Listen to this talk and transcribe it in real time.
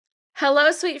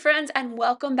Hello, sweet friends, and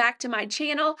welcome back to my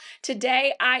channel.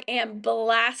 Today, I am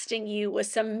blasting you with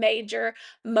some major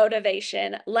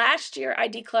motivation. Last year, I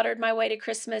decluttered my way to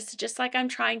Christmas, just like I'm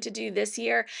trying to do this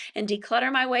year, and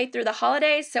declutter my way through the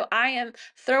holidays. So I am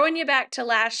throwing you back to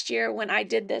last year when I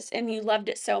did this and you loved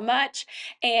it so much,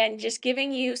 and just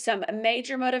giving you some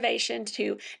major motivation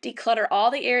to declutter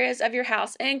all the areas of your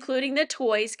house, including the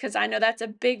toys, because I know that's a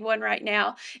big one right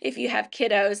now if you have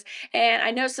kiddos. And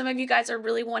I know some of you guys are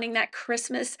really wanting that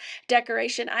Christmas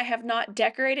decoration. I have not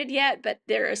decorated yet, but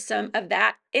there is some of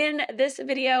that in this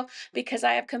video because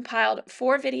I have compiled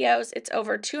 4 videos. It's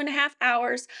over 2.5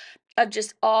 hours of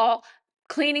just all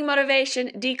cleaning motivation,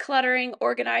 decluttering,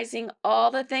 organizing,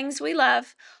 all the things we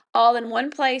love, all in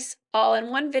one place, all in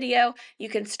one video. You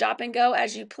can stop and go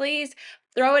as you please.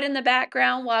 Throw it in the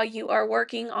background while you are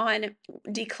working on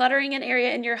decluttering an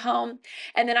area in your home.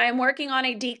 And then I am working on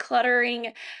a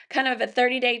decluttering kind of a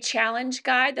 30-day challenge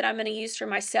guide that I'm going to use for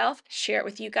myself. Share it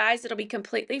with you guys. It'll be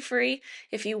completely free.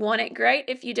 If you want it, great.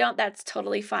 If you don't, that's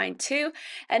totally fine too.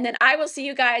 And then I will see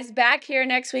you guys back here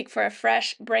next week for a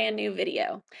fresh, brand new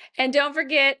video. And don't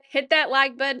forget, hit that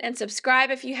like button and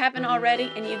subscribe if you haven't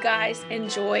already. And you guys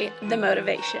enjoy the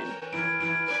motivation.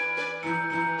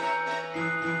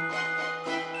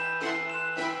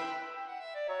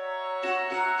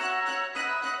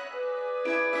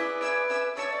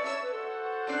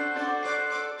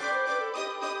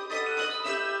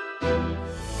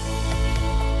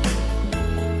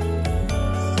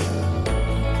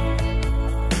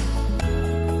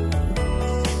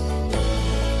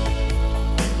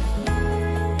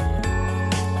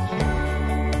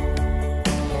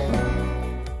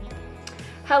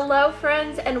 Hello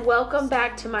friends, and welcome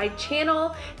back to my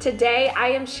channel. Today I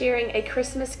am sharing a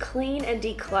Christmas clean and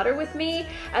declutter with me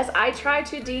as I try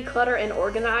to declutter and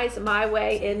organize my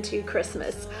way into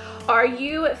Christmas. Are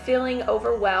you feeling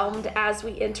overwhelmed as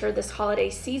we enter this holiday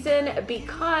season?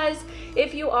 Because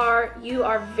if you are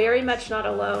very much not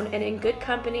alone and in good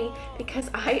company, because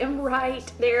I am right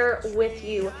there with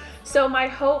you. So my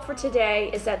hope for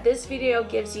today is that this video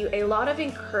gives you a lot of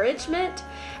encouragement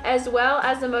as well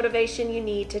as the motivation you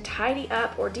need to tidy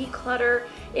up or declutter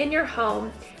in your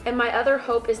home. And my other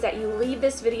hope is that you leave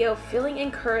this video feeling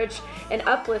encouraged and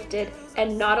uplifted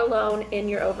and not alone in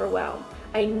your overwhelm.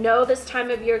 I know this time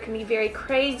of year can be very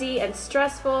crazy and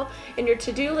stressful and your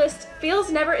to-do list feels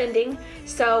never ending.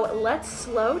 So let's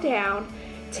slow down,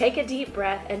 take a deep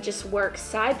breath, and just work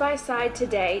side by side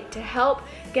today to help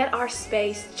get our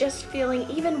space just feeling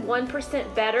even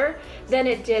 1% better than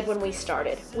it did when we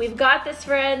started. We've got this,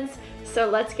 friends, so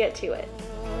let's get to it.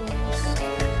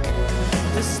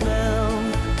 The smell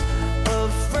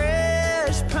of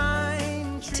fresh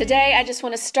pine. Today, I just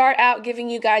want to start out giving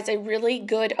you guys a really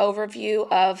good overview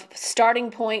of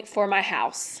starting point for my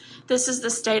house. This is the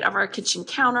state of our kitchen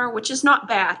counter, which is not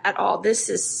bad at all. This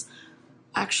is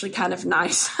actually kind of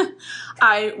nice.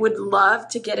 I would love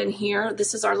to get in here.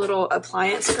 This is our little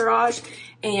appliance garage,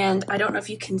 and I don't know if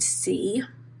you can see,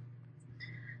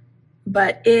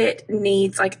 but it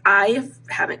needs, like, I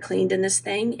haven't cleaned in this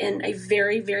thing in a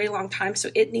very, very long time, so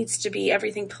it needs to be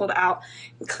everything pulled out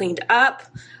and cleaned up.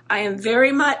 I am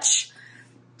very much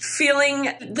feeling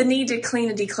the need to clean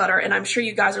and declutter, and I'm sure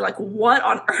you guys are like, what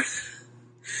on earth?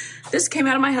 This came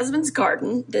out of my husband's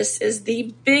garden. This is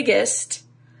the biggest,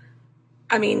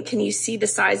 I mean, can you see the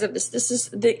size of this?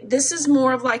 This is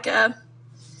more of like a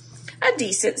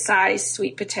decent sized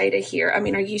sweet potato here. I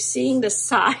mean, are you seeing the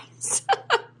size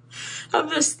of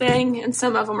this thing? And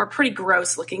some of them are pretty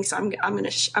gross looking, so I'm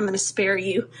gonna spare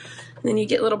you. And then you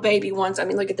get little baby ones. I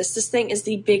mean, look at this. This thing is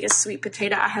the biggest sweet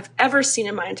potato I have ever seen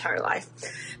in my entire life.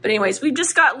 But anyways, we've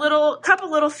just got couple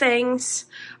little things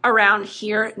around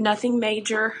here. Nothing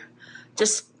major.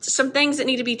 Just some things that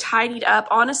need to be tidied up.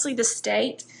 Honestly, the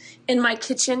state in my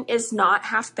kitchen is not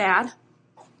half bad.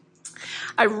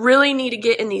 I really need to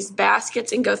get in these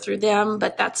baskets and go through them,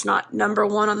 but that's not number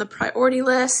one on the priority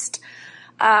list.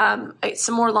 Some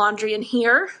more laundry in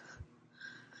here.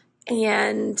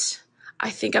 And I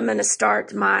think I'm going to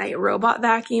start my robot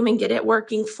vacuum and get it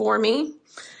working for me.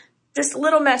 Just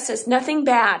little messes, nothing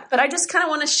bad, but I just kind of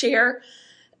want to share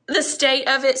the state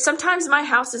of it. Sometimes my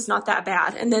house is not that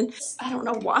bad, and then I don't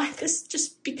know why this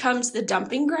just becomes the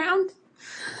dumping ground.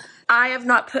 I have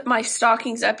not put my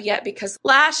stockings up yet because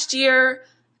last year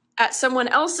at someone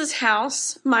else's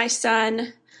house, my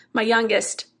son, my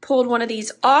youngest, pulled one of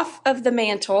these off of the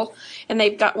mantle, and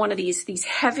they've got one of these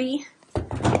heavy.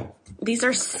 These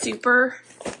are super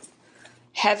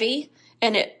heavy,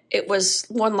 and it was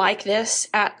one like this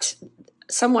at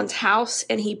someone's house,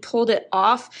 and he pulled it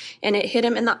off, and it hit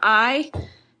him in the eye,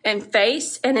 and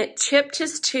face, and it chipped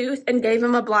his tooth and gave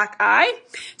him a black eye.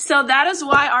 So that is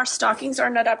why our stockings are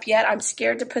not up yet. I'm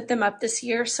scared to put them up this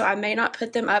year, so I may not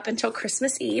put them up until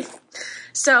Christmas Eve.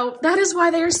 So that is why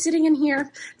they are sitting in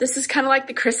here. This is kind of like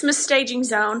the Christmas staging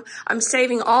zone. I'm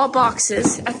saving all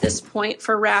boxes at this point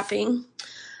for wrapping.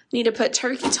 Need to put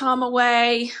Turkey Tom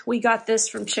away. We got this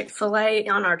from Chick-fil-A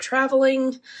on our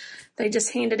traveling. They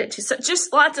just handed it to, so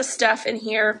just lots of stuff in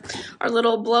here. Our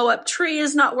little blow-up tree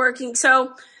is not working.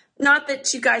 So not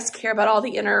that you guys care about all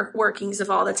the inner workings of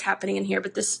all that's happening in here,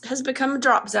 but this has become a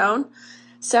drop zone.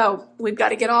 So we've got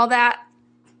to get all that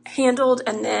handled,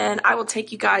 and then I will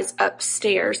take you guys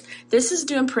upstairs. This is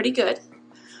doing pretty good.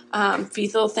 A few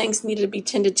little things needed to be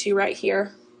tended to right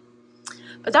here.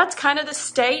 But that's kind of the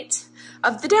state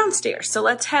of the downstairs. So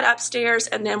let's head upstairs,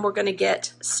 and then we're going to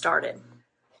get started.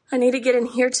 I need to get in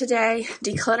here today,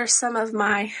 declutter some of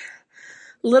my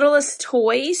littlest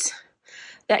toys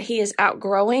that he is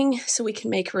outgrowing so we can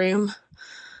make room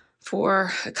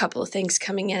for a couple of things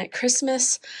coming in at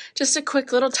Christmas. Just a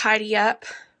quick little tidy up.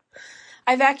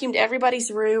 I vacuumed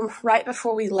everybody's room right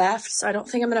before we left, so I don't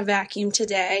think I'm going to vacuum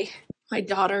today. My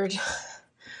daughter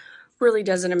really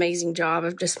does an amazing job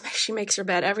of she makes her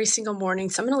bed every single morning,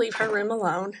 so I'm going to leave her room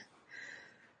alone.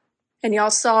 And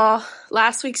y'all saw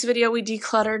last week's video, we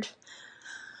decluttered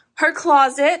her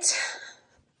closet.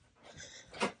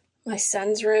 My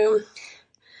son's room.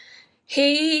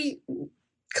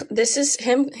 This is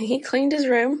him. He cleaned his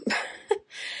room.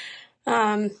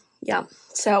 Yeah,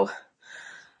 so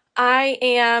I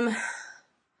am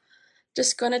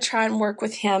just going to try and work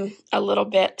with him a little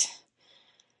bit.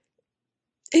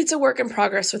 It's a work in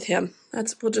progress with him.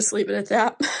 We'll just leave it at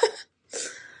that.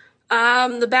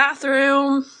 The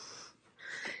bathroom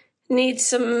needs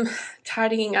some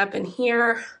tidying up in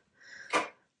here.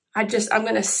 I'm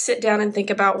going to sit down and think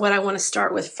about what I want to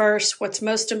start with first, what's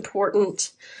most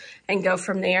important, and go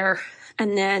from there.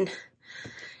 And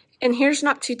here's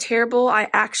not too terrible. I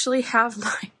actually have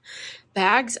my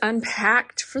bags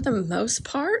unpacked for the most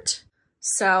part.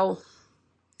 So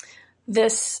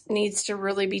this needs to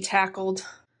really be tackled.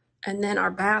 And then our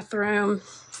bathroom.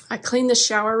 I cleaned the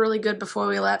shower really good before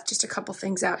we left. Just a couple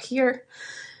things out here.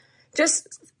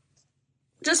 Just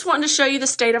wanting to show you the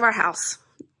state of our house.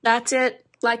 That's it.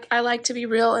 I like to be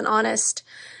real and honest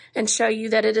and show you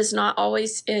that it is not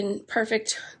always in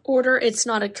perfect order. It's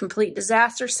not a complete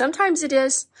disaster. Sometimes it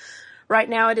is. Right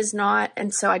now it is not.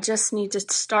 And so I just need to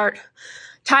start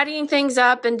tidying things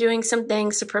up and doing some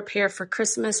things to prepare for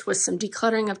Christmas with some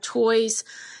decluttering of toys.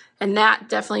 And that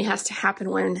definitely has to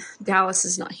happen when Dallas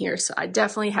is not here. So I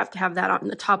definitely have to have that on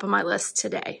the top of my list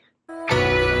today.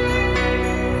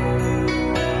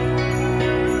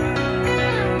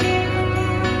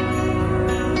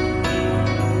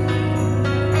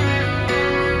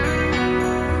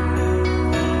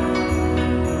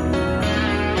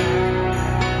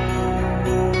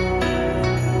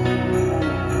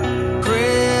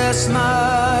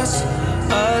 Christmas,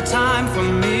 a time for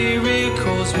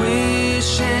miracles,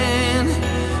 wishing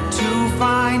to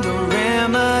find a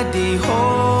remedy,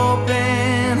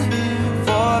 hoping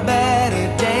for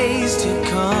better days to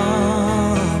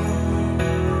come.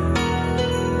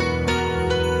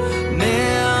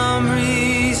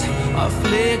 Memories of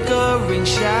flickering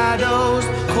shadows,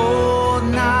 cold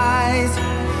nights,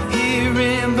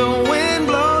 hearing the wind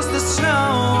blows the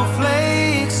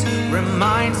snowflakes,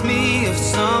 reminds me of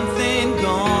something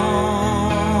gone.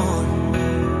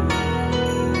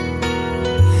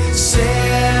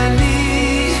 Send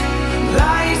me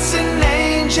lights and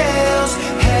angels,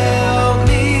 help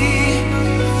me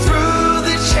through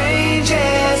the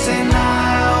changes, and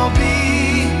I'll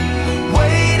be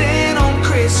waiting on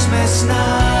Christmas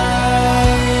night.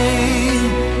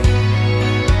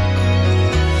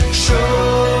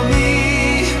 Show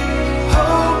me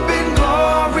hope and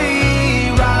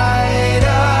glory, write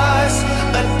us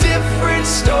a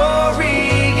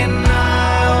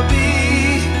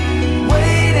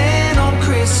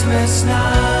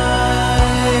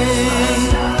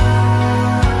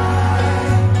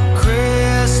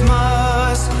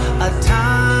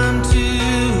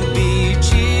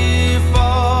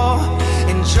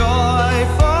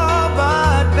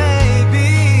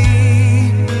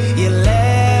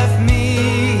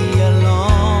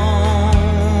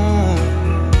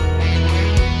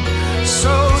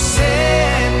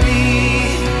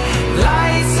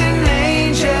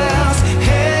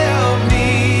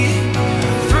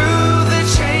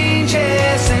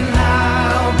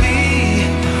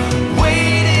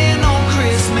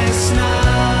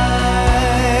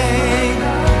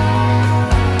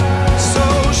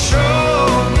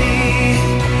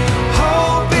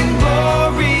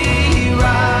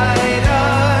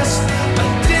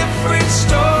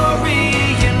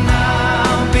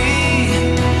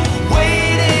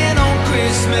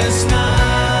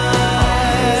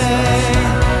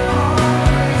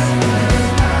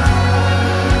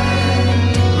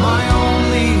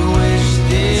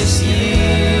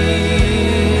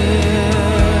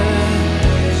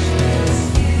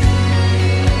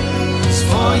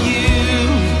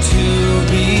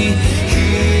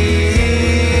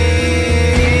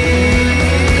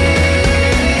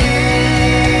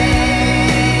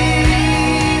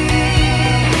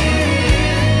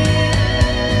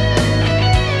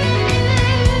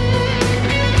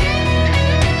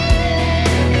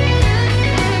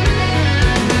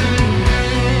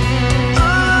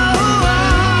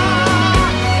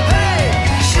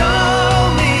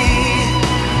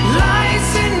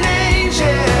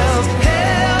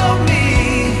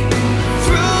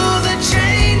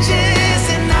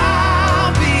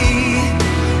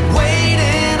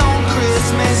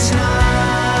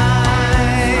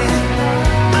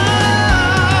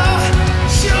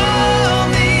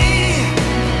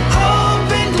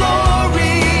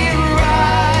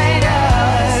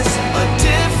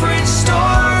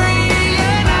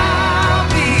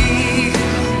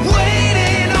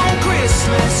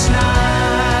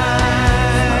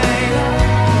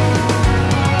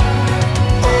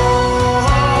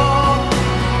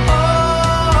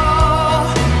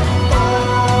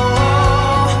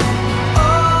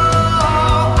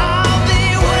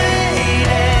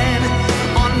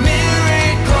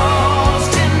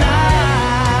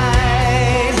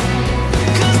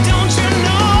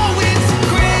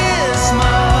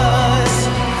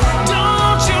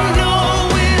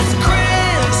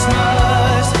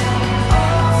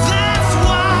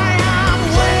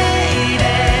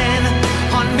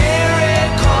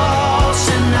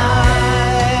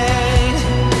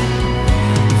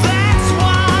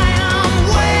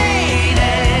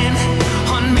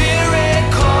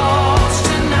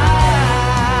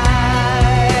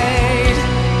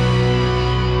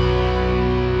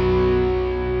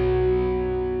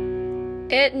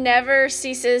It never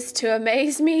ceases to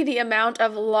amaze me the amount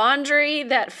of laundry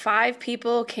that 5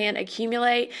 people can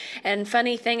accumulate. And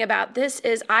funny thing about this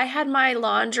is I had my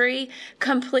laundry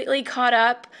completely caught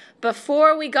up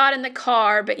before we got in the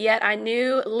car, but yet I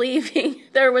knew leaving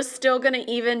there was still going to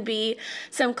even be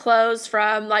some clothes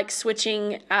from like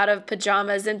switching out of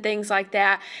pajamas and things like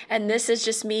that. And this is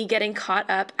just me getting caught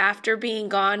up after being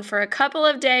gone for a couple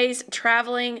of days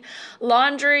traveling.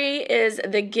 Laundry is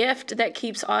the gift that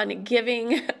keeps on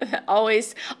giving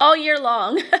always, all year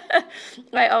long.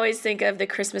 I always think of the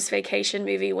Christmas Vacation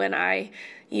movie when I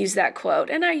use that quote,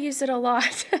 and I use it a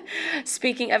lot.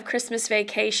 Speaking of Christmas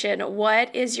Vacation,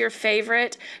 what is your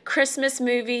favorite Christmas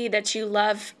movie that you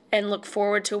love and look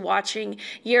forward to watching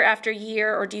year after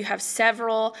year, or do you have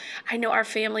several? I know our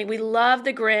family, we love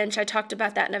The Grinch. I talked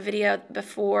about that in a video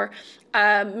before.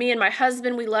 Me and my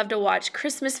husband, we love to watch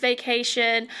Christmas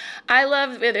Vacation. I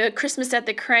love Christmas at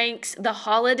the Cranks, The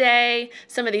Holiday.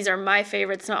 Some of these are my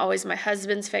favorites, not always my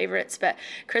husband's favorites, but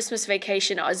Christmas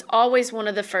Vacation is always one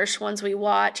of the first ones we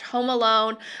watch. Home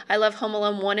Alone, I love Home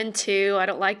Alone 1 and 2. I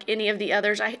don't like any of the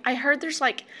others. I heard there's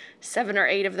like 7 or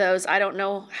 8 of those. I don't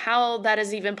know how that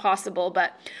is even possible,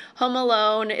 but Home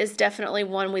Alone is definitely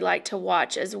one we like to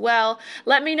watch as well.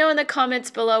 Let me know in the comments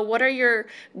below, what are your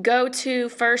go-to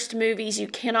first movies you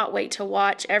cannot wait to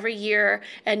watch every year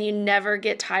and you never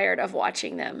get tired of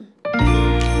watching them?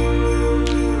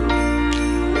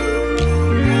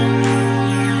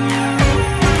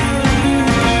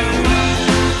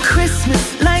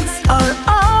 Christmas lights are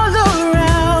all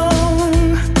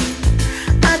around.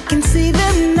 I can see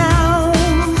them now.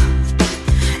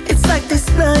 It's like they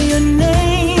spell your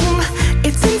name.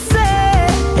 It's insane.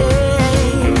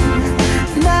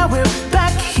 Now we're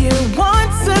back here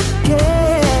once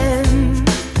again.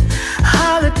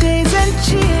 Holidays and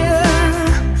cheer.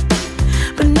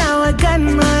 But now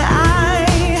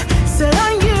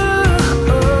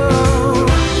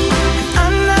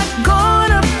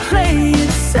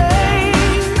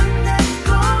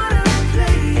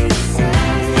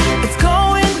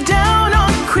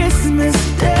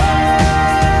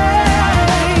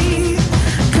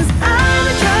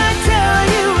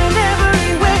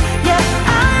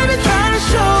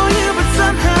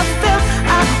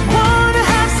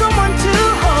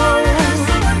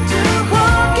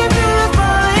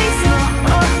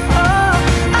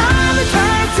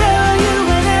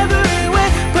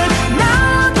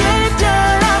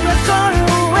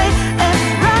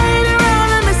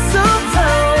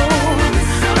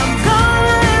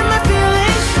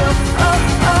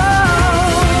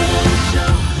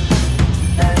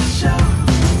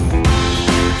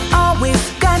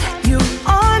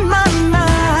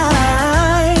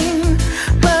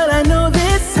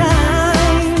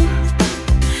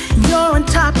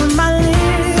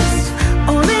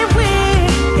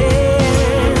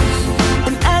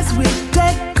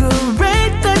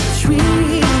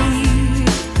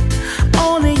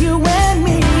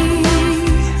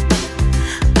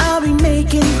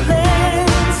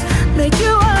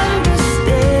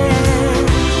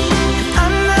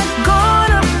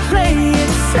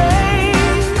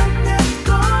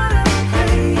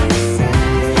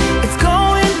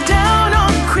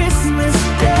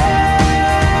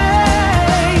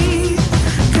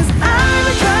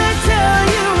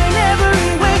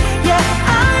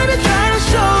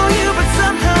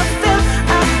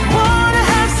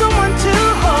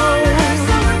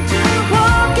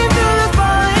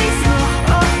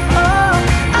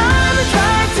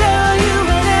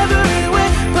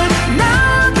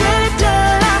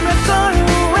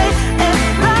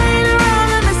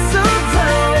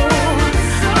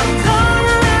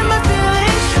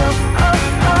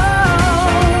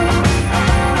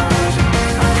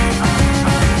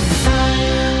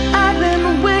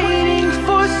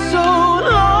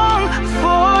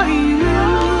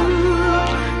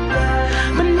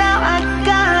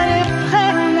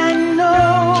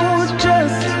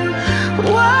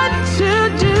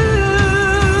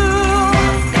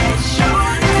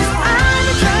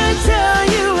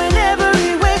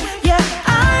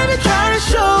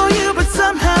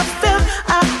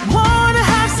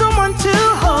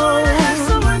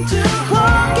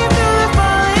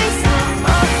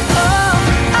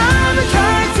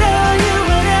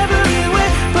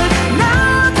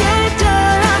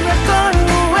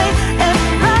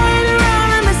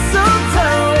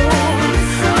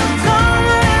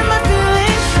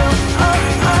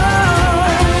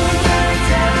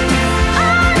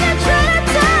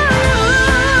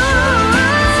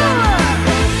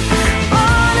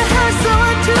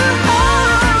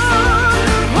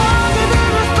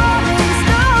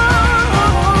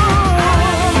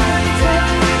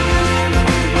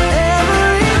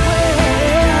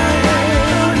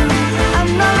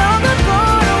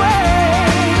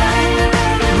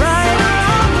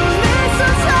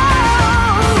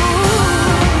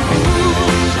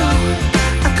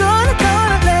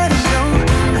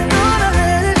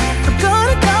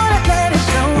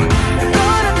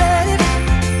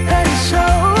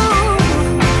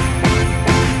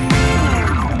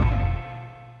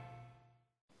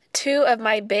two of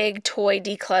my big toy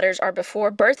declutters are before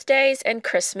birthdays and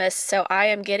Christmas, so I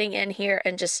am getting in here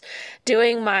and just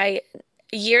doing my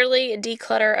yearly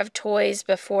declutter of toys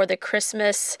before the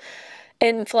Christmas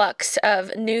influx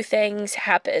of new things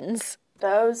happens.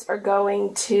 Those are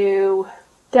going to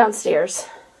downstairs.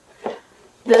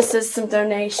 This is some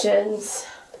donations.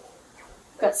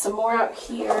 Got some more out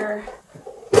here.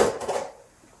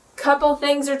 Couple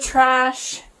things are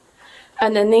trash.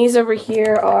 And then these over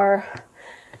here are,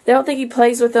 they don't think he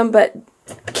plays with them, but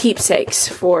keepsakes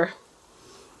for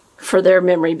their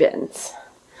memory bins.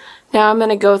 Now I'm going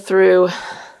to go through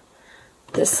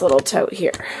this little tote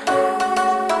here.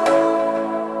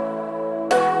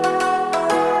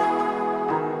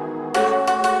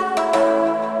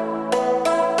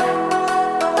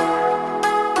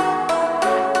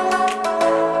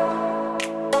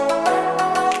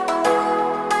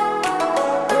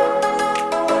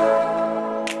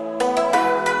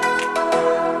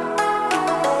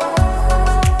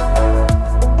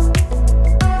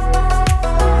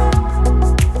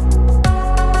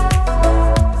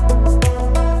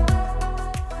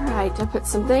 I put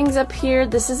some things up here.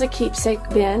 This is a keepsake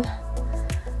bin,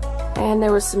 and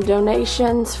there was some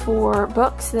donations for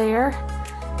books there.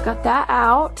 Got that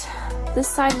out. This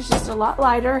side is just a lot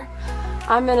lighter.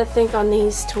 I'm gonna think on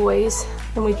these toys,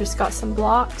 and we just got some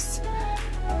blocks,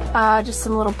 just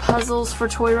some little puzzles for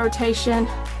toy rotation,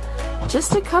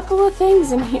 just a couple of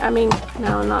things in here. I mean,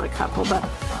 no, not a couple, but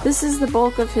this is the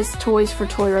bulk of his toys for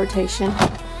toy rotation.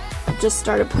 Just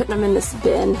started putting them in this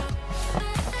bin.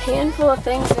 Handful of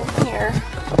things in here,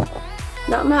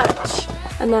 not much.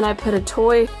 And then I put a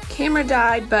toy, camera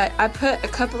died, but I put a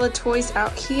couple of toys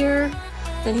out here.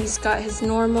 Then he's got his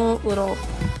normal little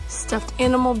stuffed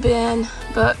animal bin,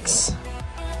 books.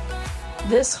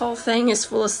 This whole thing is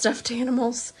full of stuffed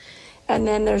animals. And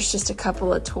then there's just a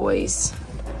couple of toys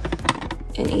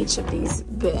in each of these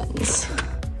bins.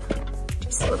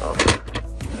 Just little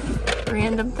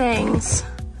random things.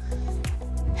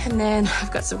 And then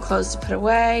I've got some clothes to put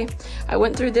away. I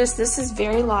went through this. This is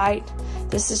very light.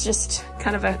 This is just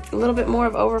kind of a little bit more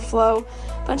of overflow.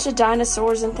 Bunch of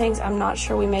dinosaurs and things I'm not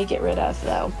sure we may get rid of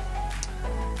though.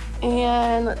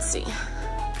 And let's see.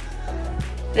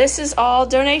 This is all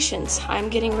donations. I'm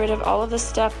getting rid of all of the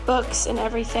stuff, books and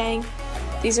everything.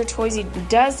 These are toys he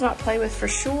does not play with for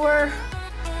sure.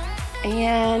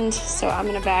 And so I'm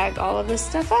gonna bag all of this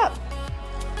stuff up.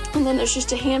 And then there's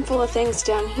just a handful of things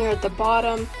down here at the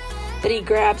bottom that he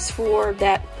grabs for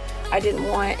that I didn't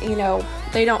want. You know,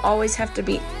 they don't always have to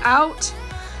be out,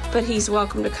 but he's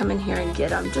welcome to come in here and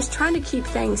get them. Just trying to keep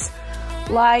things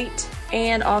light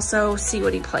and also see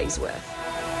what he plays with.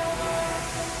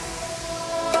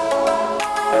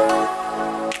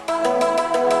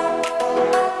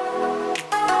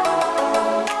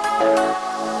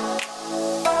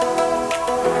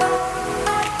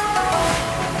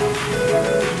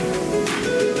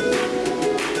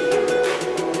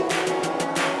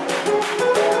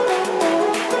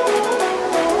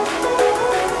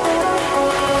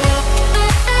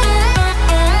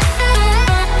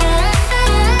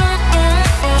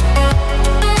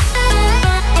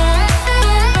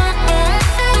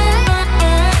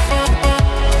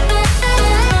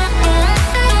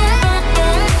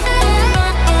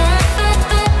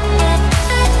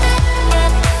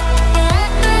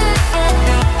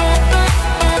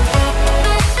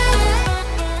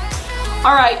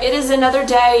 Alright, it is another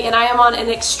day and I am on an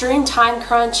extreme time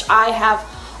crunch. I have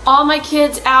all my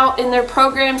kids out in their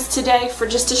programs today for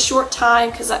just a short time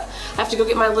because I have to go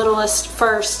get my littlest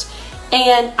first.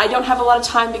 And I don't have a lot of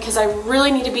time because I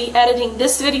really need to be editing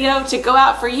this video to go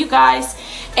out for you guys.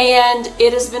 And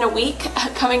it has been a week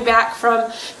coming back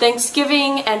from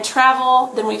Thanksgiving and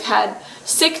travel. Then we've had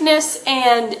sickness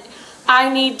and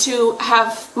I need to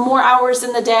have more hours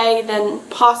in the day than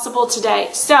possible today.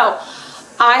 So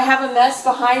I have a mess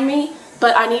behind me,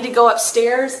 but I need to go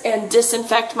upstairs and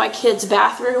disinfect my kids'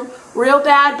 bathroom real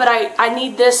bad, but I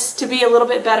need this to be a little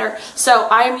bit better. So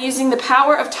I am using the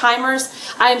power of timers.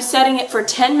 I am setting it for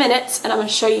 10 minutes, and I'm going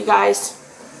to show you guys.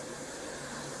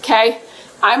 Okay?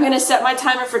 I'm going to set my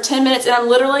timer for 10 minutes, and I'm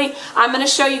going to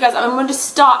show you guys. I'm going to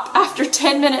stop after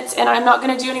 10 minutes, and I'm not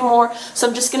going to do any more. So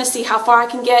I'm just going to see how far I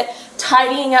can get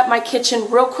tidying up my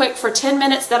kitchen real quick for 10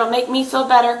 minutes. That'll make me feel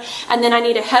better. And then I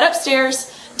need to head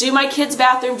upstairs, do my kids'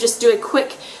 bathroom, just do a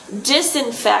quick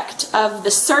disinfect of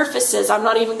the surfaces. I'm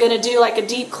not even going to do like a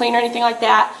deep clean or anything like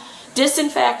that.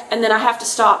 Disinfect, and then I have to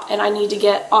stop, and I need to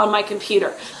get on my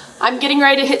computer. I'm getting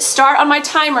ready to hit start on my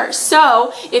timer.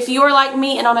 So if you are like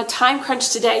me and on a time crunch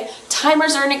today,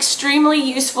 timers are an extremely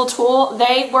useful tool.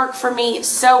 They work for me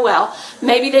so well.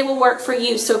 Maybe they will work for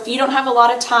you. So if you don't have a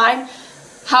lot of time,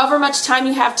 however much time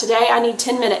you have today. I need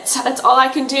 10 minutes. That's all I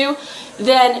can do.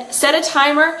 Then set a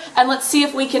timer and let's see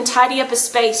if we can tidy up a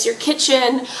space, your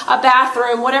kitchen, a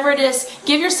bathroom, whatever it is.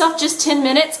 Give yourself just 10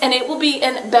 minutes and it will be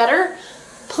in a better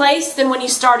place than when you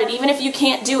started. Even if you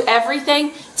can't do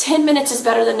everything, 10 minutes is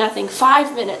better than nothing.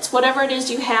 5 minutes, whatever it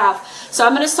is you have. So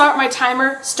I'm going to start my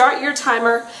timer, start your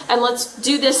timer, and let's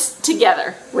do this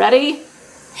together. Ready?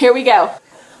 Here we go.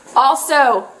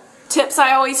 Also, tips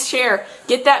I always share,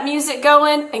 get that music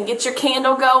going and get your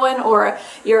candle going or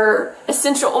your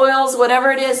essential oils,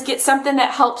 whatever it is. Get something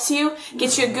that helps you.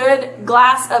 Get you a good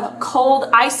glass of cold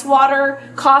ice water,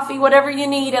 coffee, whatever you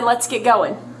need, and let's get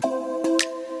going.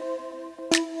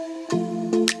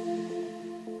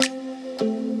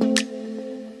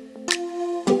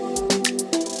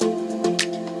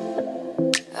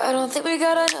 I don't think we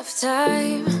got enough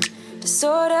time to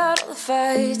sort out all the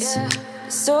fights,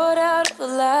 to sort out all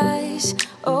the lies.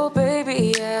 Oh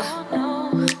baby, yeah.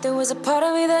 Oh, no. There was a part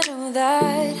of me that knew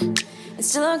that, and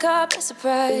still I'm caught by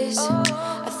surprise.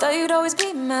 I thought you'd always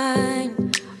be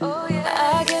mine. Oh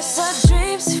yeah. I guess our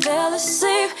dreams fell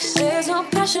asleep. There's no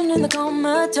passion in the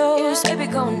comatose. Baby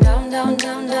going down, down,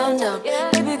 down, down, down.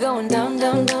 Baby going down,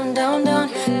 down, down, down, down.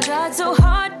 Tried so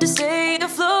hard to stay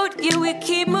afloat. Yeah, we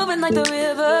keep moving like the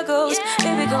river goes.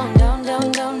 Baby going down,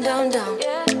 down, down, down, down.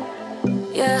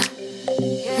 Yeah.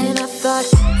 And I thought,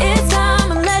 it's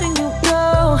time I'm letting you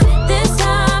go. This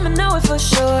time I know it for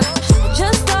sure. I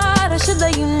just thought I should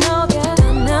let you know. Yeah,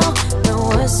 now, no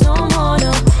words no more,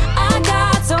 no. I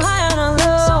got so high on a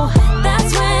low.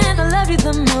 That's when I loved you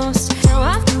the most. Now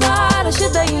I thought I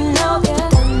should let you know. Yeah,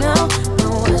 now, no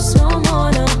words no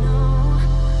more, no.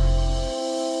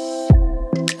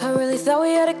 I really thought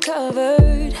we had it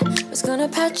covered. Was gonna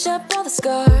patch up all the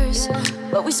scars,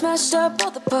 but we smashed up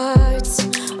all the parts.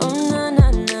 Oh na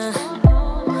na na.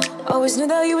 Always knew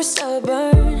that you were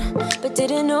stubborn, but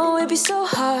didn't know it'd be so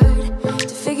hard to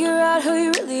figure out who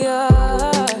you really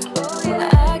are.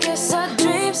 I guess our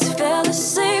dreams fell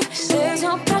asleep. There's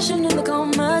no passion in the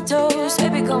comatose.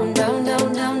 Baby going down,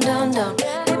 down, down, down, down.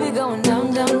 Baby going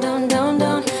down, down, down, down,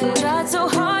 down. Tried so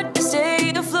hard to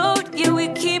stay afloat. Yeah, we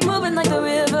keep moving like the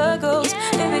river goes.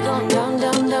 Baby going down,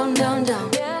 down, down, down,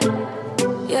 down.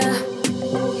 Yeah.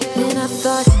 And I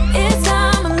thought, it's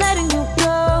time I'm letting you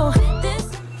go.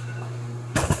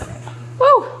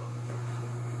 Woo!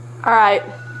 Alright.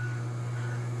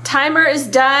 Timer is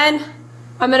done.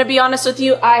 I'm going to be honest with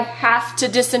you, I have to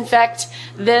disinfect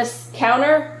this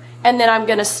counter and then I'm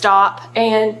going to stop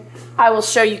and I will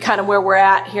show you kind of where we're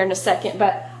at here in a second,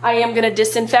 but I am going to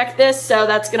disinfect this, so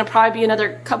that's going to probably be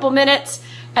another couple minutes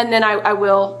and then I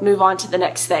will move on to the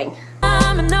next thing.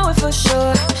 I know it for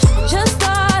sure. Just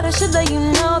thought I should let you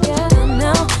know. Yeah,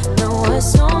 now, no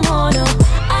words no more, no.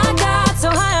 I got so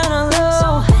high on a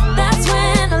low. That's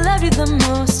when I loved you the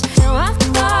most. Now I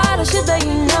thought I should let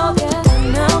you know. Yeah,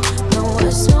 now, no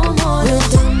words no more. We're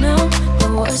done now. No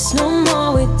words no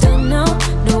more. We're done now.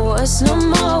 No words no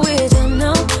more. We're done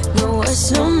now. No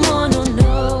words no more. No,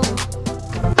 no.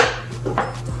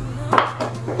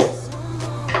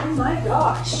 Oh my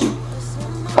gosh.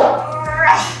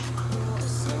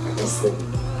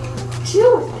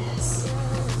 Do with this.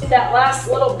 Get that last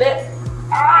little bit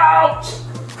out.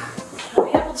 I'll be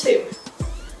able to.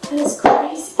 That is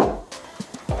crazy.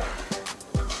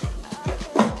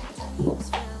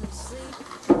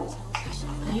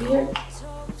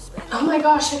 Oh my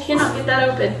gosh, I cannot get that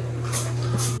open.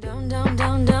 Down, down,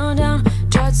 down, down, down.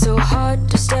 Tried so hard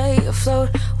to stay afloat.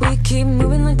 We keep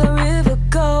moving like the river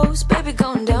goes. Baby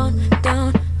going down,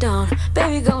 down, down.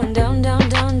 Baby going down, down,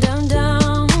 down, down,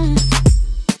 down.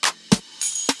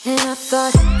 And I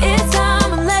thought, it's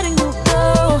time I'm letting you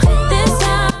go. This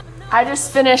time I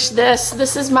just finished this.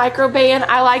 This is Microban.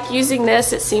 I like using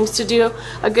this. It seems to do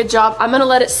a good job. I'm gonna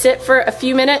let it sit for a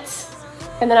few minutes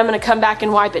and then I'm gonna come back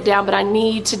and wipe it down, but I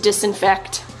need to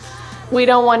disinfect. We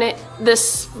don't want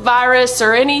this virus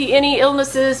or any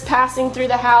illnesses passing through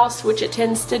the house, which it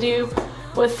tends to do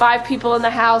with 5 people in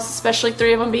the house, especially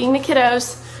 3 of them being the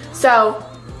kiddos. So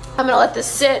I'm gonna let this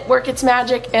sit, work its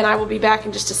magic, and I will be back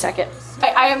in just a second.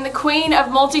 I am the queen of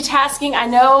multitasking. I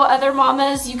know other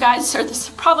mamas, you guys are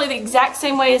probably the exact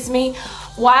same way as me.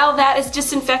 While that is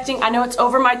disinfecting, I know it's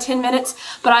over my 10 minutes,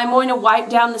 but I'm going to wipe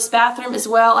down this bathroom as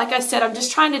well. Like I said, I'm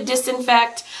just trying to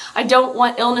disinfect. I don't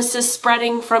want illnesses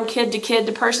spreading from kid to kid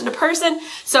to person,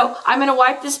 so I'm going to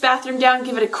wipe this bathroom down,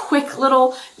 give it a quick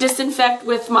little disinfect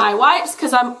with my wipes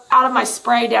because I'm out of my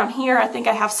spray down here. I think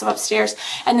I have some upstairs,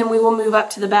 and then we will move up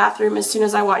to the bathroom as soon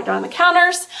as I wipe down the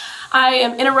counters. I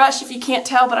am in a rush if you can't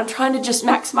tell, but I'm trying to just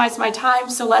maximize my time,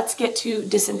 so let's get to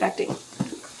disinfecting.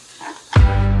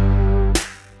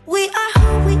 we are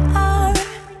who we are.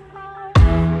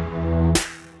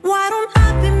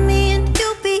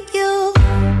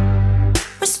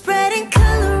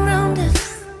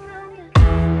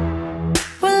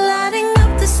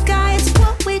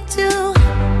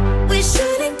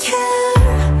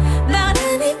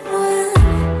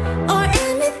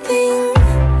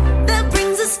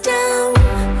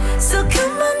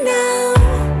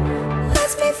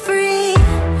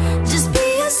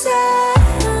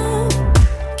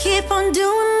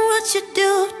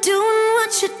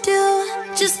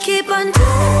 Just keep on doing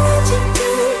what you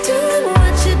do, doing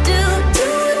what you do,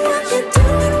 doing what you do,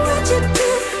 what you do,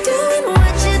 doing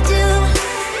what you do.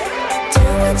 Do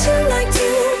what you like, do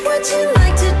what you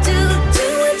like to do, do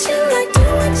what you like, do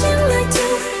what you like, do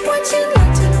what you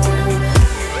like to do.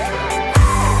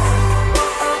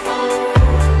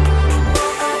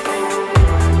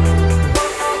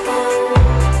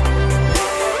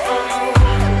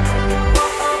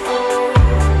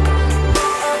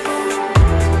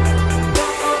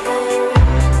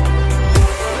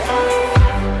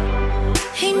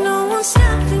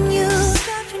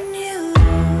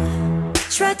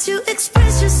 Try to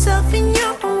express yourself in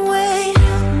your own way,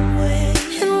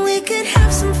 and we could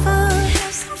have some fun.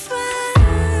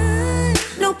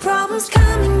 No problems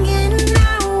coming in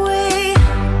our way.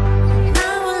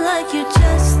 I would like you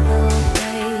just the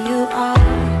way you are,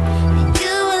 and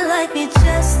you would like me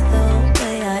just the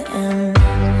way I am,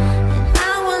 and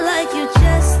I would like you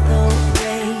just the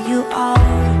way you are,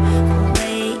 the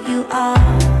way you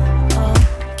are. Oh,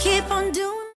 keep on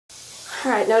doing.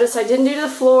 Alright, notice I didn't do the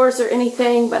floors or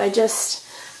anything, but I just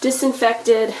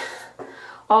disinfected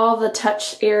all the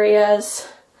touch areas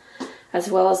as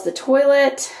well as the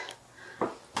toilet.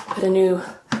 Put a new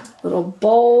little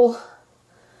bowl,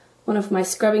 one of my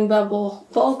scrubbing bubble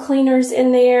bowl cleaners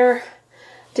in there.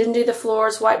 Didn't do the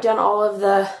floors, wiped down all of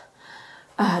the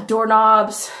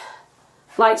doorknobs,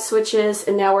 light switches,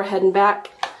 and now we're heading back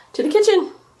to the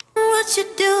kitchen. What you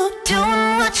do,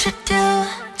 doing what you do.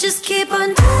 Just keep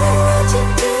on doing what you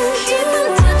do,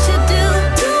 doing what you do,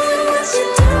 doing what you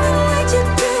do, what you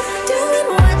do, doing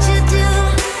what you do.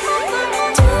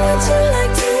 Do what you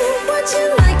like, do what you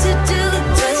like to do,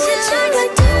 what you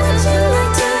like, do what you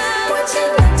like to, what you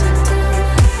like to do.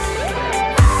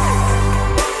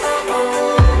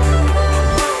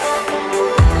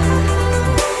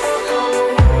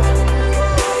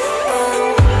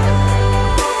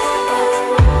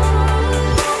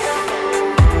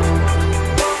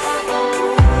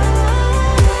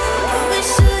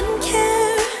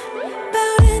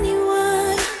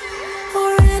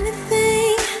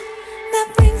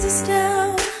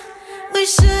 We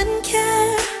shouldn't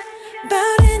care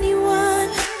about anyone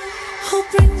who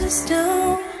brings us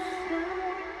down.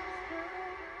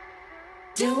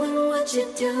 Doing what you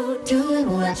do, doing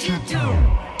what you do.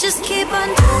 Just keep on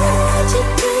doing what you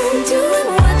do, doing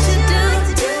what you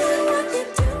do, doing what you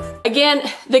do. Again,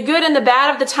 the good and the bad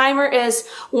of the timer is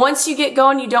once you get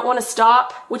going, you don't want to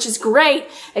stop, which is great,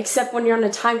 except when you're on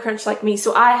a time crunch like me.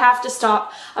 So I have to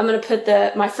stop. I'm going to put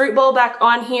my fruit bowl back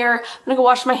on here. I'm going to go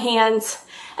wash my hands.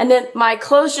 And then my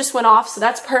clothes just went off, so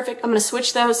that's perfect. I'm going to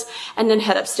switch those and then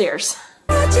head upstairs.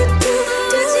 What you do,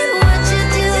 doing what you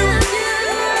do.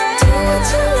 Do what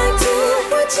you like, do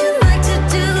what you like to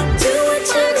do. Do what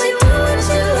you like, do what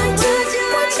you like to do.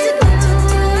 What you like to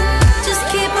do. Just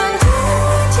keep on doing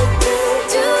what you do,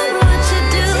 doing what you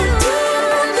do, doing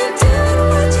what you do,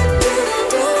 what you do,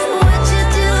 doing what you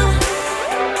do.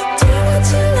 Do what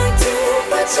you like, do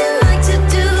what you like to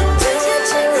do. Do what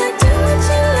you like, do what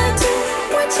you like to,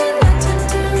 what you like to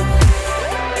do.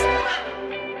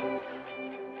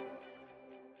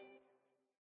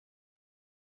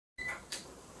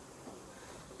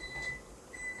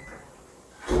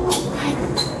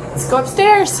 Let's go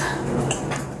upstairs.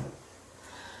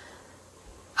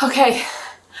 Okay.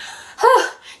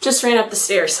 Just ran up the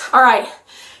stairs. All right.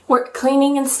 We're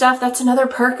cleaning and stuff. That's another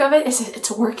perk of it. It's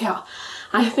a workout.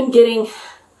 I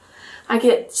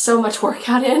get so much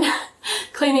workout in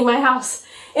cleaning my house.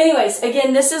 Anyways,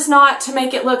 again, this is not to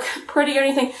make it look pretty or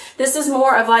anything. This is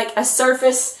more of like a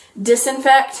surface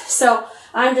disinfect. So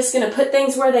I'm just going to put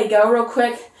things where they go real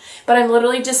quick. But I'm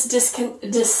literally just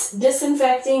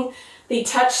disinfecting the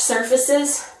touch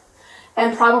surfaces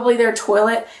and probably their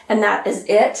toilet, and that is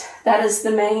it. That is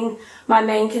my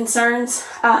main concerns.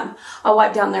 I'll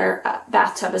wipe down their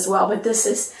bathtub as well, but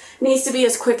this needs to be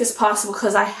as quick as possible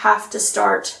because I have to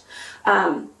start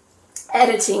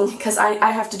editing because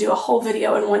I have to do a whole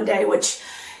video in one day, which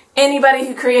anybody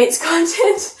who creates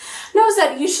content knows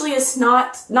that usually is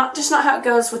not how it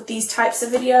goes with these types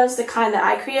of videos, the kind that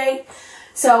I create.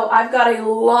 So I've got a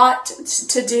lot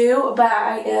to do, but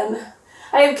I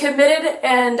am committed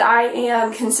and I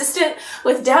am consistent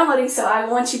with downloading, so I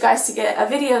want you guys to get a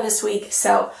video this week.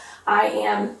 So I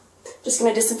am just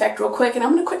going to disinfect real quick and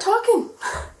I'm going to quit talking.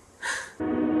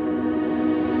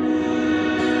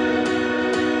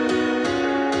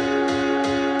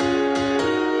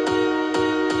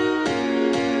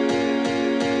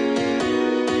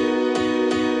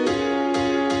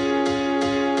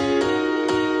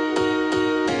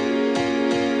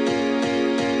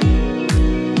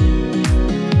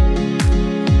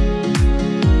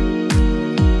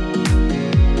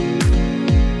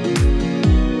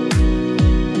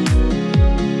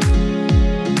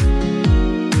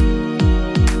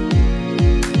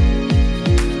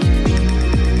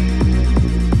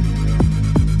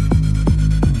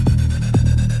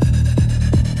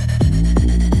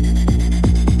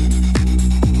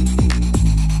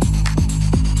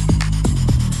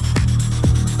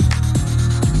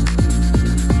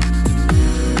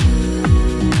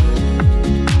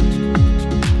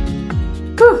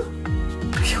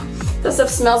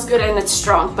 smells good and it's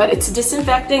strong, but it's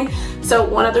disinfecting. So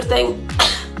one other thing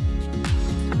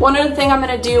I'm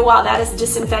gonna do while that is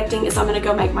disinfecting is I'm gonna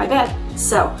go make my bed.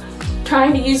 So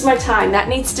trying to use my time. That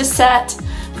needs to set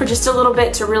for just a little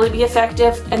bit to really be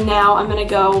effective. And now I'm gonna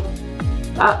go,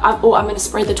 I'm gonna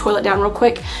spray the toilet down real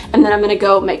quick, and then I'm gonna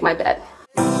go make my bed.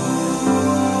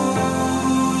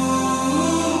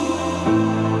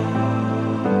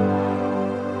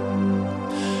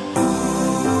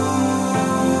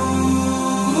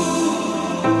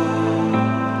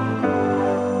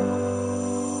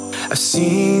 I've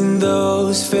seen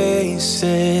those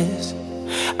faces,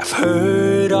 I've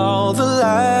heard all the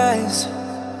lies,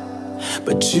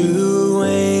 but you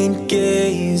ain't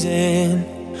gazing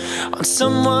on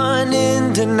someone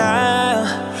in denial.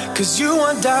 'Cause you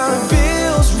want dollar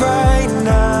bills right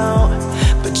now,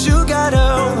 but you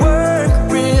gotta work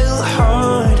real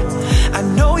hard. I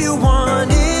know you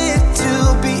want it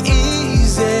to be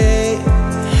easy,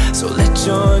 so let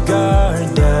your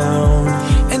guard down.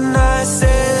 And I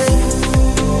said,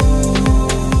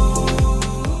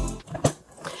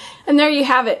 and there you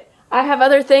have it. I have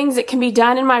other things that can be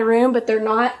done in my room, but they're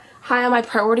not high on my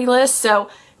priority list. So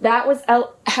that was,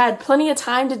 had plenty of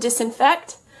time to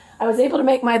disinfect. I was able to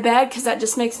make my bed because that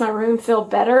just makes my room feel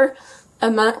better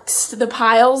amongst the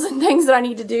piles and things that I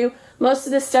need to do. Most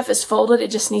of this stuff is folded.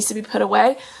 It just needs to be put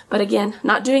away. But again,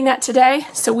 not doing that today.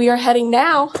 So we are heading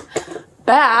now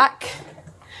back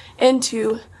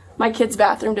into my kids'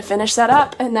 bathroom to finish that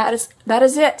up. And that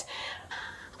is it.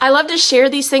 I love to share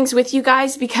these things with you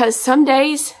guys because some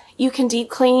days you can deep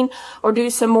clean or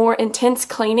do some more intense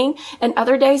cleaning, and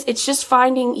other days it's just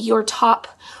finding your top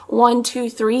 1, 2,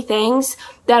 3 things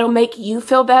that'll make you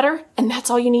feel better, and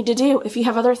that's all you need to do. If you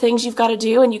have other things you've got to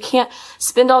do and you can't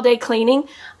spend all day cleaning,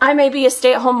 I may be a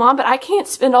stay-at-home mom, but I can't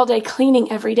spend all day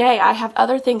cleaning every day. I have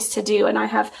other things to do, and I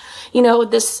have, you know,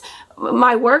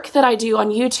 my work that I do on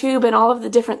YouTube and all of the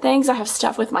different things. I have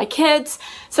stuff with my kids.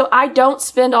 So I don't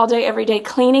spend all day every day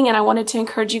cleaning, and I wanted to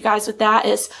encourage you guys with that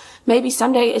is maybe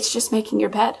someday it's just making your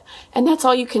bed, and that's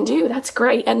all you can do. That's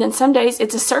great. And then some days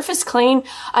it's a surface clean,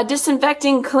 a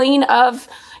disinfecting clean of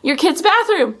your kid's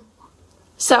bathroom.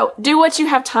 So do what you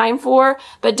have time for,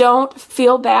 but don't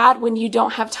feel bad when you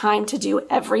don't have time to do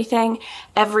everything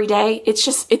every day.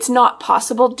 It's not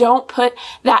possible. Don't put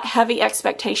that heavy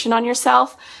expectation on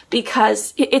yourself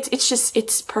because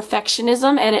it's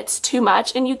perfectionism and it's too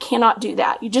much, and you cannot do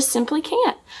that. You just simply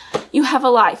can't. You have a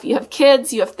life. You have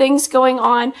kids. You have things going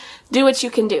on. Do what you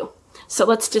can do. So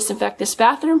let's disinfect this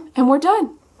bathroom and we're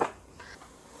done.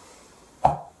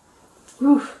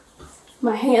 Oof.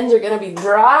 My hands are going to be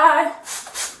dry.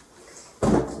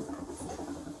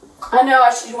 I know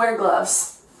I should wear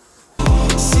gloves.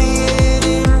 see it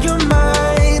in your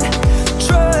mind,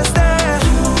 trust that,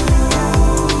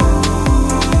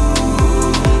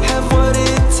 have what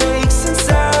it takes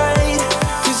inside,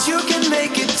 'cause you can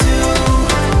make it too.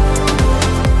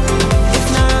 If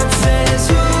not says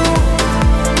who,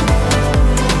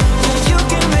 yeah, you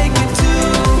can make it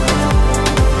too.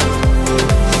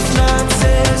 If not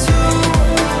says who,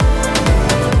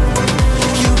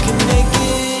 you can make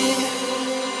it.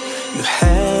 You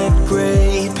had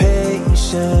great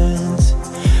patience,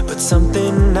 but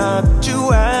something knocked you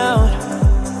out.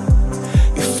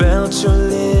 You felt your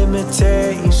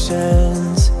limitations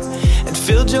and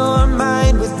filled your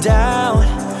mind with doubt.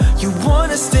 You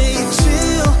wanna stay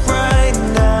chill right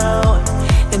now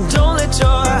and don't let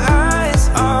your eyes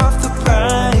off the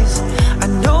prize. I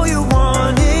know you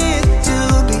want it to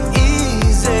be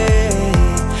easy,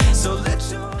 so let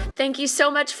your Thank you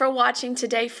so much for watching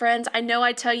today, friends. I know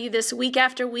I tell you this week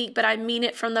after week, but I mean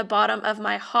it from the bottom of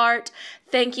my heart.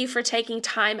 Thank you for taking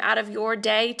time out of your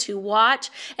day to watch,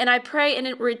 and I pray in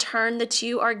return that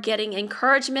you are getting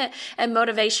encouragement and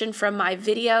motivation from my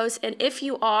videos. And if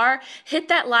you are, hit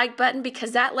that like button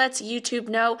because that lets YouTube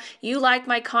know you like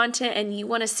my content and you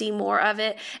want to see more of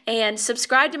it. And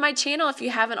subscribe to my channel if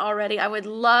you haven't already. I would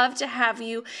love to have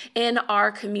you in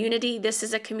our community. This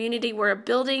is a community we're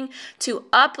building to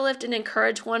uplift and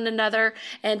encourage one another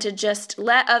and to just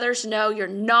let others know you're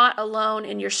not alone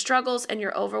in your struggles and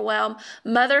your overwhelm.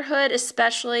 Motherhood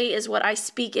especially is what I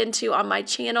speak into on my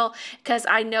channel because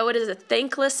I know it is a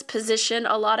thankless position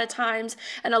a lot of times,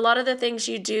 and a lot of the things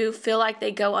you do feel like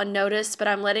they go unnoticed, but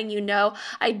I'm letting you know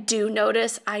I do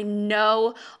notice. I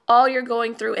know all you're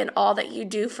going through and all that you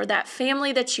do for that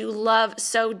family that you love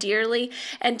so dearly,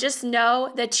 and just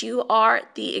know that you are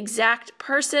the exact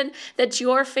person that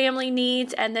your family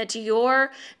needs and that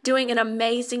you're doing an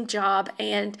amazing job.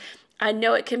 And I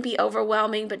know it can be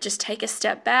overwhelming, but just take a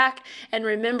step back and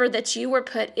remember that you were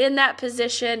put in that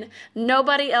position.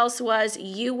 Nobody else was.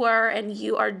 You were, and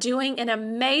you are doing an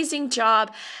amazing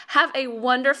job. Have a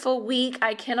wonderful week.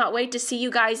 I cannot wait to see you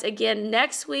guys again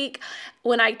next week.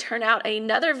 When I turn out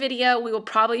another video, we will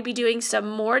probably be doing some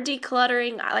more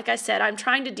decluttering. Like I said, I'm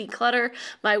trying to declutter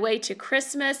my way to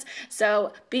Christmas,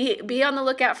 so be on the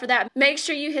lookout for that. Make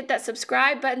sure you hit that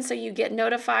subscribe button so you get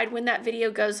notified when that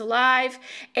video goes live.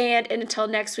 And until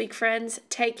next week, friends,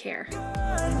 take care.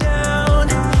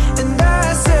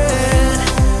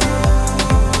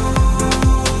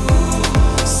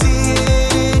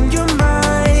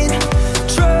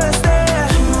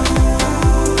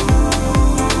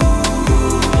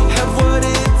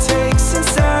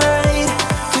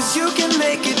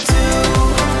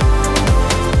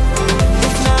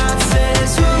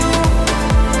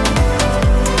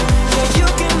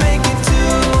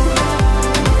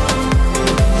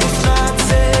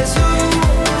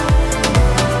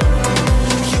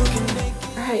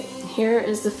 Here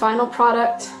is the final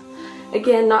product.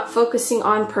 Again, not focusing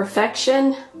on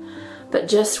perfection, but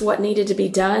just what needed to be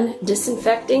done.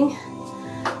 Disinfecting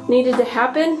needed to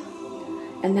happen,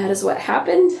 and that is what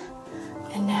happened.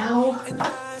 And now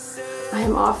I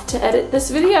am off to edit this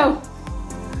video.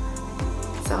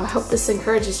 So I hope this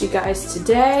encourages you guys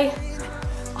today.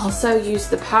 Also use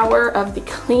the power of the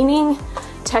cleaning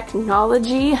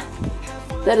technology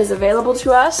that is available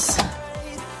to us.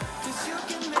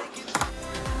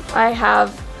 I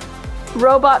have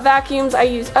robot vacuums I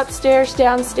use upstairs,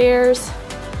 downstairs.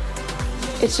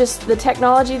 It's just the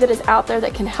technology that is out there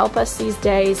that can help us these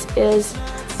days is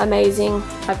amazing.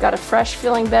 I've got a fresh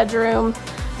feeling bedroom,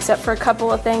 except for a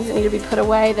couple of things that need to be put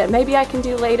away that maybe I can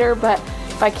do later, but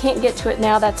if I can't get to it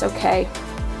now, that's okay.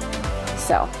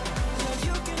 So,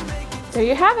 there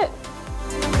you have it.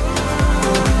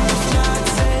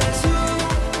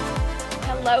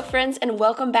 Hello friends, and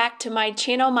welcome back to my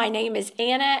channel. My name is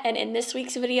Anna, and in this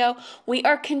week's video we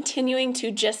are continuing to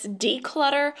just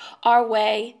declutter our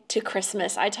way to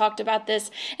Christmas. I talked about this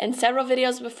in several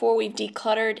videos before. We've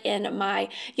decluttered in my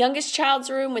youngest child's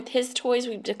room with his toys.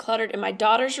 We've decluttered in my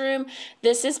daughter's room.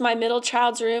 This is my middle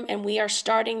child's room, and we are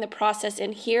starting the process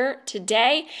in here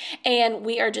today, and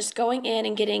we are just going in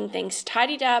and getting things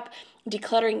tidied up,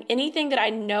 decluttering anything that I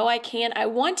know I can. I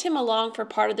want him along for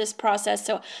part of this process,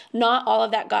 so not all of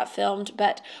that got filmed,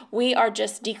 but we are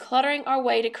just decluttering our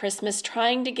way to Christmas,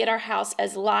 trying to get our house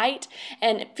as light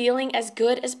and feeling as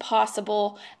good as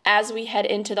possible as we head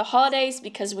into the holidays,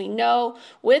 because we know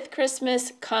with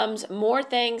Christmas comes more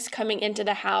things coming into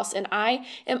the house, and I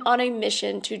am on a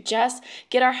mission to just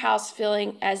get our house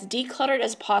feeling as decluttered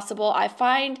as possible. I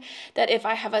find that if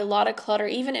I have a lot of clutter,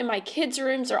 even in my kids'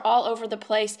 rooms or all over the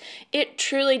place, it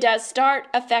truly does start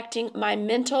affecting my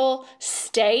mental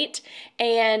state,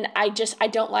 and I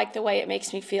don't like the way it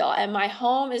makes me feel. And my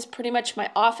home is pretty much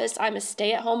my office. I'm a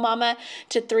stay-at-home mama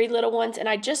to 3 little ones, and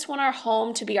I just want our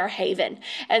home to be our haven.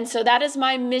 And so that is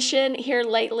my mission here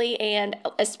lately, and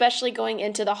especially going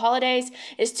into the holidays,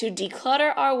 is to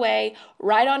declutter our way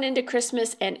right on into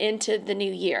Christmas and into the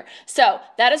new year. So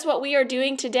that is what we are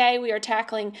doing today. We are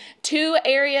tackling 2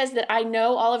 areas that I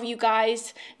know all of you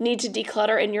guys need to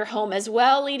declutter in your home as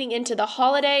well leading into the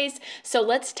holidays. So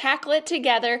let's tackle it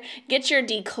together. Get your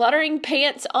decluttering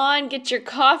pants on, get your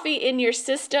coffee in your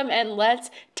system, and let's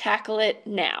tackle it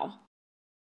now.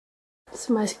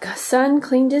 So my son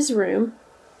cleaned his room.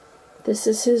 This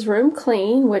is his room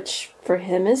clean, which for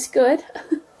him is good.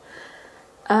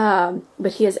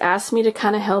 But he has asked me to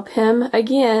kind of help him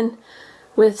again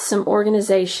with some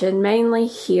organization, mainly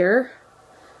here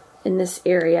in this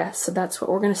area. So that's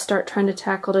what we're going to start trying to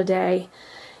tackle today,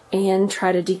 and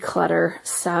try to declutter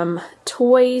some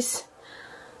toys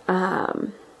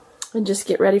and just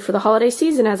get ready for the holiday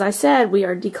season. As I said, we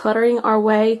are decluttering our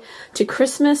way to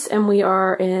Christmas, and we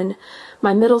are in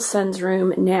my middle son's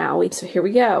room now. So here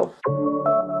we go.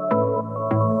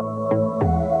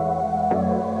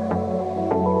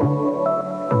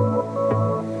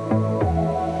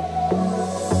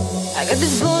 I got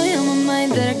this boy on my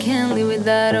mind that I can't live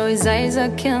without. Oh, his eyes are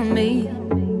killing me.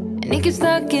 And he keeps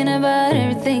talking about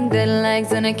everything that he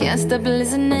likes, and I can't stop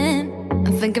listening.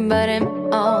 I'm thinking about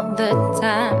him all the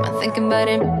time. I'm thinking about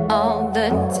him all the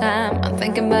time. I'm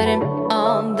thinking about him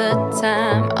all the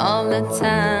time, all the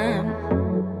time.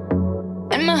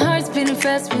 And my heart's beating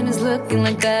fast when he's looking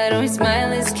like that. Oh, his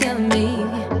smile is killing me.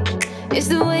 It's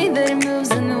the way that he moves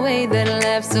and the way that he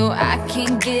laughs, so I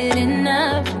can't get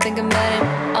enough. I'm thinking about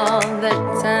him all the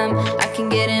time. I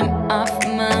can't get him off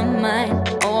my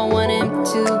mind. Oh, I want him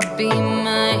to be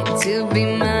mine, to be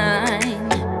mine.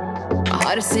 My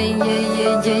heart is saying yeah,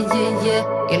 yeah, yeah, yeah,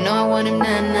 yeah. You know I want him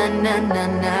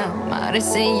now. My heart is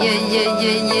saying yeah.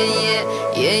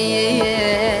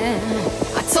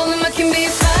 I told him I can be a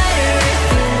fighter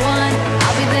if you want.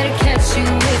 I'll be there to catch you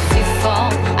if you fall.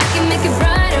 I can make it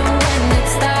brighter when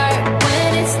it's dark.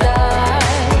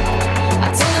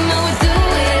 I told him I would do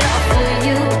it all for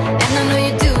you, and I know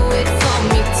you do it for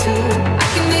me too. I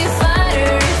can be a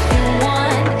fighter if you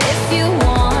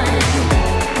want.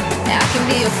 Yeah, I can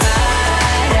be a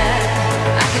fighter.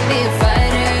 I can be a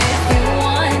fighter if you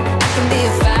want. I can be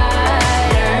a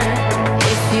fighter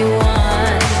if you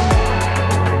want.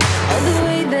 Oh, the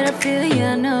way that I feel,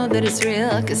 yeah, I know that it's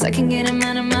real, 'cause I can get him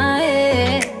out of my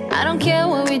head. I don't care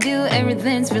what we do,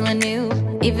 everything's feeling new.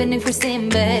 Even if we stay in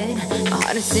bed, my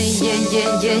heart is saying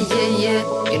yeah.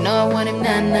 You know I want him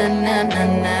now.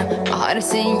 My heart is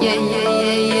saying yeah.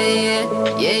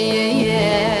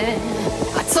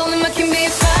 I told him I can be a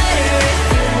fighter if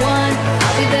you want.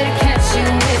 I'll be there to catch you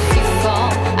if you fall.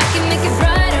 I can make it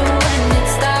brighter when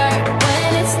it's dark.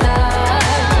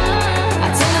 I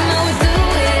told him I would do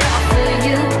it all for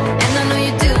you, and I know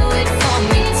you do it for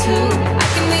me too. I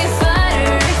can be a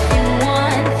fighter if you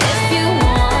want.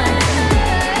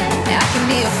 Yeah, I can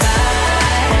be a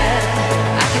fighter.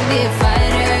 I can be a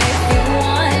fighter if you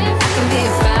want. I can be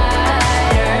a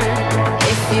fighter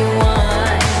if you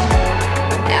want.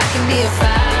 Yeah, I can be a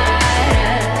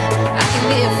fighter. I can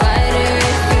be a fighter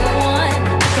if you want.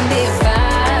 I can be a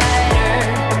fighter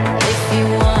if you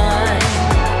want.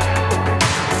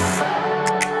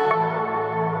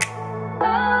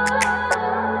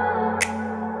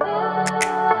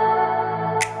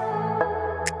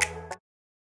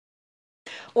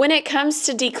 When it comes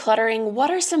to decluttering, what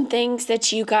are some things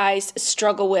that you guys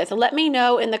struggle with? Let me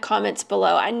know in the comments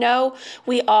below. I know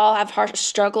we all have hard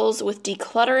struggles with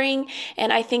decluttering,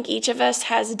 and I think each of us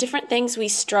has different things we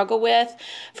struggle with.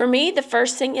 For me, the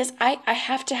first thing is I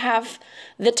have to have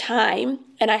the time,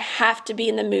 and I have to be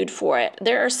in the mood for it.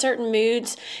 There are certain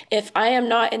moods, if I am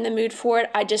not in the mood for it,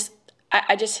 I just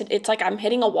it's like I'm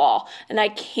hitting a wall and I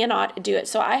cannot do it.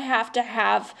 So I have to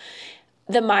have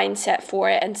the mindset for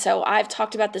it. And so I've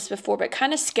talked about this before, but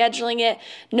kind of scheduling it,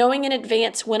 knowing in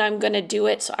advance when I'm going to do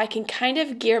it so I can kind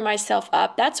of gear myself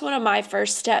up. That's one of my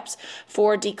first steps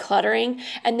for decluttering.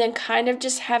 And then kind of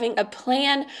just having a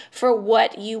plan for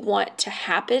what you want to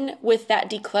happen with that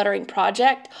decluttering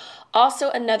project. Also,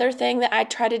 another thing that I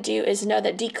try to do is know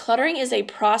that decluttering is a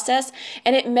process,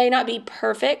 and it may not be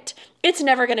perfect. It's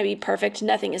never going to be perfect.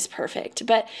 Nothing is perfect,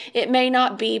 but it may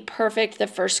not be perfect the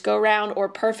first go round or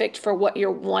perfect for what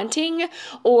you're wanting,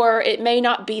 or it may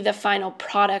not be the final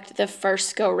product the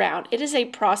first go round. It is a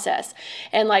process.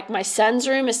 And like my son's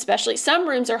room, especially, some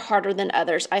rooms are harder than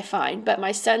others, I find, but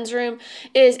my son's room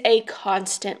is a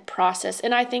constant process.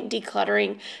 And I think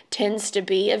decluttering tends to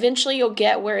be. Eventually you'll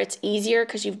get where it's easier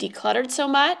because you've decluttered so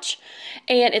much,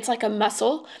 and it's like a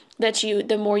muscle that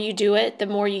the more you do it, the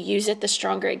more you use it, the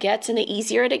stronger it gets and the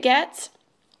easier it gets.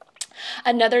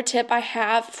 Another tip I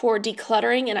have for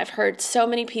decluttering, and I've heard so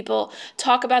many people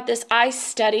talk about this, I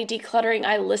study decluttering,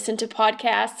 I listen to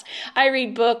podcasts, I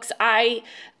read books, I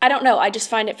don't know, I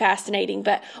just find it fascinating.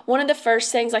 But one of the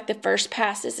first things, like the first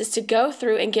passes, is to go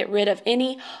through and get rid of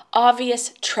any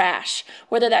obvious trash,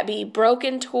 whether that be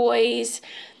broken toys,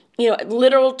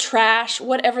 literal trash,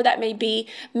 whatever that may be.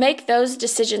 Make those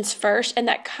decisions first, and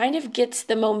that kind of gets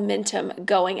the momentum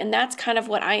going. And that's kind of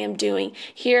what I am doing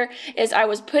here. Is I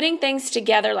was putting things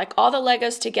together, like all the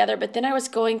Legos together, but then I was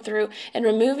going through and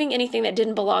removing anything that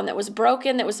didn't belong, that was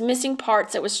broken, that was missing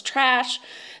parts, that was trash,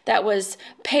 that was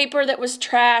paper, that was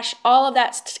trash, all of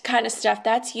that kind of stuff.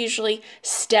 That's usually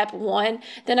step one.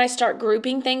 Then I start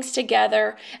grouping things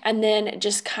together and then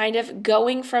just kind of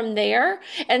going from there.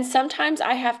 And sometimes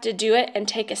I have to do it and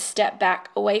take a step back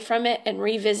away from it and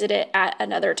revisit it at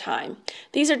another time.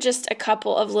 These are just a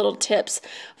couple of little tips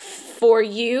for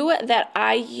you that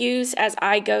I use as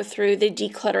I go through the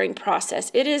decluttering process.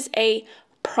 It is a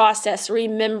process.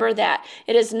 Remember that.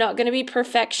 It is not going to be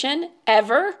perfection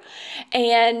ever,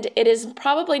 and it is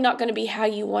probably not going to be how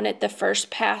you want it the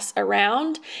first pass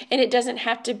around, and it doesn't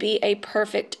have to be a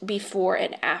perfect before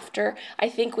and after. I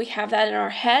think we have that in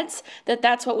our heads, that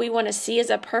that's what we want to see,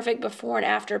 is a perfect before and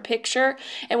after picture,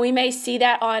 and we may see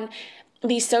that on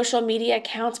these social media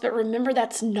accounts, but remember,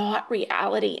 that's not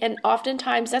reality, and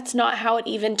oftentimes that's not how it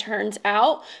even turns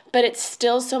out, but it's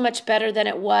still so much better than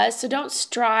it was. So don't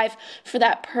strive for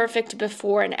that perfect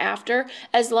before and after,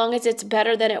 as long as it's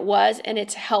better than it was and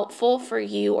it's helpful for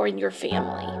you or your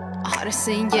family. I ought to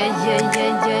sing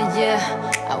yeah.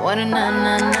 I wanna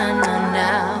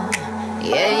now.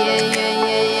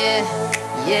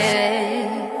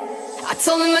 Yeah. I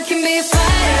told him I can be a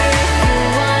fighter if you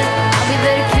want. I'll be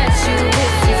there to catch you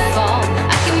if you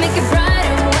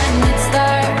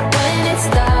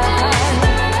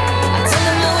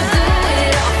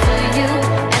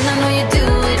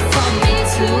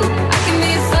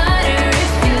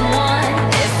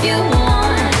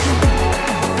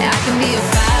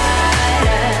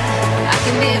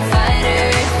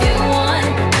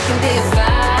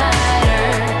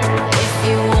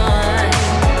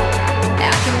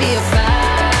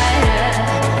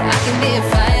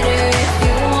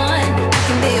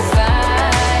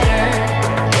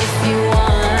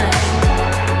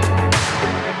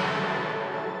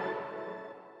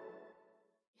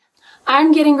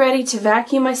getting ready to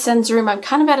vacuum my son's room. I'm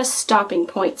kind of at a stopping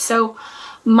point. So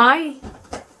my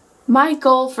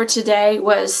goal for today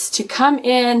was to come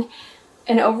in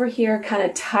and over here kind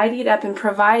of tidy it up and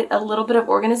provide a little bit of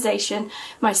organization.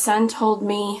 My son told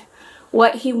me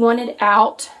what he wanted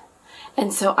out,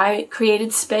 and so I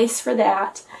created space for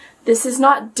that. This is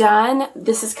not done.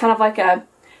 This is kind of like a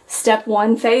step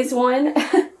one, phase one.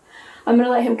 I'm going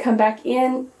to let him come back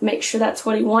in, make sure that's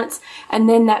what he wants. And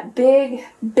then that big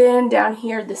bin down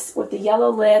here, this with the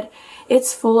yellow lid,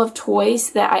 it's full of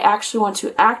toys that I actually want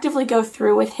to actively go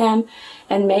through with him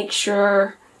and make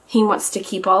sure he wants to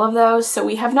keep all of those. So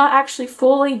we have not actually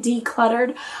fully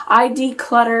decluttered. I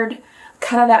decluttered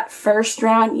kind of that first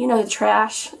round, you know, the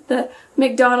trash, the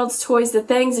McDonald's toys, the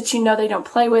things that you know they don't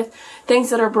play with,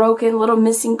 things that are broken, little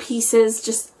missing pieces,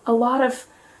 just a lot of,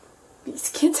 these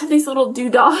kids have these little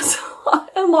doodahs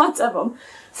and lots of them.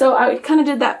 So I kind of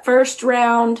did that first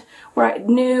round where I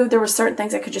knew there were certain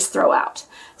things I could just throw out.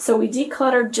 So we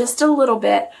decluttered just a little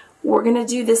bit. We're going to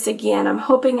do this again. I'm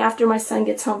hoping after my son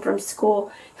gets home from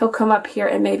school, he'll come up here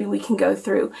and maybe we can go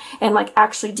through and like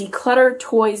actually declutter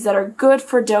toys that are good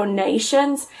for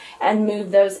donations and move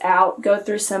those out, go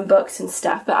through some books and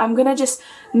stuff. But I'm going to just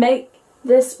make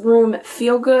this room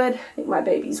feel good. I think my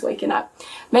baby's waking up.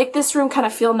 Make this room kind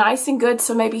of feel nice and good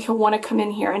so maybe he'll want to come in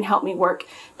here and help me work.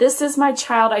 This is my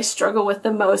child I struggle with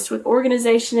the most with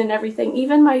organization and everything.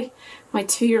 Even my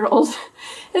 2-year-old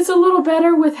is a little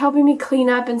better with helping me clean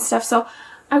up and stuff. So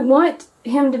I want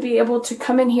him to be able to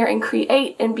come in here and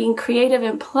create and being creative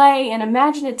and play and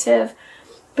imaginative,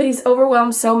 but he's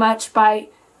overwhelmed so much by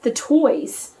the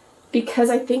toys because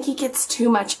I think he gets too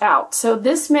much out. So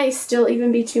this may still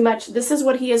even be too much. This is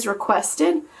what he has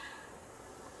requested.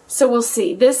 So we'll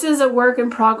see. This is a work in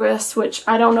progress, which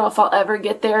I don't know if I'll ever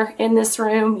get there in this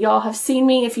room. Y'all have seen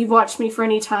me if you've watched me for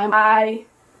any time. I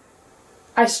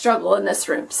struggle in this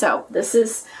room. So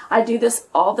I do this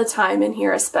all the time in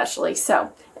here especially.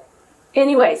 So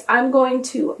anyways, I'm going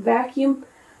to vacuum,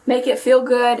 make it feel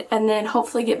good, and then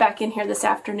hopefully get back in here this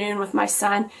afternoon with my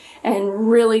son and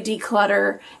really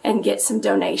declutter and get some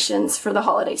donations for the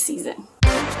holiday season.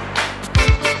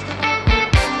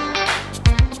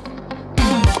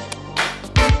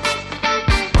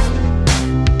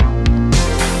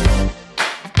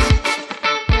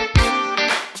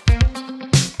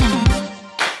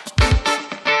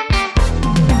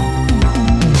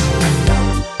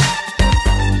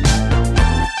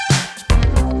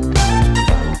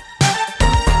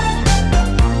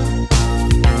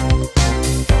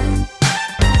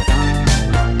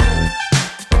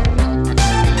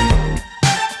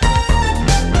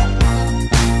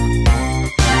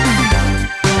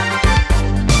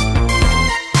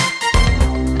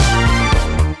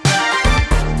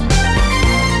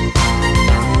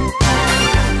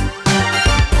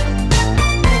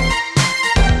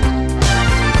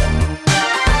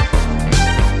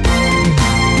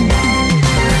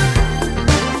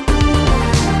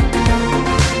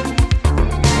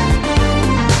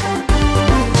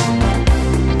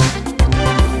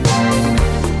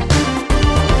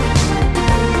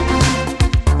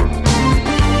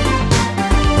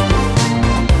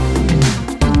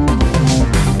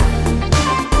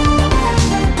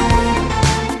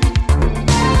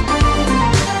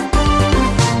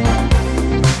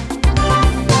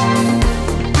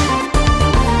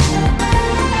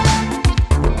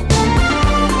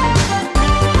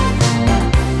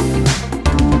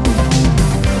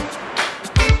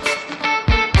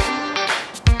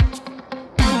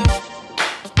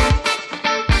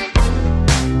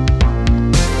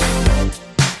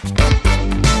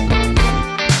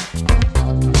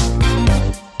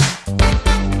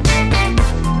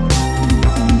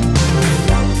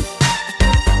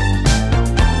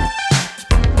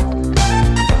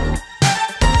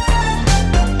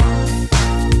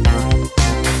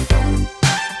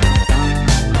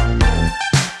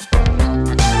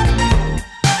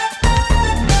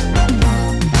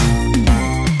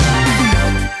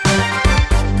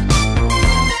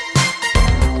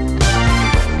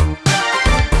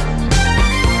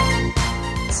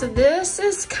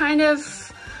 Kind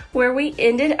of where we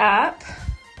ended up.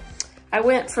 I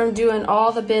went from doing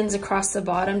all the bins across the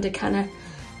bottom to kind of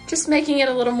just making it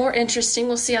a little more interesting.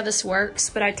 We'll see how this works,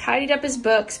 but I tidied up his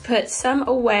books, put some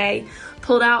away,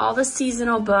 pulled out all the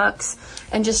seasonal books,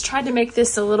 and just tried to make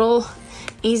this a little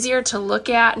easier to look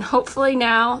at. And hopefully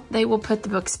now they will put the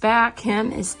books back.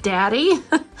 Him, his daddy.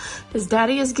 His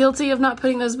daddy is guilty of not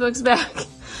putting those books back.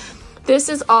 This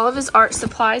is all of his art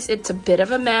supplies. It's a bit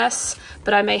of a mess,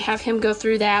 but I may have him go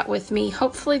through that with me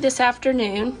hopefully this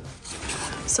afternoon.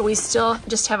 So we still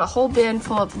just have a whole bin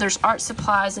full of, there's art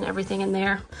supplies and everything in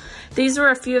there. These were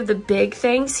a few of the big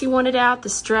things he wanted out,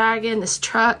 this dragon, this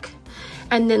truck,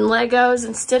 and then Legos.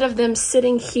 Instead of them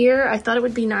sitting here, I thought it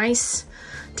would be nice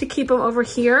to keep them over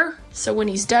here. So when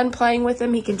he's done playing with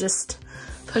them, he can just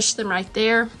push them right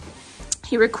there.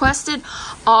 He requested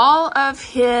all of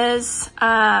his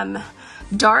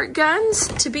dart guns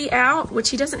to be out, which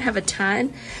he doesn't have a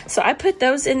ton. So I put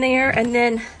those in there, and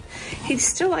then he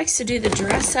still likes to do the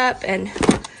dress up, and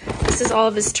this is all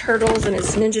of his turtles and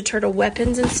his Ninja Turtle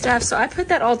weapons and stuff. So I put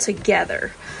that all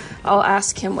together. I'll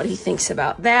ask him what he thinks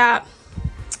about that.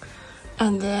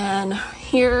 And then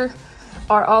here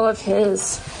are all of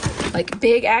his like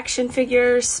big action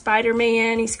figures,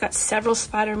 Spider-Man. He's got several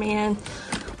Spider-Man,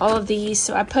 all of these.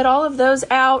 So I put all of those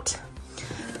out.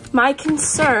 My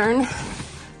concern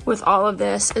with all of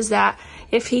this is that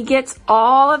if he gets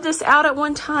all of this out at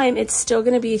one time, it's still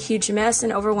going to be a huge mess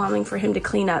and overwhelming for him to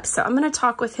clean up. So I'm going to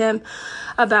talk with him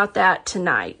about that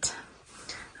tonight.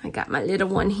 I got my little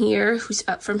one here who's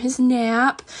up from his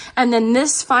nap. And then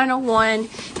this final one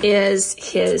is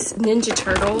his Ninja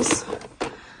Turtles.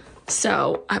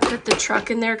 So I put the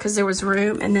truck in there because there was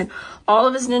room. And then all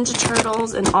of his Ninja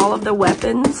Turtles and all of the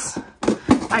weapons,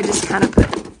 I just kind of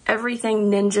put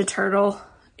everything Ninja Turtle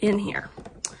in here.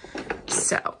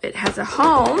 So it has a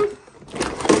home.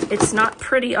 It's not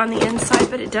pretty on the inside,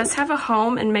 but it does have a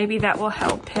home, and maybe that will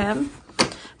help him.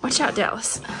 Watch out,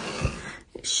 Dallas.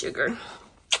 Sugar.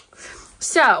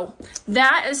 So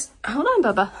that is, hold on,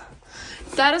 Bubba.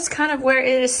 That is kind of where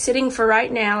it is sitting for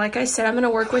right now. Like I said, I'm going to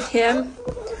work with him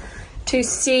to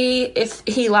see if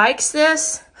he likes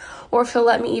this, or if he'll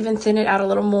let me even thin it out a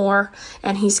little more.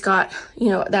 And he's got, you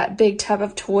know, that big tub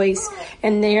of toys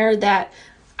in there that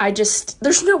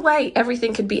there's no way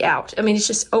everything could be out. I mean, it's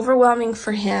just overwhelming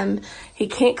for him. He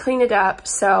can't clean it up.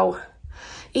 So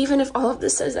even if all of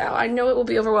this is out, I know it will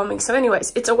be overwhelming. So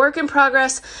anyways, it's a work in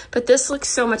progress, but this looks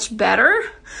so much better.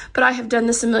 But I have done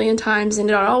this a million times,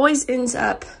 and it always ends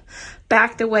up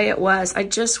back the way it was. I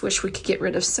just wish we could get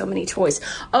rid of so many toys.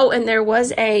 Oh, and there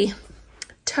was a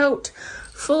tote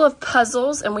full of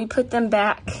puzzles, and we put them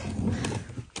back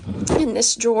in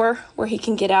this drawer where he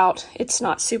can get out. It's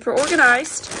not super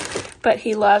organized, but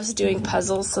he loves doing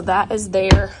puzzles, so that is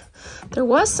there. There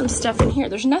was some stuff in here.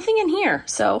 There's nothing in here,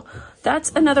 so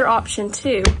that's another option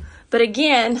too. But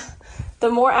again, the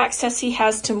more access he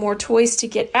has to more toys to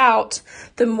get out,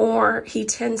 the more he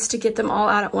tends to get them all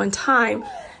out at one time,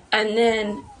 and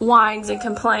then whines and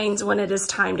complains when it is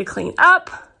time to clean up.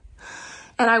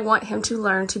 And I want him to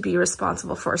learn to be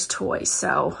responsible for his toys,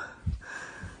 so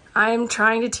I'm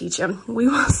trying to teach him. We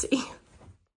will see.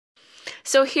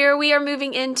 So here we are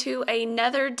moving into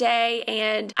another day,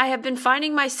 and I have been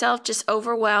finding myself just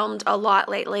overwhelmed a lot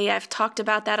lately. I've talked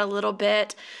about that a little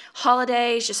bit.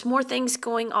 Holidays, just more things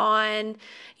going on,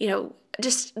 you know,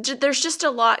 there's just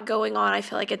a lot going on, I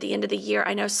feel like, at the end of the year.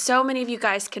 I know so many of you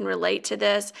guys can relate to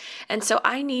this, and so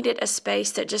I needed a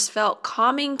space that just felt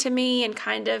calming to me and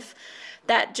kind of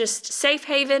that just safe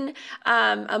haven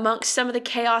amongst some of the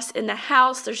chaos in the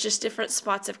house. There's just different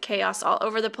spots of chaos all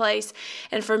over the place.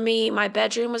 And for me, my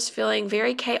bedroom was feeling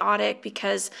very chaotic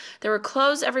because there were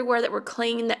clothes everywhere that were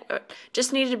clean that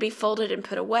just needed to be folded and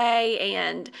put away.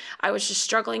 And I was just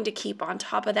struggling to keep on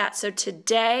top of that. So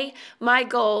today, my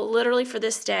goal literally for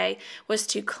this day was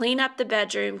to clean up the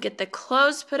bedroom, get the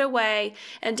clothes put away,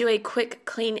 and do a quick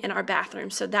clean in our bathroom.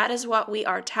 So that is what we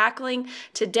are tackling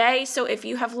today. So if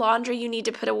you have laundry you need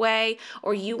to put away,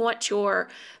 or you want your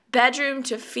bedroom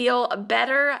to feel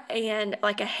better and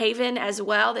like a haven as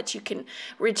well that you can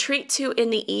retreat to in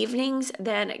the evenings,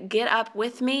 then get up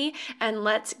with me and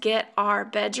let's get our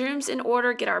bedrooms in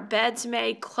order, get our beds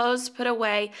made, clothes put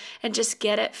away, and just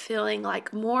get it feeling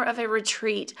like more of a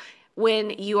retreat when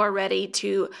you are ready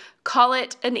to call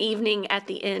it an evening at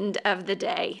the end of the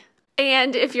day.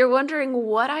 And if you're wondering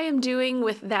what I am doing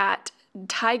with that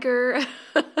tiger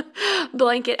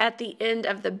blanket at the end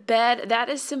of the bed, that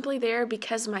is simply there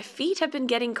because my feet have been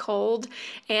getting cold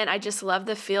and I just love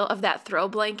the feel of that throw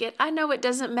blanket. I know it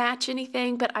doesn't match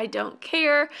anything, but I don't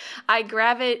care. I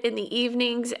grab it in the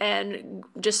evenings and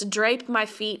just drape my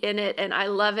feet in it, and I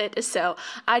love it. So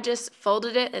I just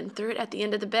folded it and threw it at the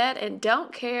end of the bed and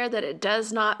don't care that it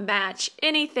does not match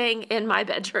anything in my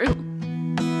bedroom.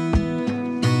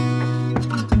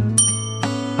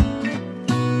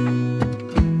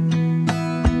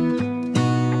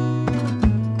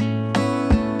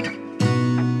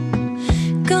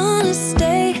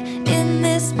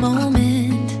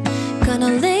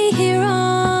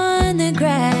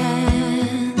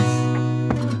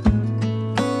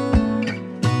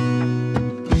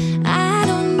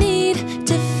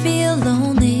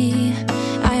 Lonely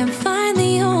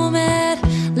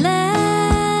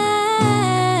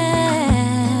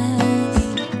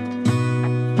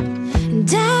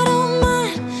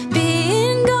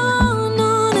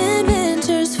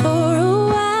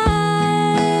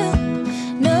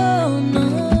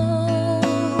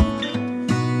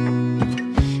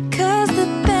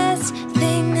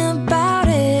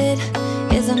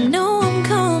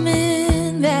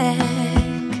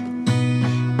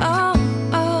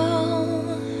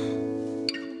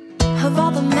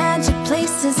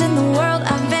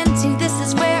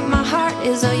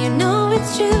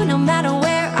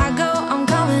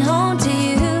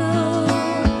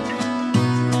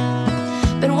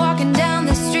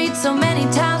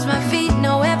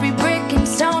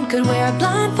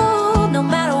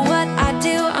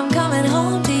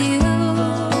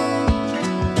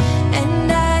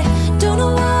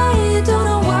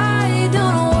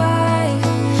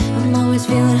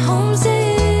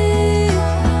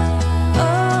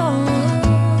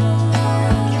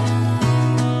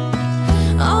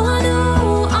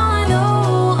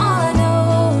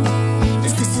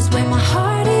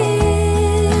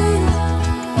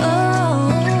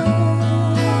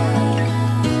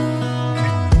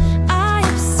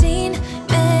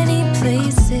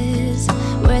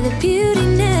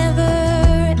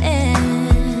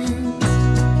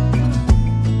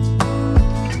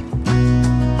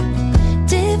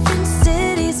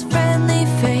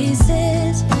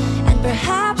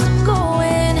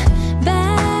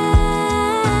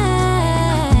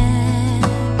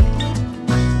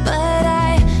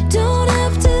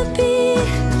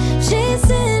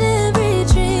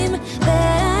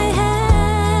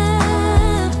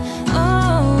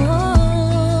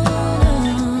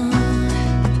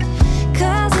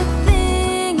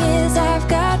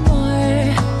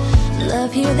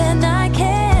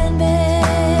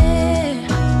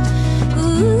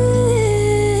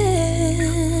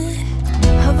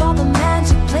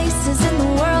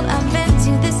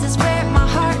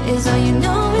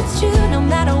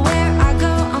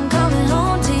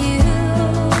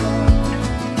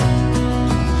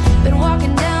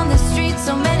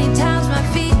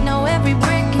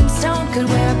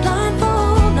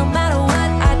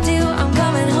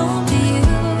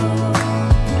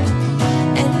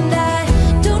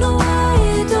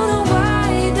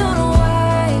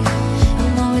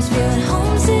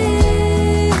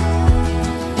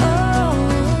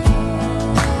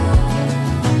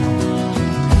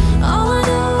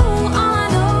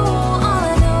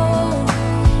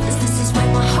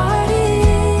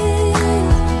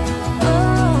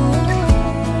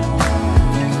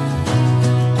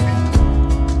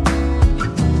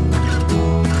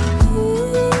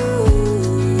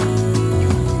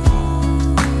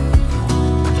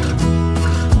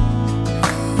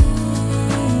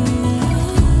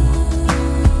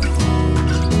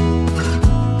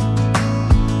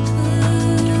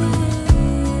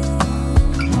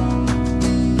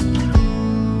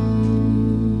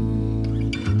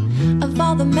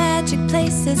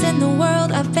places in the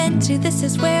world I've been to, this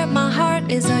is where my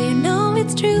heart is. Oh, you know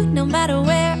it's true, no matter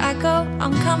where I go,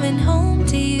 I'm coming home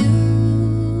to you.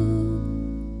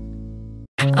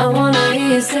 I wanna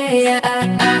hear you say that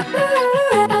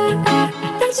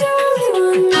you only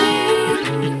want me.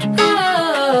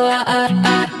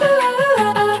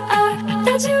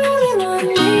 That you only want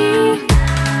me.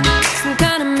 Some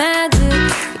kind of magic,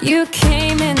 you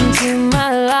came into my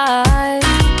life,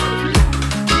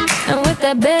 and with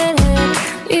that bedhead,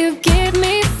 you give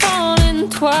me falling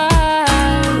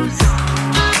twice.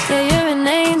 Yeah, you're an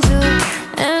angel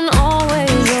and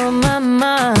always on my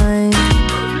mind.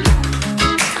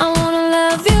 I wanna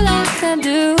love you like I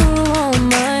do on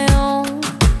my own.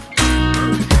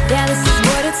 Yeah, this is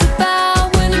what it's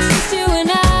about when it's just you and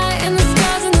I, and the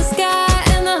stars in the sky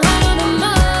and the hum of the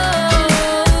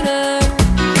motor.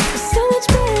 It's so much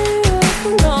better off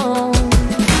alone.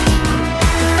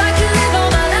 If I could live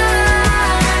all my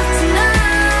life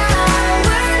tonight,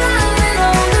 we're living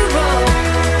on the road,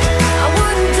 I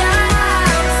wouldn't die,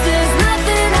 'cause there's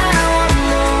nothing I want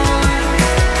more.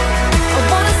 I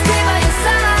wanna stay by your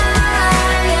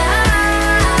side, yeah,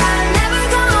 I'm never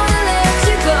gonna let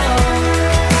you go.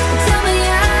 Tell me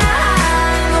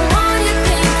I'm the one you're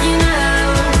thinking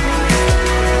of.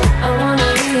 I wanna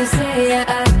hear you say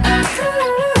that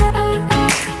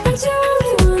you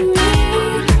only want me.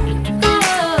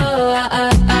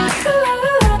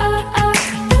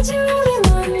 That you only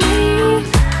want me.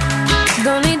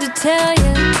 Don't need to tell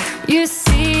you, you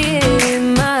see it in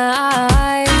my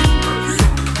eyes.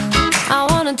 I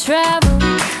wanna travel,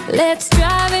 let's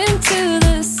drive into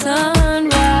the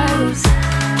sunrise.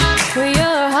 Where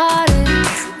your heart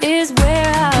is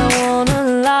where I wanna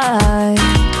lie.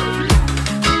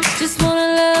 Just wanna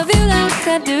love you like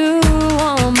I do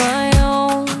on my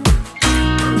own.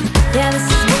 Yeah, this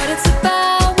is what it's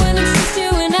about when it's just you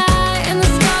and I, and the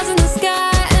stars in the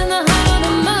sky and the hum of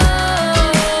the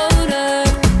motor.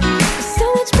 It's so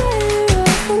much better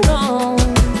off alone.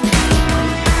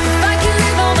 If I could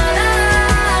live all my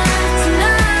life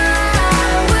tonight,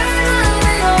 we're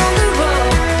living on the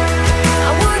road,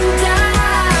 I wouldn't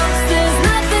die, 'cause there's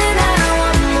nothing I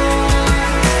want more.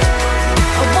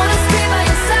 I wanna stay by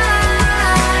your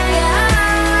side, yeah,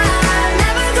 I'm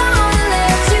never gonna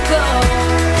let you go.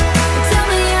 Tell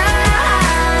me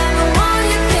I'm the one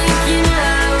you're thinking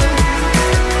of.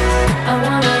 I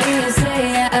wanna hear you say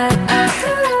that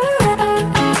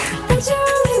you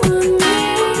only want me.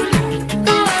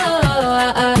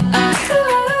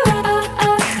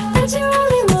 That you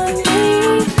only want me.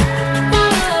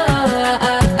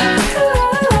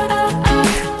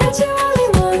 That you only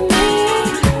want me.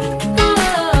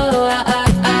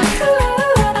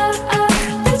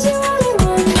 That you only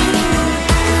want me.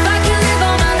 If I could live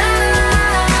all my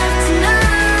life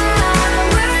tonight,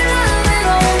 we're living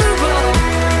on the road,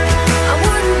 I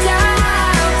wouldn't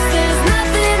die, 'cause there's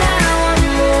nothing I want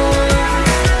more.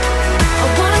 I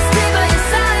wanna stay by your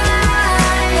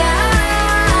side, yeah,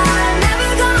 I'm never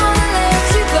gonna let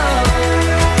you go.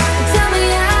 Tell me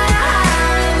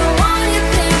I'm the one you're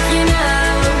thinking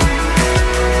of.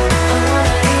 I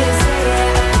wanna hear you say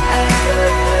that you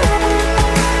only want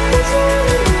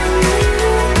me.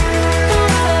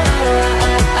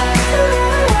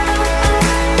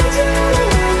 That you only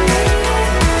want me.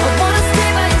 I wanna stay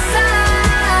by your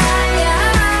side, yeah,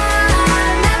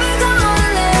 I'm never gonna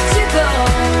let you go.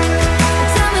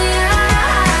 Tell me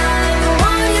I'm the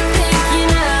one you're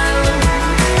thinking of.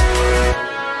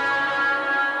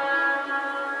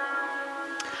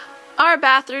 Our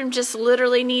bathroom just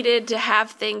literally needed to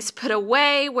have things put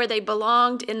away where they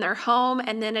belonged in their home,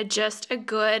 and then just a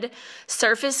good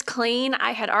surface clean.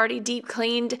 I had already deep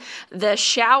cleaned the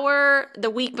shower the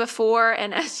week before,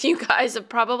 and as you guys have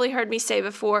probably heard me say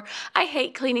before, I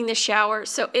hate cleaning the shower,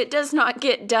 so it does not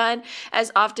get done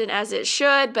as often as it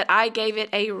should, but I gave it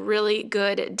a really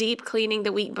good deep cleaning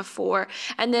the week before.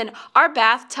 And then our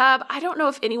bathtub, I don't know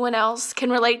if anyone else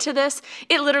can relate to this,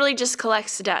 it literally just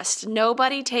collects dust.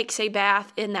 Nobody takes a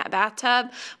bath in that bathtub.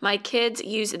 My kids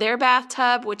use their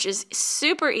bathtub, which is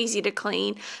super easy to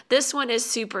clean. This one is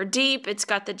super deep. It's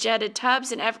got the jetted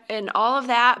tubs and all of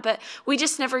that, but we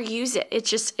just never use it.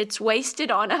 It's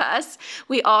wasted on us.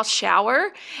 We all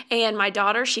shower, and my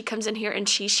daughter, she comes in here and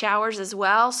she showers as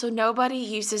well, so nobody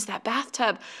uses that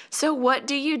bathtub. So what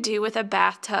do you do with a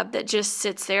bathtub that just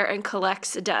sits there and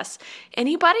collects the dust?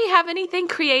 Anybody have anything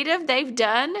creative they've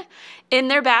done in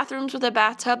their bathrooms with a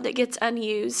bathtub that gets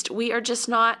unused? We are just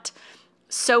not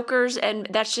soakers, and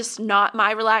that's just not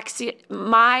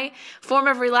my form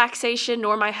of relaxation,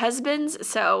 nor my husband's,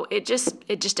 so it just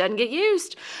doesn't get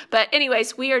used. But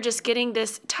anyways, we are just getting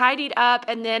this tidied up,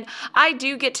 and then I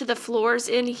do get to the floors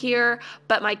in here,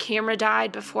 but my camera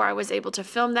died before I was able to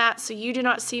film that, so you do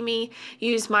not see me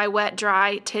use my wet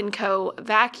dry Tenco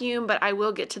vacuum, but I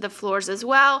will get to the floors as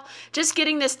well. Just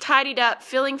getting this tidied up,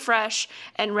 feeling fresh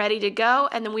and ready to go.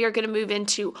 And then we are going to move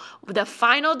into the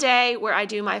final day where I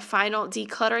do my final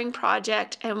decluttering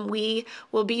project, and we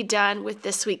will be done with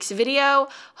this week's video,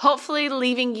 hopefully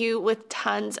leaving you with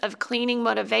tons of cleaning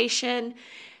motivation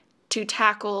to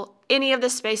tackle any of the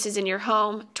spaces in your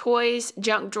home, toys,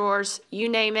 junk drawers, you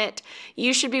name it.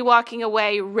 You should be walking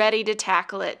away ready to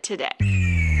tackle it today.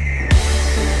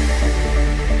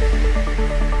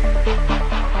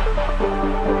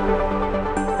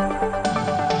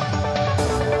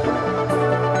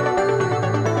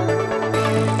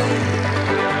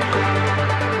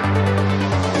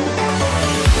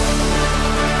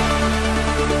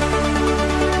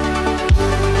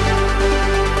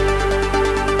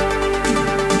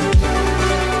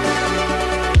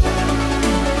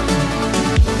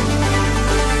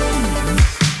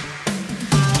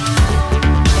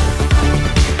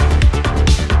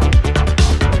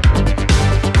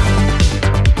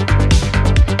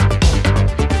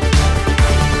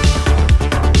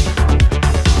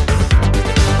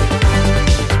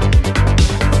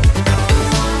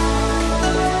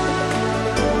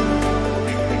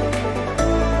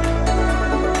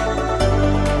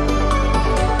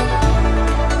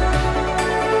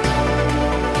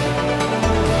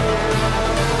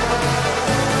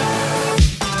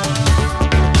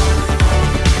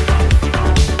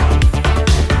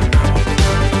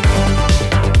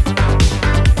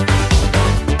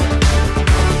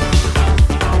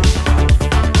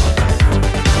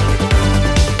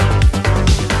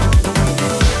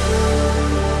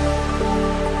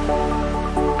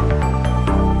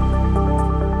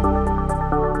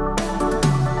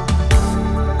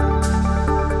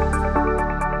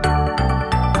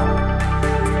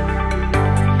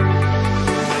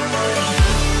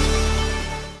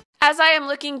 As I am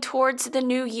looking towards the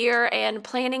new year and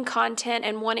planning content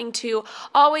and wanting to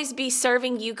always be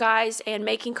serving you guys and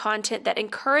making content that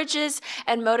encourages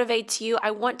and motivates you,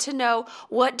 I want to know,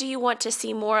 what do you want to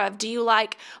see more of? Do you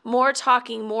like more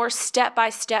talking, more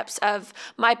step-by-steps of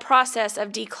my process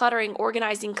of decluttering,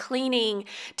 organizing, cleaning?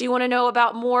 Do you want to know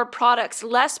about more products,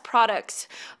 less products?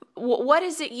 What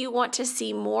is it you want to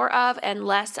see more of and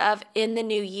less of in the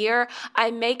new year? I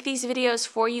make these videos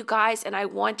for you guys, and I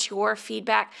want your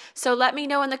feedback. So let me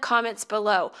know in the comments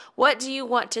below. What do you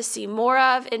want to see more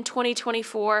of in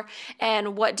 2024?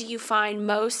 And what do you find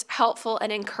most helpful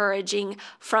and encouraging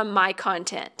from my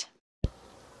content?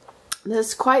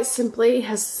 This quite simply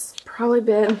has probably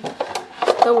been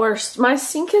the worst. My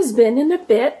sink has been in a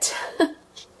bit.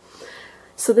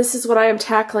 So this is what I am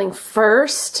tackling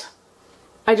first.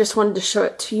 I just wanted to show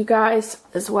it to you guys,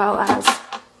 as well as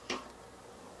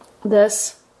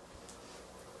this.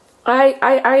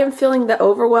 I am feeling the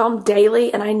overwhelm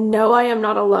daily, and I know I am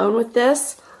not alone with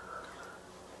this.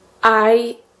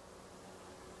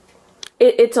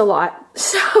 It's a lot.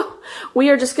 So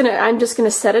I'm just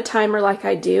gonna set a timer like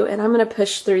I do, and I'm gonna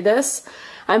push through this.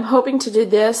 I'm hoping to do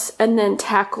this and then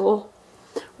tackle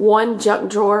one junk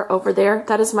drawer over there.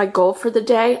 That is my goal for the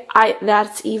day.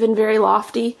 That's even very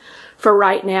lofty for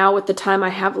right now, with the time I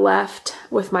have left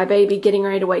with my baby getting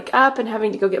ready to wake up and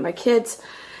having to go get my kids.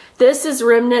 This is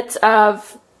remnants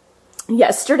of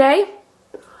yesterday,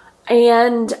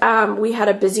 and we had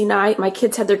a busy night. My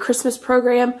kids had their Christmas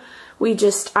program.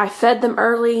 I fed them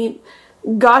early,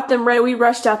 got them ready. We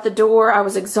rushed out the door. I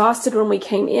was exhausted when we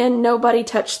came in. Nobody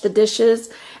touched the dishes,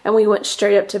 and we went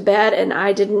straight up to bed, and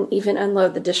I didn't even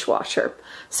unload the dishwasher.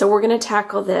 So we're going to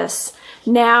tackle this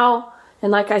now.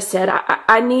 And like I said,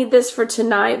 I need this for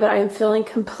tonight, but I am feeling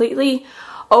completely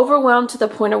overwhelmed to the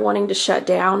point of wanting to shut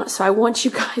down. So I want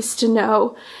you guys to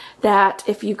know that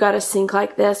if you've got a sink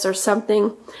like this or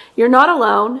something, you're not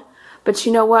alone. But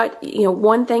you know what?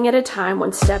 One thing at a time,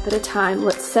 one step at a time.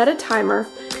 Let's set a timer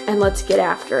and let's get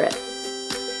after it.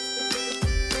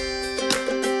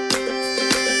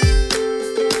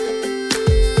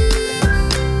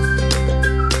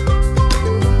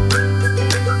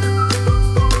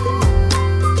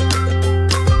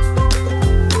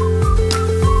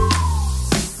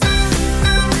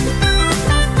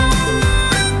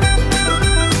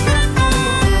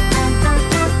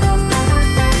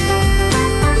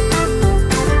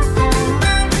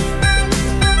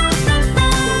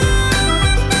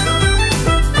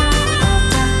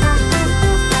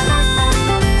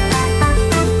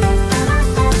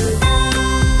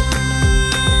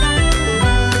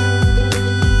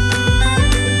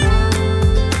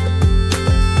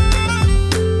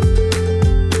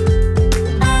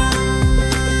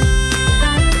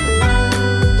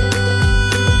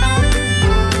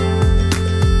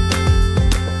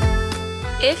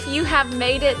 If you have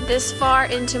made it this far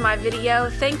into my video,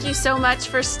 thank you so much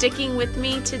for sticking with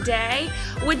me today.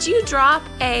 Would you drop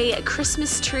a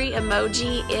Christmas tree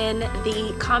emoji in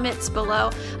the comments below?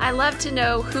 I love to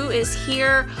know who is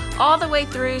here all the way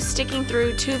through, sticking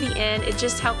through to the end. It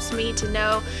just helps me to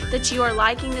know that you are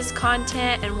liking this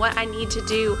content and what I need to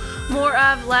do more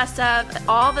of, less of,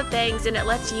 all the things, and it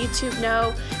lets YouTube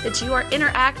know that you are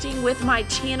interacting with my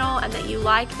channel and that you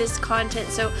like this content.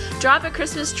 So drop a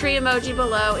Christmas tree emoji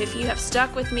below if you have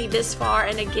stuck with me this far,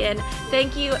 and again,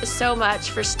 thank you so much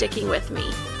for sticking with me.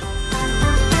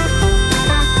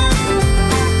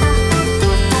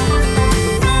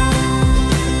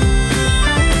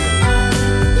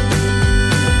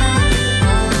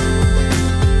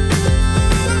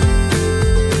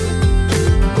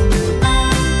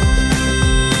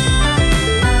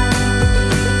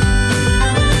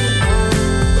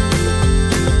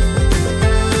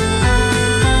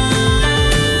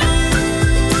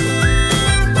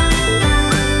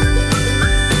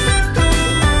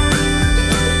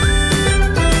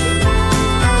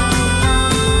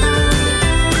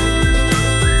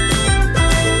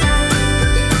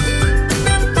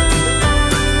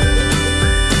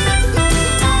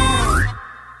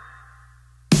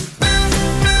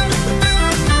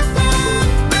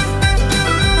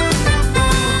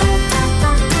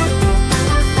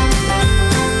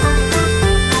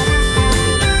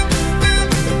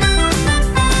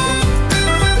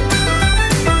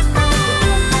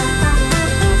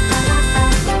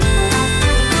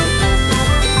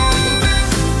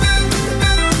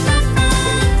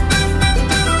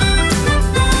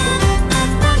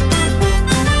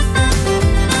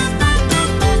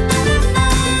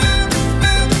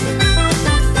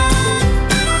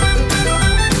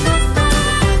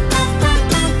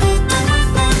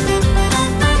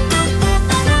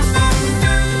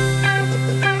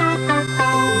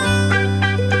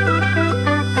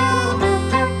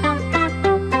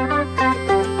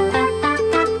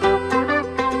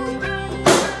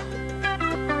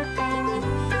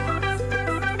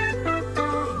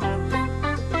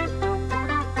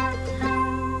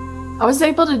 I was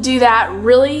able to do that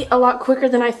really a lot quicker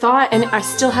than I thought, and I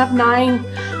still have nine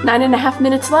and a half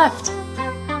minutes left.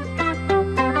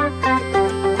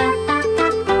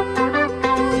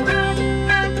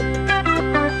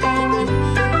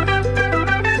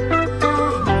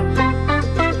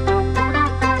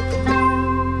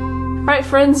 Alright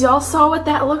friends, y'all saw what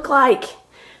that looked like.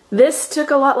 This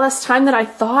took a lot less time than I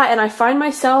thought, and I find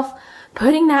myself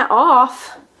putting that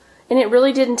off, and it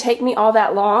really didn't take me all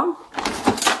that long.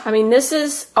 I mean, this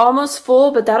is almost full,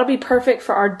 but that'll be perfect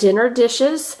for our dinner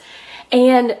dishes.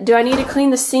 And do I need to clean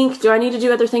the sink? Do I need to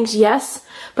do other things? Yes,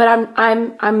 but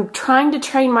I'm trying to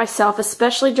train myself,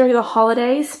 especially during the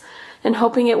holidays, and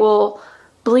hoping it will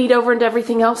bleed over into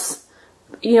everything else.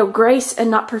 You know, grace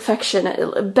and not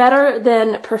perfection. Better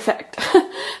than perfect.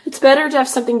 It's better to have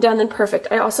something done than perfect.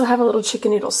 I also have a little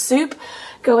chicken noodle soup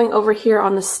going over here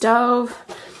on the stove.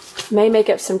 May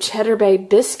make up some Cheddar Bay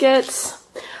biscuits.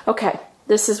 Okay.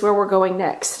 This is where we're going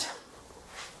next.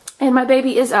 And my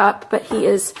baby is up, but he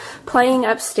is playing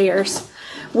upstairs.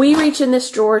 We reach in this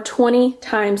drawer 20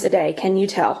 times a day. Can you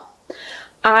tell?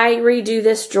 I redo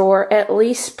this drawer at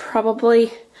least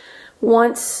probably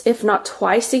once, if not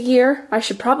twice a year. I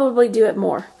should probably do it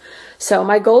more. So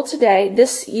my goal today,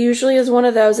 this usually is one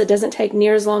of those that doesn't take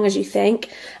near as long as you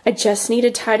think. I just need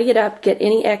to tidy it up, get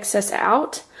any excess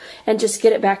out, and just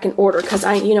get it back in order, because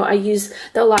I use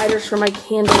the lighters for my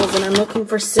candles, and I'm looking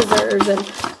for scissors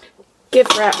and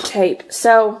gift wrap tape.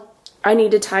 So I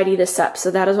need to tidy this up.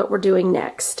 So that is what we're doing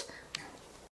next.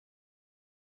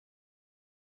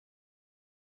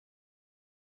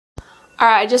 All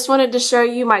right, I just wanted to show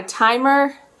you my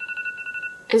timer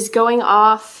is going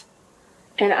off,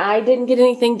 and I didn't get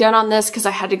anything done on this because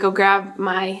I had to go grab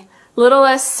my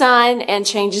littlest son and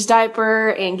change his diaper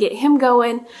and get him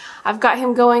going. I've got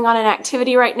him going on an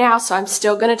activity right now, so I'm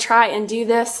still going to try and do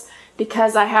this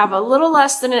because I have a little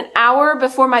less than an hour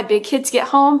before my big kids get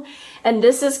home, and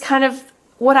this is kind of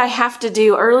what I have to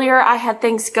do. Earlier I had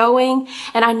things going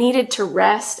and I needed to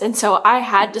rest, and so I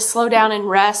had to slow down and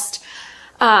rest.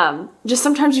 Just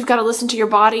sometimes you've got to listen to your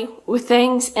body with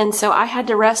things, and so I had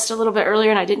to rest a little bit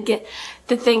earlier, and I didn't get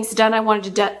the things done I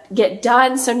wanted to get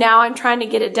done. So now I'm trying to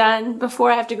get it done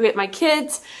before I have to go get my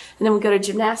kids, and then we go to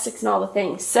gymnastics and all the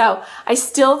things. So I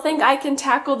still think I can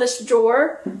tackle this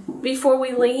drawer before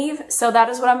we leave. So that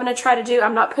is what I'm going to try to do.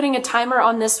 I'm not putting a timer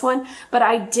on this one, but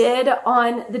I did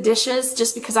on the dishes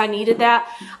just because I needed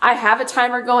that. I have a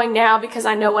timer going now because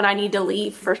I know when I need to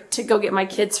leave to go get my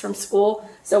kids from school.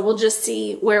 So we'll just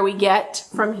see where we get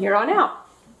from here on out.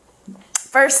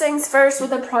 First things first,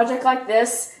 with a project like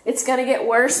this, it's going to get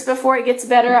worse before it gets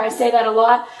better. I say that a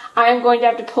lot. I am going to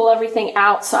have to pull everything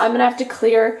out, so I'm going to have to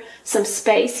clear some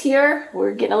space here.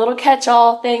 We're getting a little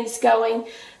catch-all things going.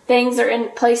 Things are in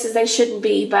places they shouldn't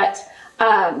be, but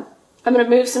I'm going to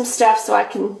move some stuff so I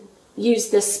can use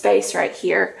this space right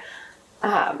here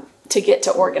to get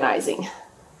to organizing.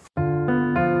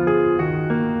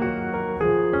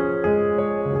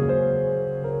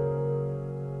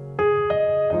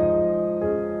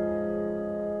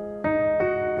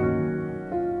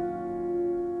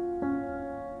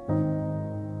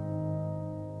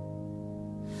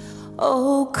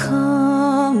 Oh,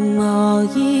 come all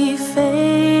ye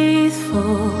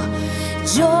faithful,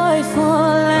 joyful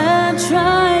and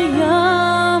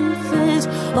triumphant.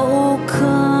 Oh,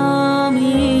 come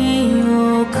ye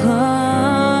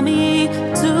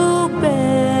to Bethlehem.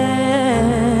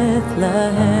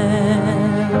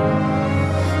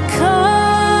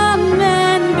 Come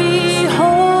and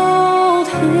behold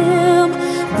him,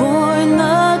 born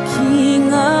the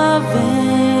King of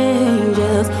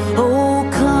angels. Oh,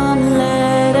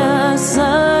 let us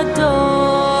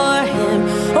adore him.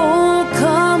 Oh,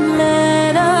 come,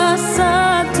 let us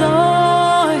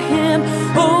adore him.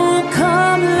 Oh,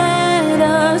 come, let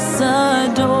us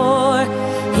adore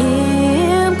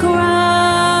him,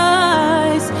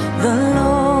 Christ the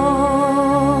Lord.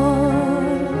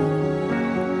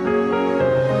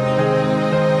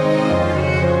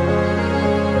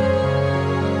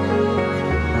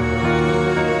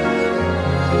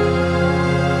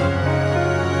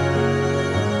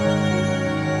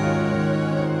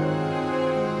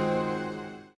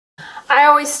 I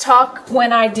always talk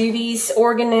when I do these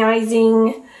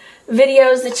organizing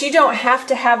videos that you don't have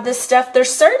to have this stuff. There's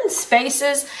certain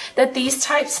spaces that these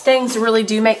types of things really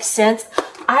do make sense.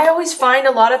 I always find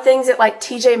a lot of things at like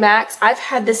TJ Maxx. I've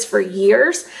had this for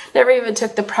years, never even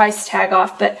took the price tag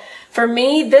off, but for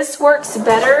me, this works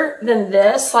better than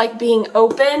this, like being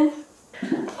open.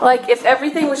 Like if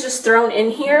everything was just thrown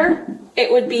in here,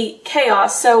 it would be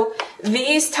chaos. So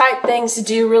these type things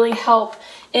do really help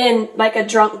in like a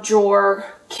junk drawer,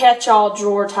 catch-all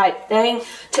drawer type thing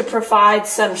to provide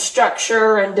some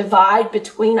structure and divide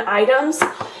between items.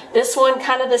 This one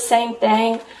kind of the same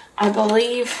thing. I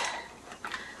believe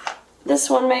this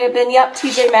one may have been, yep,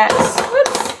 TJ Maxx.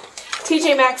 Whoops.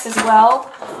 TJ Maxx as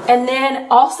well. And then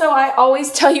also I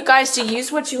always tell you guys to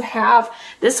use what you have.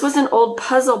 This was an old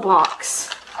puzzle box.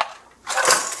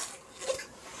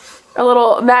 A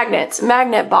little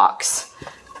magnet box.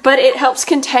 But it helps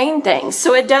contain things.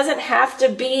 So it doesn't have to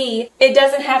be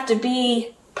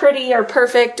pretty or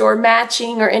perfect or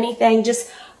matching or anything. Just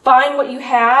find what you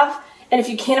have. And if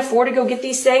you can't afford to go get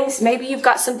these things, maybe you've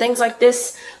got some things like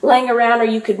this laying around, or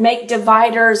you could make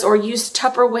dividers or use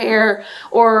Tupperware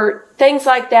or things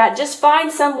like that. Just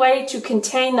find some way to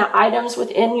contain the items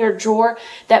within your drawer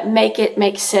that make it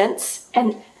make sense.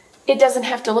 And it doesn't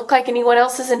have to look like anyone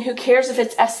else's, and who cares if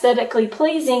it's aesthetically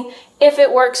pleasing if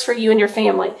it works for you and your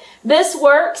family. This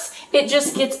works. It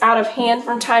just gets out of hand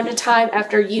from time to time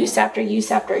after use after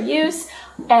use after use.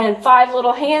 And 5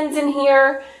 little hands in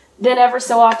here. Then ever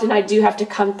so often I do have to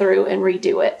come through and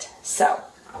redo it. So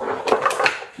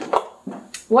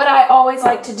what I always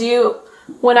like to do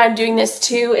when I'm doing this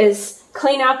too is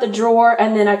clean out the drawer,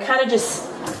 and then I'm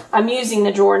using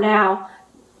the drawer now,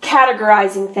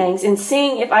 categorizing things and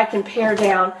seeing if I can pare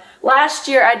down. Last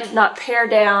year I did not pare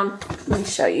down. Let me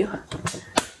show you.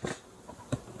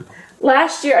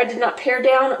 Last year I did not pare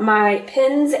down my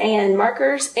pens and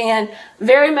markers, and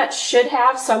very much should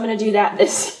have, so I'm going to do that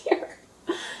this year.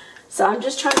 So I'm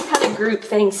just trying to kind of group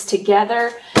things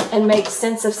together and make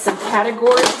sense of some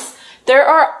categories. There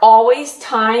are always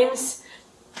times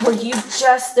where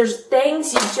there's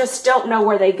things you just don't know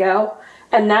where they go.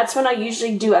 And that's when I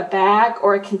usually do a bag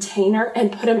or a container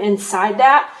and put them inside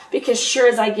that, because sure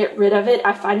as I get rid of it,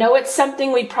 if I know it's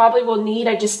something we probably will need,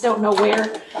 I just don't know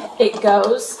where it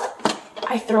goes,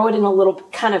 I throw it in a little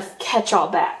kind of catch-all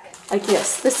bag like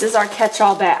this. This is our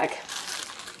catch-all bag.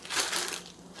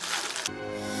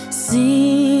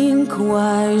 Sing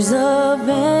choirs of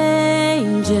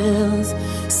angels,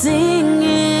 sing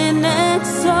in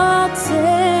exaltation,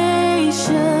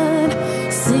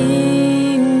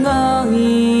 sing all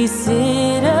ye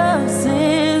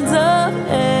citizens of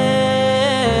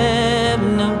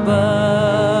heaven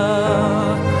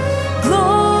above.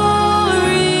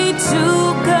 Glory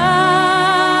to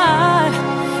God,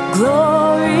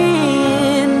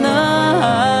 glory in the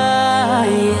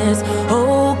highest.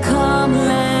 Oh, come,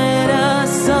 let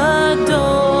us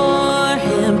adore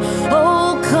him.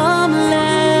 Oh, come,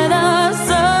 let us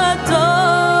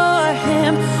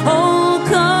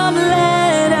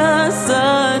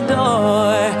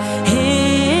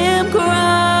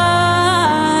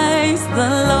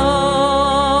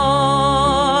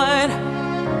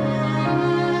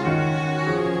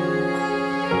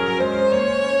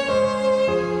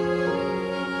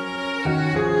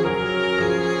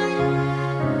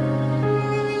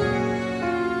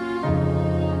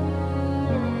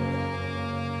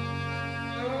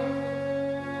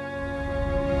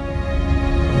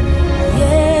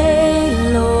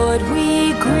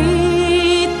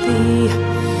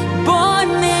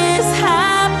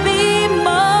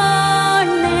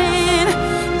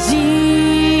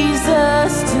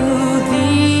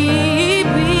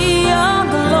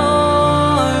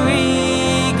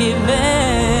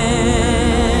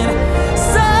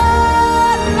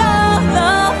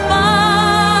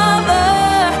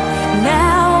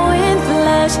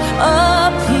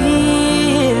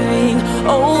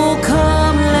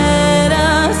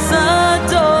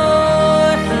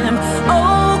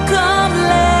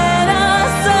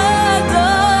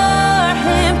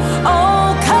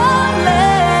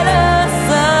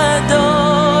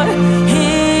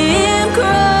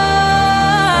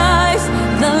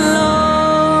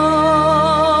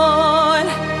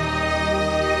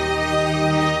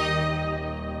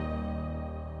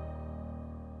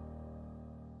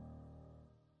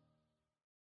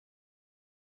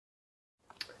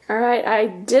right, I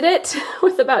did it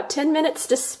with about 10 minutes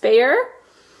to spare.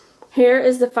 Here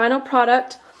is the final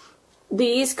product.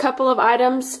 These couple of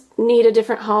items need a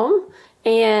different home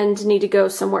and need to go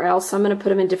somewhere else, so I'm going to put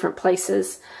them in different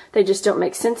places. They just don't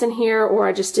make sense in here, or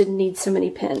I just didn't need so many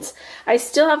pens. I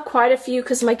still have quite a few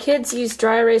because my kids use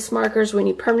dry erase markers. We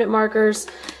need permanent markers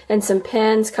and some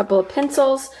pens, a couple of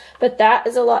pencils, but that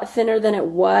is a lot thinner than it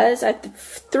was. I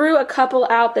threw a couple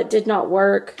out that did not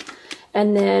work,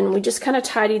 and then we just kind of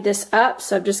tidied this up.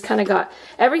 So I've just kind of got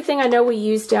everything I know we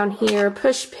use down here,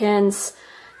 push pins,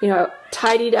 you know,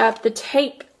 tidied up the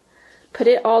tape, put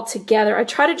it all together. I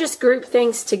try to just group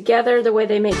things together the way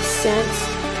they make sense,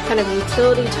 kind of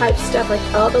utility type stuff, like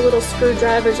all the little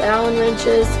screwdrivers, Allen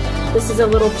wrenches. This is a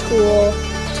little tool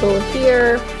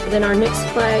here. Then our Nix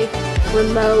Play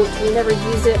remote. We never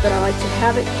use it, but I like to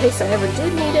have it in case I ever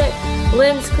did need it.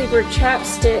 Lens cleaver,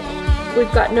 chapstick.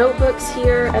 We've got notebooks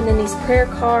here, and then these prayer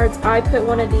cards. I put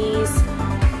one of these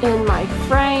in my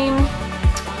frame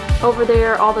over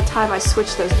there all the time. I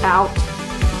switch those out.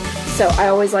 So I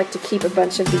always like to keep a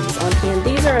bunch of these on hand.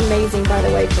 These are amazing, by the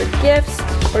way, for gifts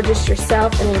or just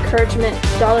yourself and encouragement.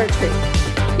 Dollar Tree,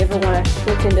 if you ever want to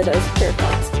look into those prayer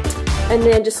cards. And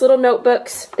then just little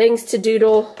notebooks, things to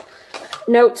doodle,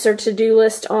 notes or to-do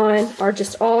list on are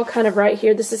just all kind of right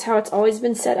here. This is how it's always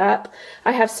been set up.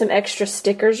 I have some extra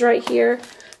stickers right here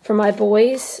for my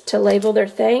boys to label their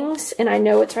things, and I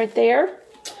know it's right there.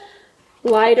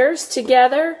 Lighters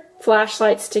together,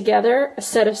 flashlights together, a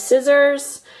set of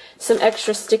scissors, some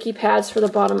extra sticky pads for the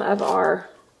bottom of our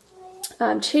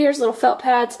chairs, little felt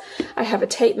pads. I have a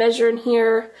tape measure in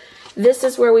here. This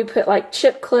is where we put like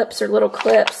chip clips or little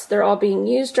clips. They're all being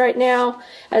used right now,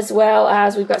 as well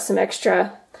as we've got some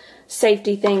extra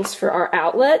safety things for our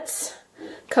outlets.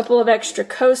 A couple of extra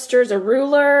coasters, a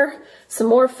ruler, some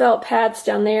more felt pads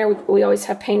down there. We always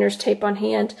have painter's tape on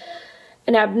hand.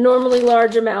 An abnormally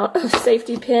large amount of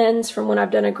safety pins from when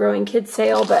I've done a growing kids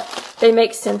sale, but they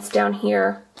make sense down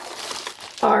here.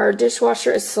 Our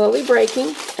dishwasher is slowly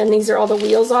breaking, and these are all the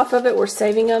wheels off of it. We're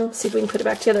saving them. See if we can put it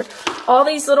back together. All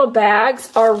these little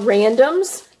bags are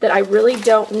randoms that I really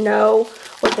don't know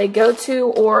what they go to,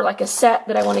 or like a set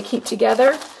that I want to keep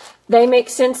together. They make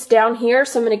sense down here,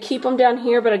 so I'm going to keep them down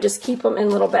here, but I just keep them in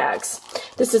little bags.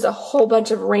 This is a whole bunch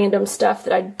of random stuff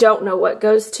that I don't know what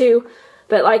goes to,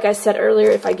 but like I said earlier,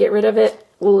 if I get rid of it,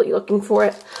 we'll be looking for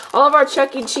it. All of our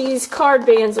Chuck E. Cheese card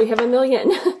bands, we have a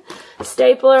million.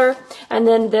 Stapler, and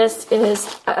then this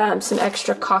is some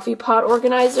extra coffee pot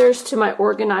organizers to my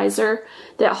organizer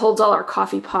that holds all our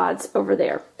coffee pods over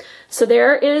there. So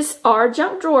there is our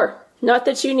junk drawer. Not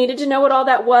that you needed to know what all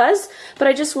that was, but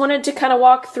I just wanted to kind of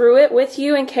walk through it with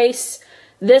you in case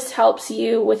this helps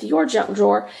you with your junk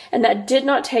drawer. And that did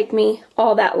not take me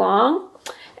all that long.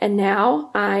 And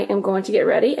now I am going to get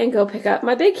ready and go pick up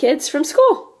my big kids from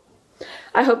school.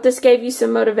 I hope this gave you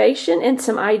some motivation and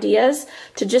some ideas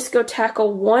to just go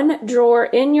tackle one drawer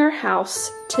in your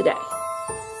house today.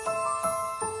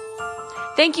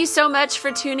 Thank you so much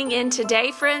for tuning in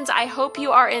today, friends. I hope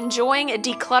you are enjoying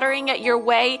decluttering your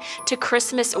way to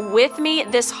Christmas with me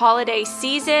this holiday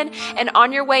season. And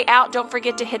on your way out, don't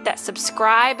forget to hit that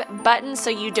subscribe button so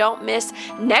you don't miss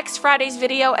next Friday's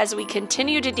video as we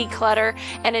continue to declutter.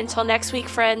 And until next week,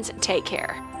 friends, take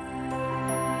care.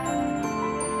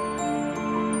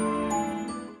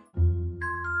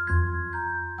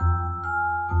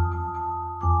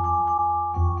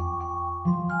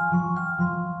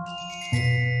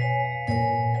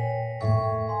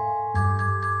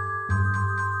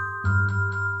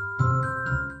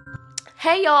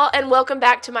 Hey y'all, and welcome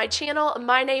back to my channel.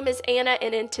 My name is Anna,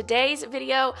 and in today's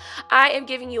video I am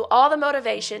giving you all the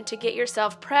motivation to get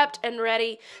yourself prepped and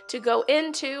ready to go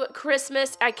into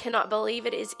Christmas. I cannot believe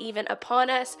it is even upon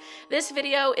us. This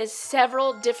video is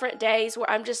several different days where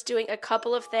I'm just doing a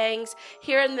couple of things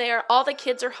here and there. All the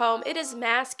kids are home. It is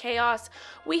mass chaos.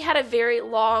 We had a very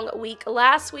long week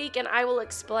last week, and I will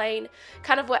explain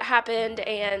kind of what happened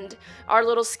and our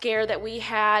little scare that we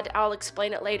had. I'll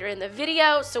explain it later in the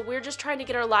video. So we're just trying to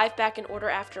get our life back in order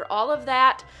after all of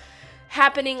that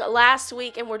happening last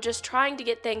week, and we're just trying to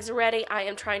get things ready. I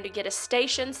am trying to get a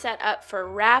station set up for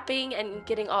wrapping and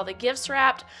getting all the gifts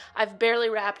wrapped. I've barely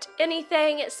wrapped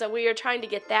anything, so we are trying to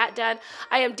get that done.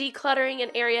 I am decluttering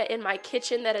an area in my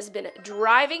kitchen that has been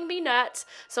driving me nuts,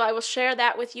 so I will share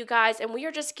that with you guys, and we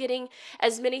are just getting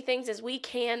as many things as we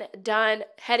can done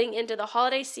heading into the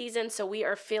holiday season, so we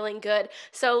are feeling good.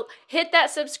 So hit that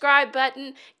subscribe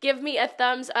button, give me a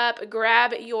thumbs up,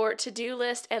 grab your to-do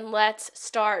list, and let's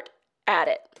start at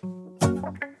it.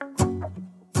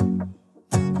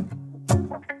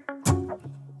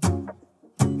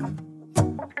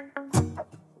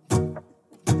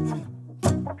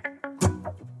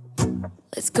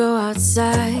 go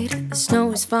outside. The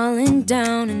snow is falling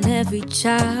down and every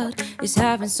child is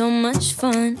having so much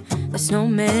fun. The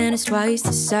snowman is twice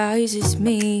the size as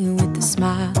me, with a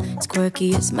smile as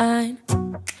quirky as mine.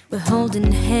 We're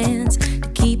holding hands to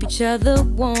keep each other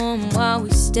warm while we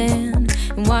stand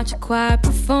and watch a choir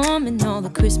performing all the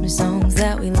Christmas songs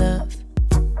that we love.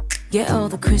 Yeah, all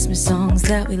the Christmas songs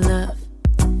that we love.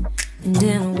 And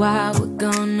in a while we're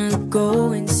gonna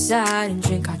go inside and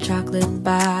drink our chocolate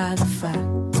by the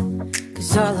fire.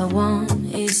 'Cause all I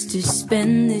want is to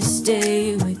spend this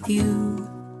day with you.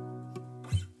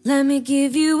 Let me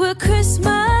give you a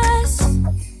Christmas,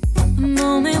 a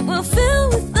moment we'll fill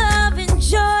with love and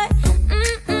joy.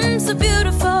 So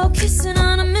beautiful, kissing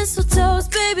on a mistletoe,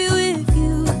 baby, with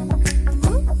you.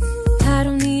 I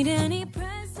don't need any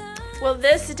presents. Well,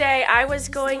 this day I was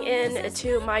going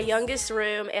into my youngest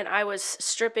room and I was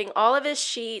stripping all of his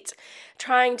sheets,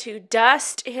 trying to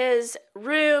dust his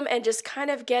room and just kind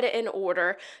of get it in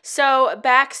order. So,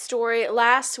 backstory,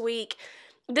 last week,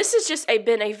 this has just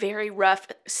been a very rough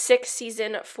sick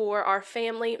season for our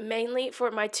family, mainly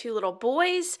for my two little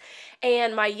boys,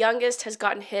 and my youngest has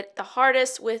gotten hit the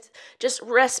hardest with just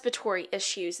respiratory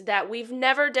issues that we've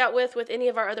never dealt with any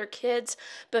of our other kids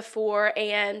before.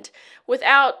 And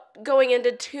without going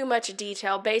into too much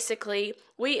detail, basically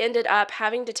we ended up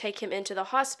having to take him into the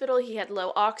hospital. He had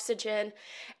low oxygen,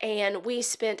 and we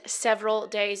spent several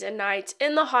days and nights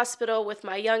in the hospital with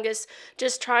my youngest,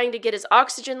 just trying to get his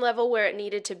oxygen level where it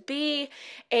needed to be.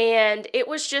 And it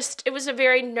was a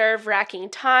very nerve-wracking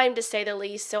time, to say the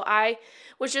least. So I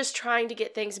was just trying to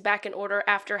get things back in order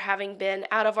after having been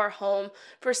out of our home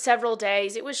for several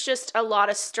days. It was just a lot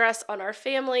of stress on our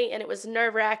family, and it was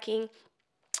nerve-wracking.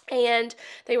 And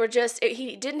they were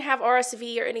he didn't have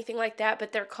RSV or anything like that,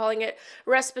 but they're calling it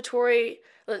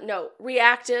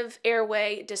reactive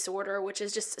airway disorder, which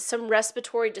is just some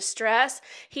respiratory distress.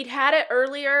 He'd had it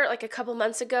earlier, like a couple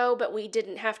months ago, but we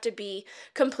didn't have to be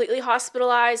completely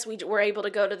hospitalized. We were able to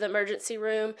go to the emergency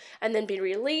room and then be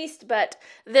released, but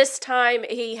this time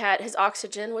his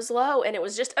oxygen was low, and it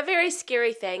was just a very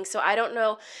scary thing. So I don't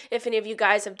know if any of you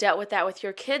guys have dealt with that with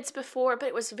your kids before, but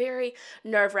it was very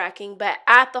nerve-wracking. But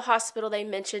at the hospital, they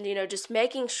mentioned, just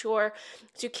making sure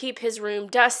to keep his room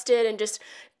dusted and just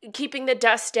keeping the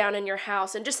dust down in your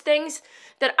house, and just things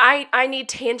that I need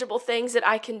tangible things that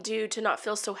I can do to not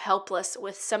feel so helpless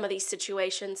with some of these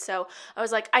situations. So I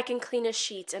was like, I can clean his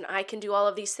sheets and I can do all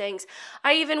of these things.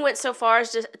 I even went so far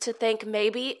as to think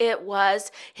maybe it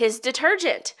was his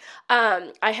detergent.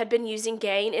 I had been using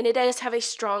Gain, and it does have a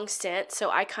strong scent, so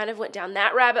I kind of went down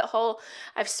that rabbit hole.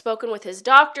 I've spoken with his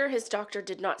doctor. His doctor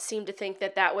did not seem to think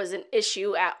that was an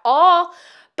issue at all.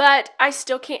 But I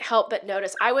still can't help but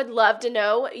notice. I would love to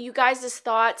know you guys'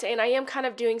 thoughts, and I am kind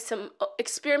of doing some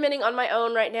experimenting on my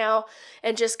own right now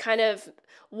and just kind of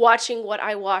watching what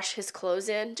I wash his clothes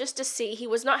in, just to see. He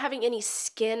was not having any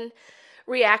skin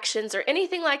reactions or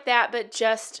anything like that, but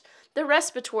just the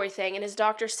respiratory thing. And his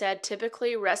doctor said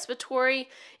typically respiratory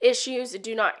issues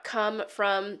do not come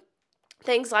from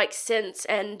things like scents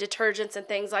and detergents and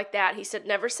things like that. He said,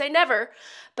 never say never.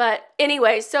 But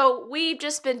anyway, so we've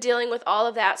just been dealing with all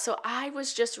of that. So I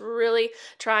was just really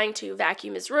trying to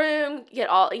vacuum his room,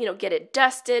 get it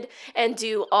dusted, and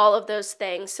do all of those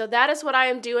things. So that is what I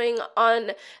am doing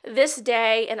on this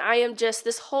day. And I am just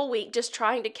this whole week just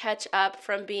trying to catch up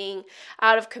from being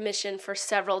out of commission for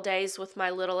several days with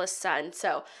my littlest son.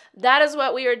 So that is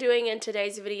what we are doing in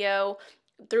today's video.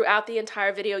 Throughout the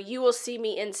entire video, you will see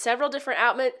me in several different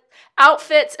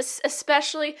outfits,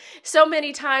 especially so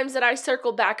many times that I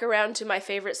circle back around to my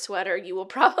favorite sweater. You will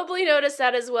probably notice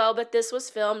that as well, but this was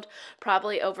filmed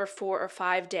probably over 4 or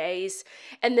 5 days.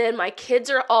 And then my kids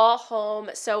are all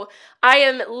home, so I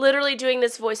am literally doing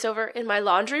this voiceover in my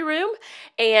laundry room,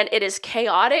 and it is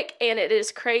chaotic, and it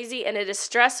is crazy, and it is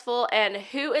stressful. And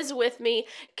who is with me?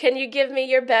 Can you give me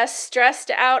your best stressed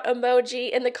out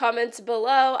emoji in the comments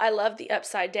below? I love the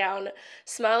upside down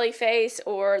smiley face,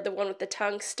 or the one with the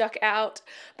tongue stuck out.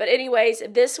 But anyways,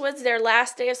 this was their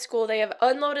last day of school. They have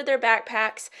unloaded their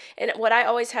backpacks, and what I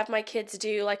always have my kids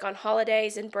do, like on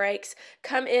holidays and breaks,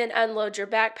 come in, unload your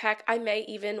backpack. I may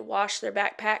even wash their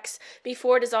backpacks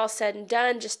before it is all said and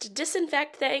done, just to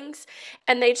disinfect things.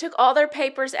 And they took all their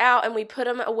papers out, and we put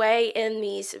them away in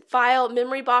these file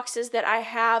memory boxes that I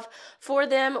have for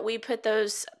them. We put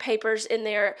those papers in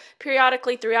there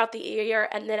periodically throughout the year,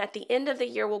 and then at the end of the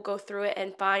year we'll go through it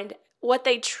and find what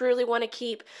they truly want to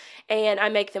keep, and I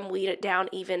make them weed it down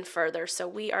even further. So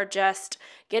we are just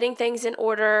getting things in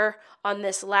order on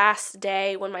this last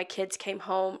day when my kids came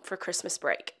home for Christmas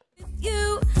break.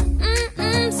 You,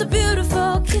 so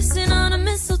beautiful, kissing on a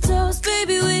mistletoe,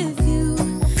 baby, with you.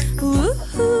 Ooh,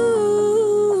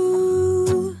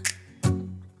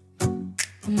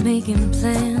 I'm making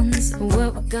plans of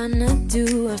what we're gonna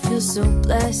do. I feel so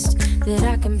blessed that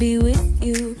I can be with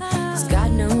you, 'cause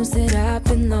God knows that I've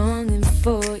been longing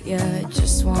for you. I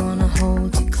just wanna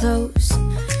hold you close.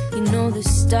 You know the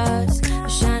stars are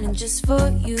shining just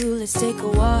for you. Let's take a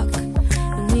walk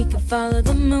and we can follow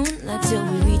the moonlight till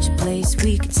we reach a place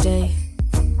we can stay.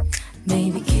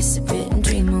 Maybe kiss a bit and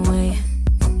dream away.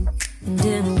 And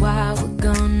in a while we're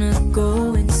gonna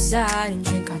go inside and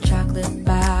drink our chocolate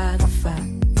by the fire,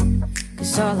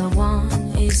 'cause all I want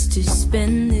is to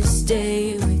spend this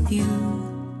day with you.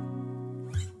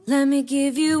 Let me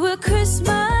give you a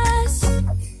Christmas,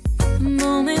 a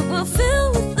moment we'll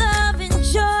fill with love and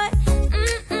joy.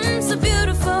 So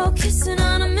beautiful, kissing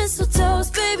on a mistletoe,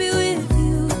 baby, with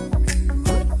you.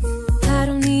 I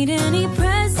don't need any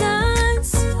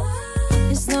presents,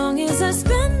 as long as I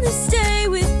spend this day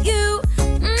with you.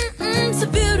 So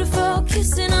beautiful,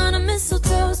 kissing on a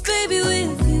mistletoe, baby,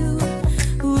 with you.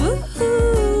 Ooh,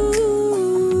 ooh,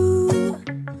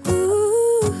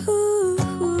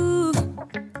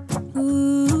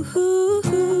 ooh,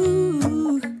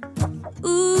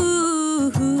 ooh.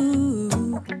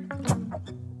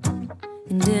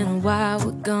 And in a while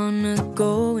we're gonna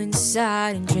go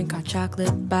inside and drink our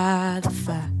chocolate by the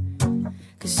fire,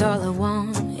 'cause all I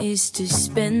want is to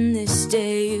spend this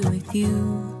day with you.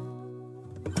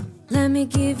 Let me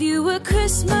give you a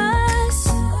Christmas,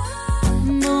 a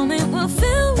moment we'll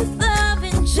fill with love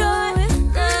and joy.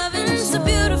 Loving so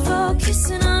beautiful,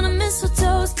 kissing on a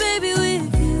mistletoe, baby,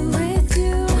 with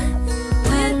you.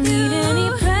 I don't need any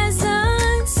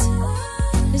presents,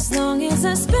 as long as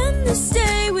I spend this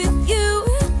day with you.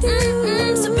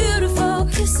 So beautiful,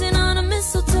 kissing on a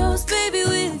mistletoe, baby,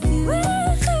 with you.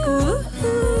 Ooh.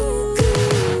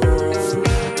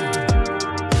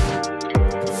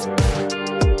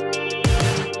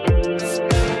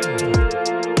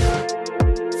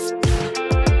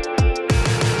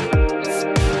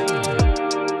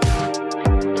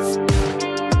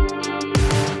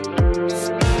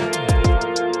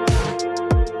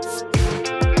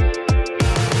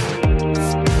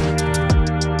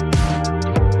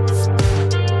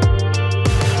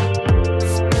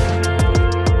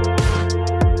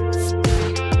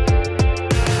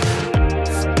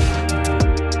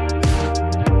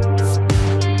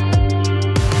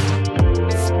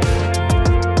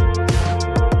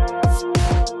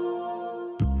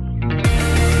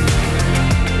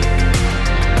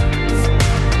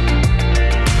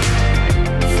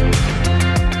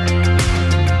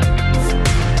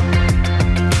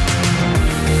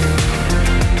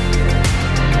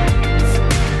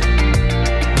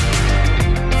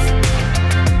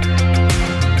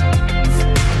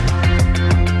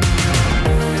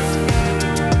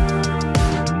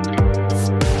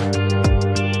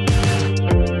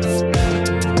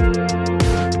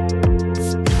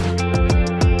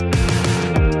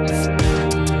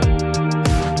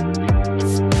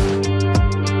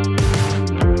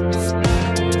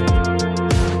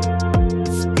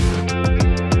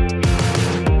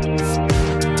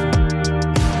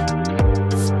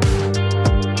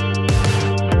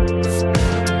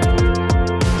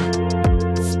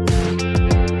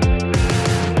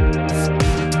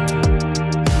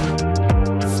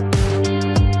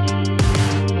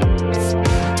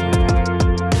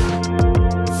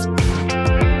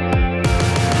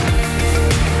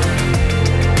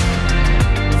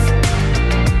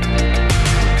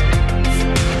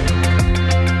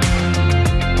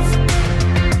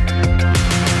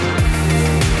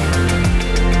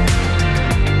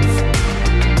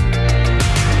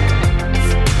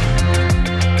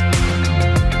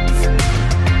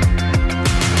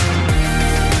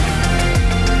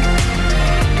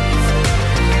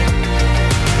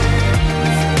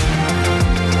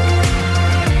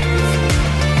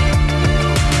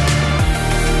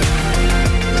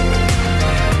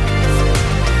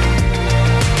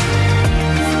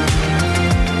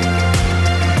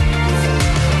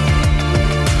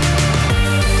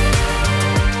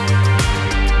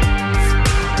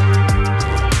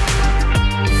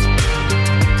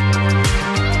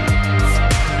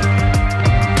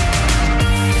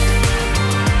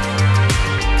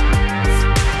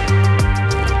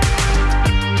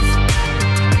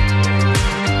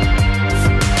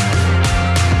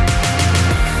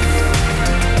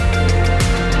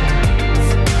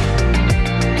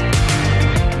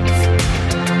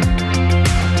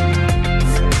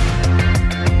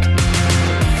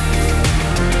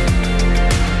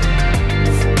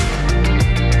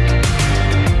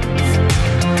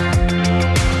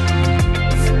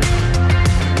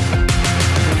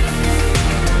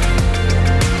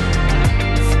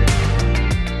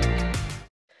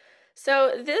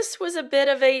 this was a bit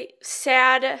of a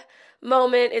sad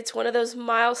moment. It's one of those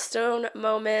milestone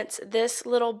moments. This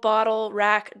little bottle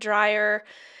rack dryer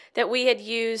that we had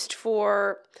used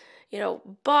for,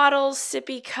 bottles,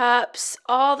 sippy cups,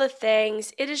 all the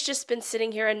things. It has just been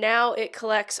sitting here, and now it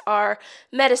collects our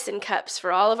medicine cups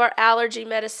for all of our allergy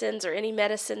medicines or any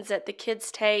medicines that the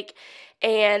kids take.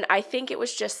 And I think it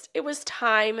was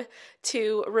time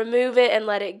to remove it and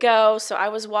let it go. So I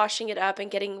was washing it up and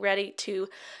getting ready to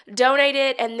donate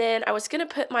it. And then I was going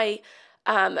to put my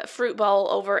fruit bowl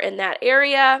over in that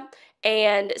area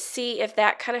and see if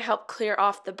that kind of helped clear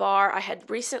off the bar. I had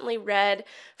recently read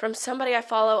from somebody I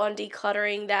follow on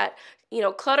decluttering that,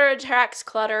 clutter attracts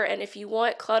clutter, and if you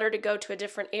want clutter to go to a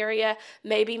different area,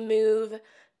 maybe move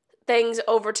things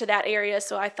over to that area.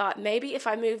 So I thought maybe if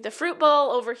I move the fruit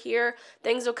bowl over here,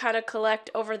 things will kind of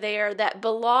collect over there that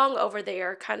belong over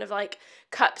there, kind of like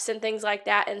cups and things like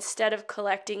that, instead of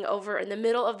collecting over in the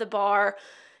middle of the bar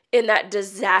in that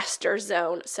disaster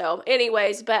zone. So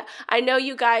anyways, but I know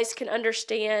you guys can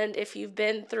understand if you've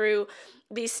been through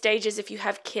these stages, if you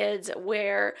have kids,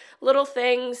 where little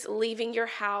things leaving your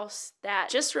house that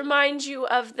just remind you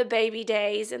of the baby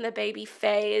days and the baby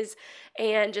phase,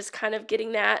 and just kind of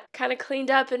getting that kind of cleaned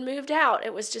up and moved out.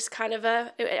 It was just kind of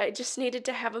I just needed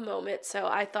to have a moment. So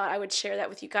I thought I would share that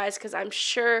with you guys because I'm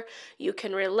sure you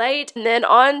can relate. And then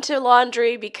on to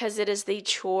laundry, because it is the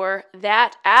chore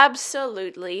that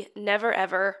absolutely never,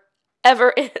 ever,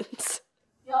 ever ends.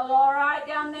 Y'all all right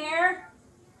down there?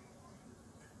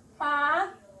 Huh?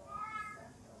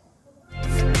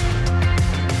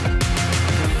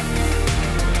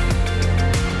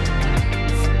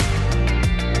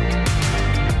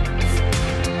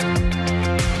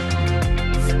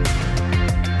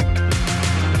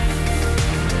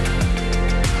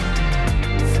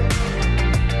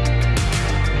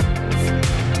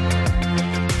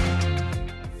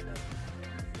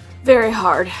 Very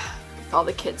hard with all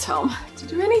the kids home to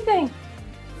do anything.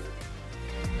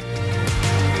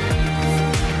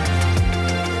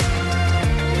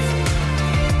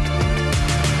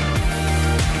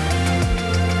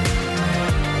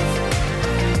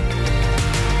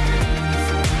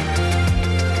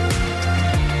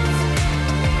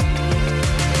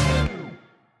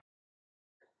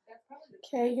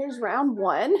 Okay, here's round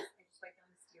one.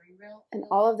 And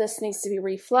all of this needs to be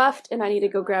refluffed, and I need to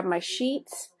go grab my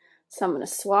sheets. So I'm going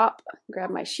to grab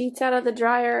my sheets out of the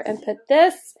dryer and put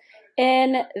this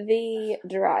in the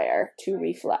dryer to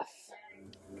refluff.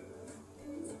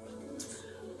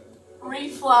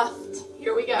 Refluffed.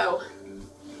 Here we go.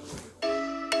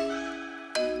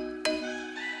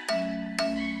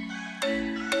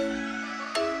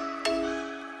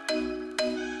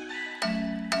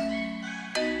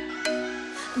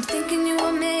 I'm thinking you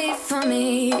were made for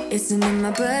me. Isn't it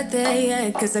my birthday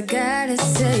yet? Cause I gotta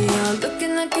say, you're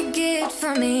looking like a gift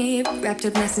for me. Wrapped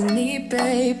up nice and neat,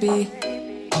 baby.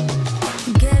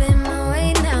 Get in my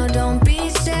way now, don't be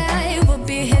shy. We'll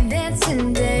be here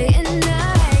dancing day and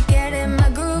night. Get in my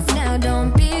groove now,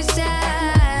 don't be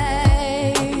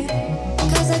shy.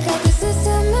 Cause I got this list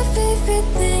of my favorite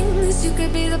things. You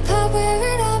could be the part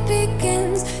where it all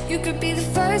begins. You could be the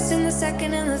first and the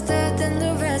second and the third and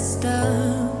the rest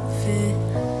of it.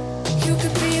 You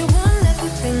could be one of the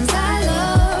things I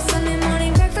love. Sunday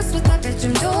morning breakfast with my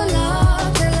bedroom door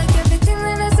locked. I like everything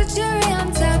that has a cherry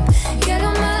on top. Get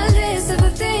on my list of the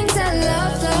things I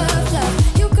love, love,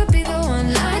 love. You could be the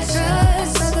one I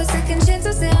trust. All the second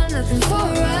chances, they are nothing for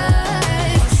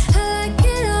us. I like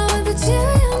it all with the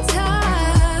cherry on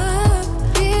top.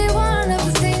 Be one of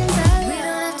the things I love. We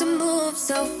don't have to move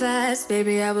so fast,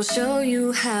 baby, I will show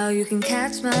you how you can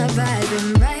catch my vibe.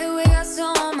 And right away, got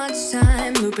so much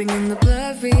time looping in the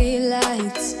blurry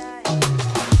lights.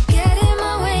 Get in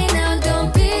my way now,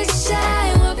 don't be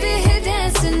shy. We'll be here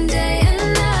dancing day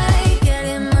and night. Get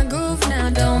in my groove now,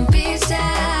 don't be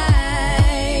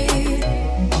shy.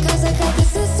 Cause I got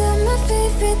this list of my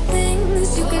favorite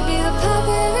things. You could be the part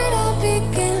where it all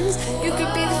begins. You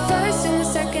could be the first and the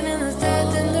second and the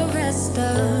third and the rest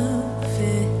of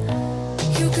it.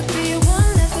 You could be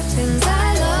one of the things I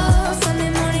love.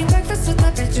 Sunday morning breakfast with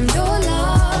my bedroom door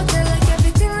locked. I like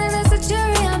everything that has a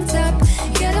cherry on top.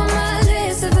 Get on my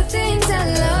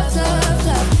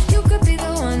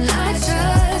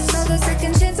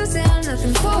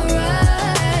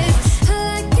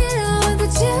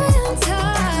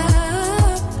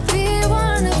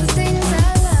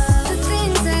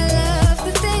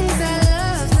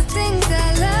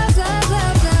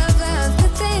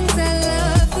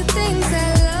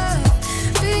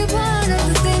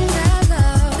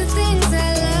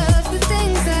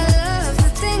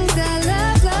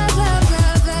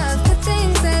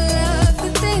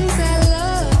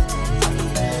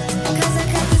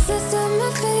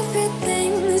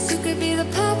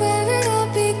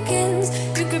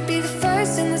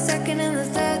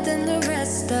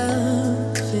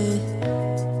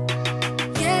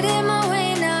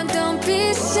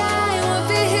shine. We'll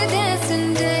be here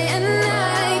dancing day and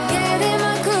night. Get in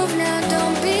my groove now,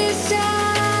 don't be shy.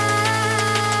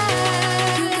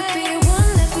 You could be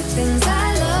one of the things I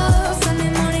love.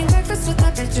 Sunday morning breakfast with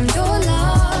my bedroom door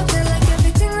locked. I like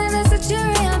everything that has a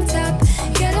cherry on top.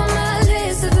 Get on my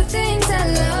list of the things I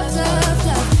love, love,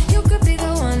 love. You could be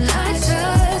the one I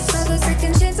trust. All the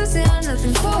second chances, they are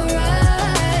nothing for us.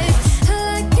 I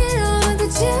like it all with the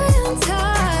cherry on top.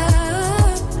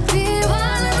 Be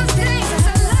one of the things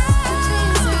I love.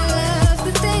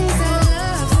 The things I love, the things I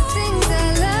love, the things I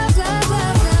love, love, love,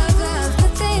 love, love. The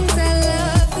things I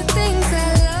love, the things I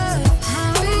love.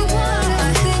 Be one of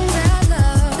the things I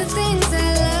love. The things I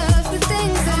love, the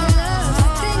things I love, the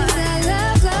things I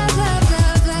love, love, love,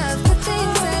 love, love. The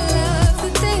things I love,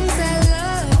 the things I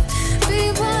love. Be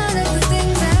one of the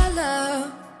things I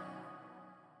love.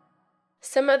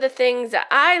 Some of the things that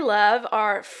I love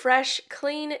are fresh,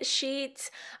 clean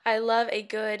sheets. I love a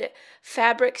good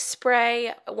fabric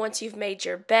spray once you've made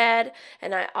your bed.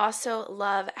 And I also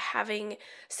love having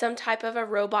some type of a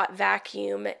robot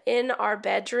vacuum in our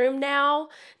bedroom now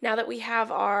that we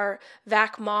have our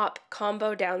vac mop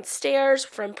combo downstairs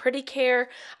from Pretty Care.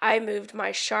 I moved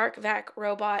my Shark Vac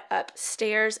robot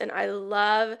upstairs, and I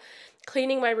love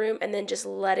cleaning my room and then just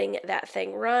letting that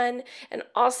thing run. And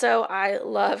also I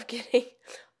love getting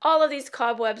all of these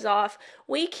cobwebs off.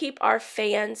 We keep our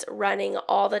fans running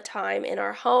all the time in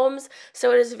our homes,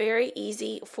 so it is very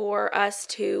easy for us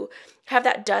to have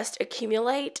that dust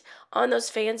accumulate on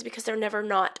those fans because they're never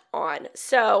not on.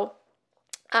 So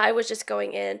I was just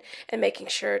going in and making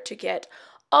sure to get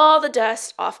all the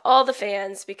dust off all the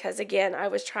fans because, again, I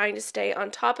was trying to stay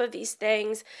on top of these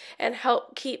things and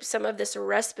help keep some of this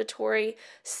respiratory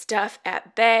stuff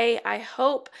at bay. I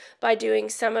hope by doing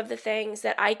some of the things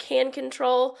that I can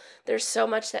control. There's so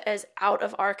much that is out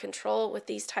of our control with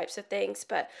these types of things,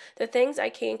 but the things I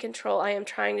can control, I am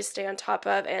trying to stay on top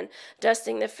of, and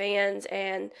dusting the fans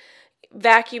and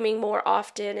vacuuming more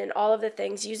often and all of the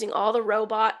things, using all the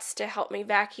robots to help me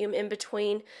vacuum in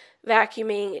between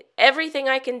vacuuming. Everything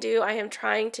I can do, I am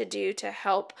trying to do to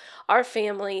help our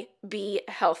family be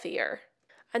healthier.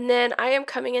 And then I am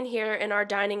coming in here in our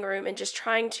dining room and just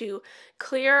trying to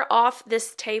clear off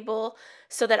this table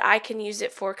so that I can use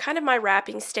it for kind of my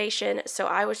wrapping station. So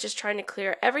I was just trying to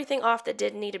clear everything off that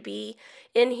didn't need to be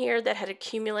in here that had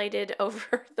accumulated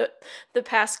over the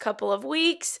past couple of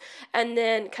weeks, and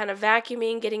then kind of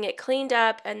vacuuming, getting it cleaned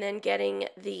up, and then getting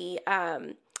the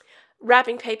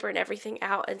wrapping paper and everything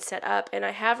out and set up. And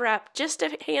I have wrapped just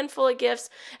a handful of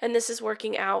gifts, and this is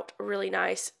working out really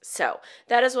nice. So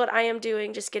that is what I am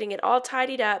doing, just getting it all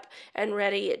tidied up and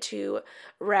ready to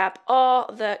wrap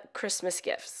all the Christmas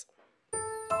gifts.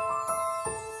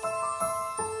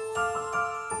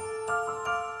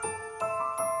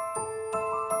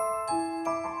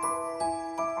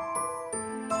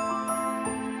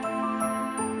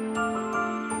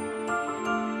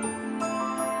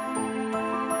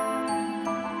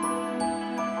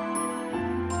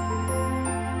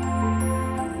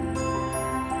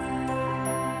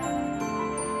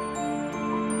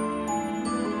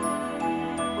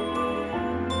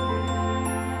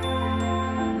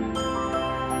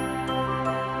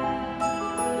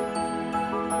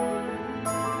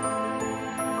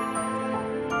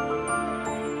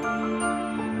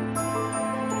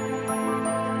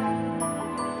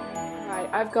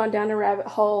 I've gone down a rabbit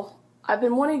hole. I've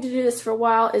been wanting to do this for a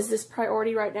while. Is this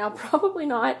priority right now? Probably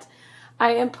not.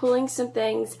 I am pulling some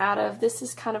things out of, this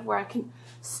is kind of where I can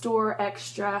store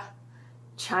extra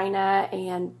china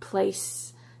and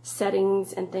place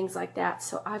settings and things like that.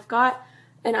 So I've got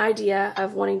an idea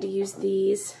of wanting to use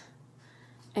these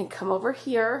and come over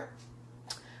here.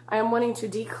 I am wanting to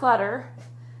declutter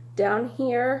down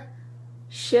here,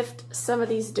 shift some of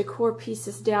these decor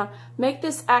pieces down, make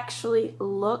this actually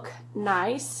look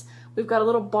nice. We've got a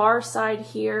little bar side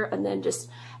here, and then just,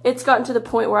 it's gotten to the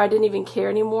point where I didn't even care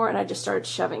anymore, and I just started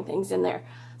shoving things in there.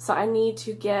 So I need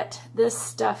to get this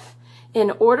stuff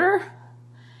in order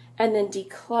and then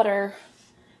declutter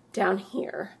down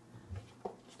here.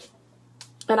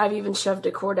 And I've even shoved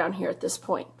decor down here at this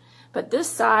point. But this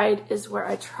side is where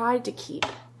I tried to keep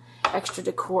extra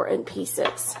decor in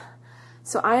pieces.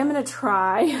 So I am going to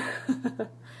try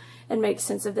and make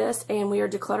sense of this, and we are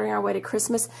decluttering our way to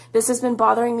Christmas. This has been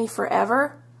bothering me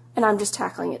forever, and I'm just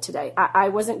tackling it today. I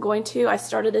wasn't going to. I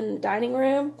started in the dining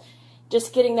room,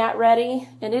 just getting that ready,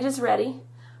 and it is ready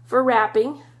for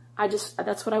wrapping.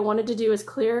 That's what I wanted to do, is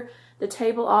clear the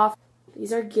table off.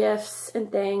 These are gifts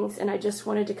and things, and I just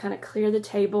wanted to kind of clear the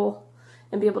table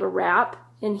and be able to wrap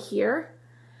in here.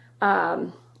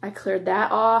 I cleared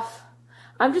that off.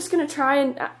 I'm just going to try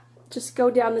and just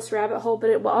go down this rabbit hole, but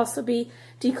it will also be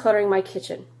decluttering my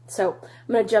kitchen. So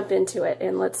I'm going to jump into it,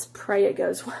 and let's pray it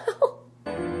goes well.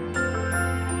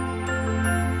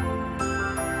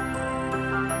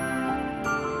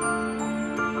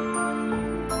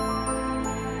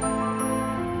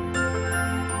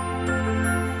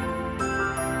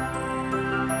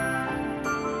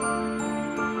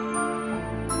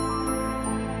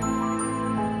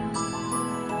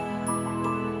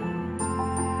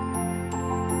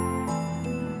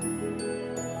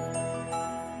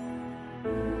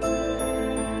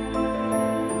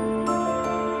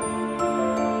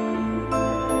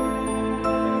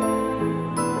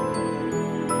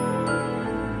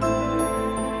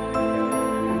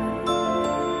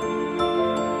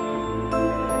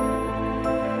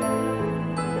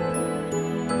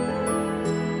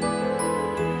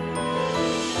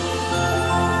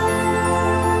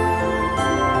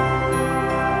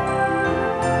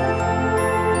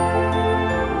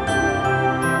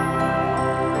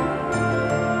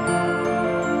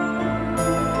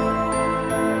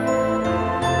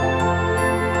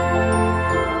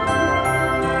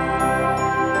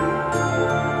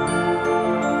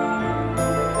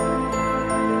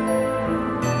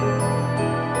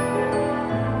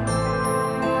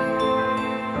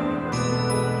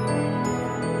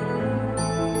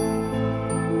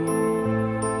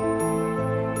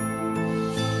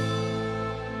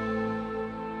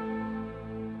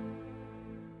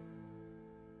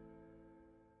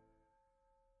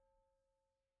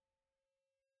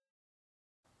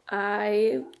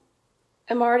 I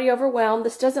am already overwhelmed.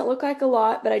 This doesn't look like a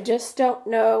lot, but I just don't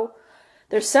know.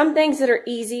 There's some things that are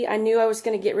easy. I knew I was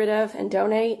going to get rid of and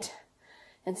donate.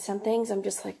 And some things I'm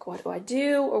just like, what do I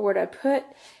do? Or where do I put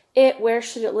it? Where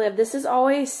should it live? This is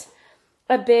always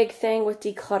a big thing with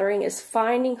decluttering, is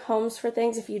finding homes for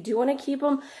things. If you do want to keep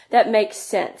them, that makes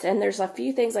sense. And there's a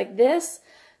few things like this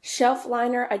shelf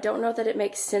liner. I don't know that it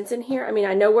makes sense in here. I mean,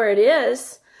 I know where it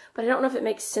is, but I don't know if it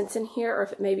makes sense in here, or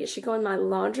if maybe it should go in my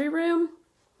laundry room.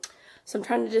 So I'm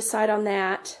trying to decide on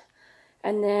that.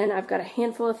 And then I've got a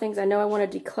handful of things I know I want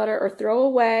to declutter or throw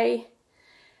away.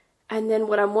 And then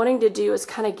what I'm wanting to do is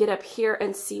kind of get up here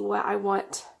and see what I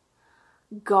want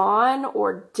gone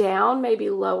or down, maybe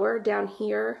lower down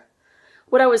here.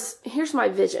 Here's my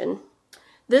vision.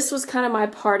 This was kind of my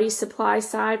party supply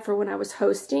side for when I was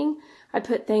hosting. I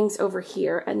put things over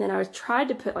here, and then I tried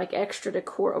to put like extra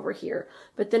decor over here,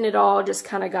 but then it all just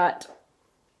kind of got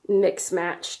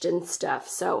mix-matched and stuff.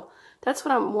 So that's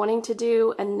what I'm wanting to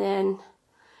do, and then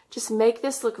just make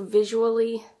this look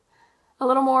visually a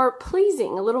little more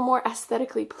pleasing, a little more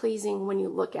aesthetically pleasing when you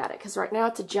look at it, because right now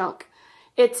it's a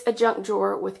junk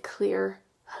drawer with clear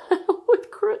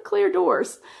clear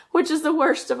doors, which is the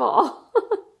worst of all.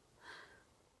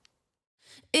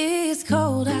 It's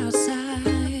cold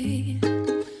outside,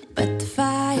 but the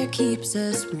fire keeps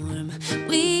us warm.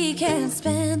 We can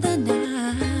spend the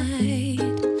night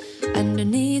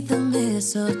underneath the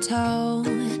mistletoe.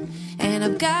 And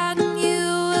I've gotten you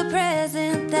a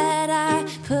present that I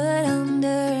put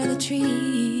under the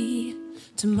tree.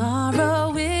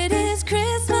 Tomorrow it is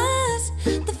Christmas,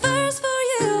 the first for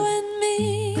you and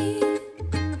me.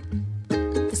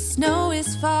 The snow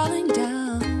is falling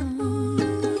down,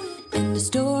 and the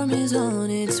storm is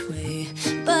on its way.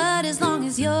 But as long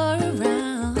as you're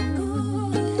around,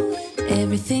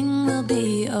 everything will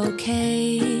be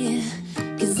okay.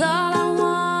 'Cause all I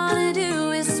wanna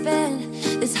do is spend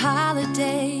this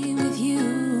holiday with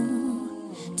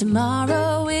you.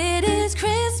 Tomorrow it is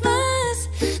Christmas,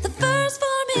 the first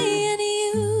for me and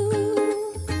you.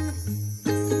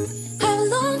 I've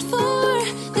longed for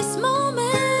this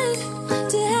moment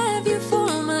to have you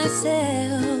for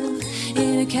myself,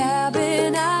 in a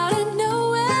cabin out in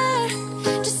nowhere,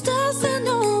 just us and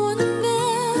no one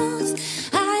else.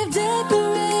 I've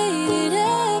decorated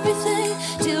everything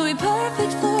till we're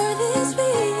perfect for this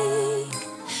week.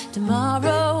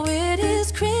 Tomorrow it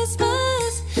is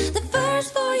Christmas, the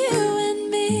first for you and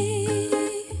me.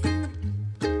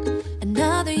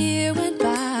 Another year went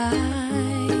by,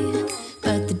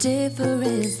 but the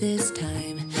difference this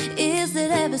time is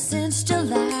that ever since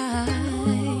July,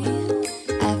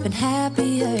 I've been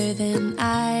happier than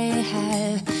I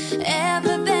have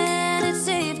ever been. It's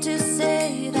safe to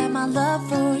say that my love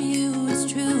for you is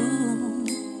true.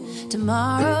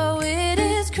 Tomorrow it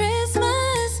is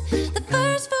Christmas, the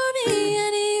first for me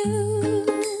and you.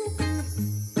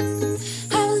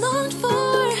 I longed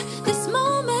for this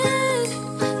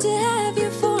moment to have you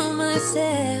for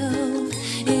myself,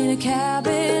 in a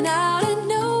cabin out in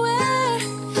nowhere,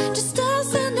 just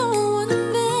us and no one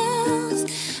else.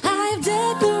 I've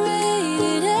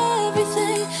decorated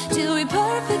everything till we're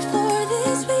perfect for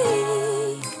this week.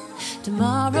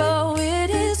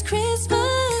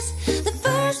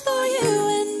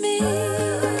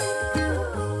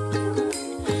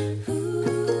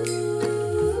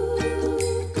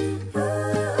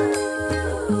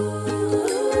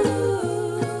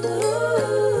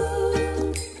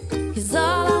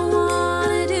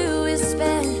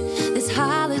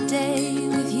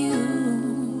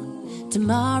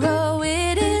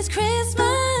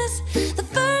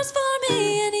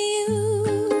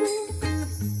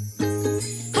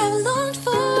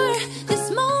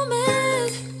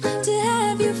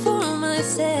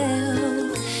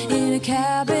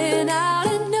 cabin out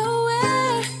in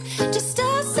nowhere, just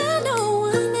us and no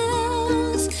one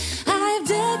else. I've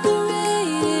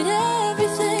decorated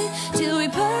everything till we're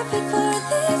perfect for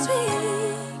this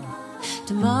week.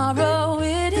 Tomorrow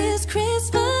it is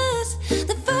Christmas,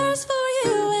 the first for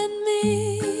you and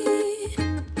me.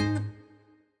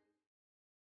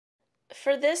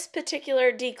 For this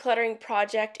particular decluttering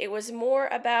project, it was more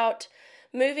about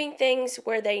moving things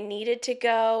where they needed to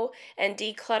go and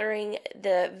decluttering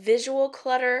the visual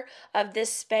clutter of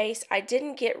this space. I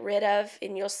didn't get rid of,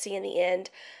 and you'll see in the end,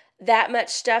 that much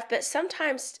stuff, but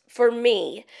sometimes for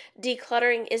me,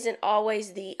 decluttering isn't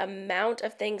always the amount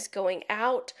of things going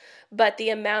out, but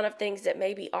the amount of things that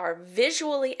maybe are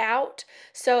visually out.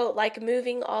 So like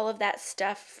moving all of that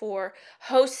stuff for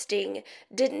hosting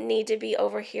didn't need to be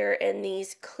over here in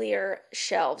these clear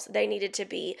shelves. They needed to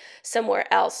be somewhere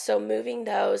else. So moving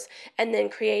those and then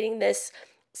creating this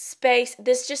space,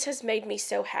 this just has made me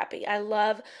so happy. I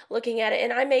love looking at it,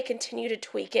 and I may continue to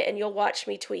tweak it, and you'll watch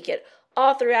me tweak it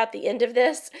all throughout the end of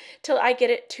this till I get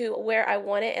it to where I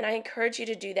want it. And I encourage you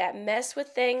to do that. Mess with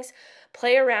things,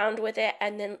 play around with it,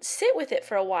 and then sit with it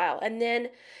for a while, and then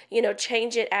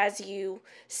change it as you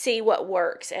see what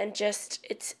works. And just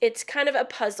it's kind of a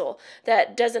puzzle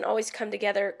that doesn't always come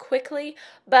together quickly,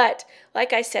 but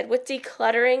like I said, with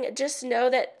decluttering, just know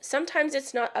that sometimes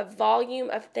it's not a volume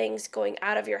of things going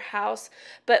out of your house,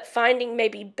 but finding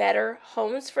maybe better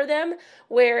homes for them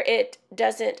where it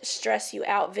doesn't stress you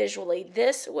out visually.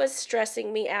 This was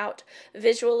stressing me out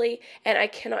visually, and I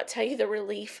cannot tell you the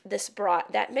relief this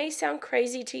brought. That may sound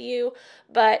crazy to you,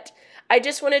 but I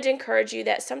just wanted to encourage you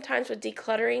that sometimes with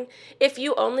decluttering, if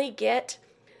you only get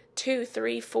 2,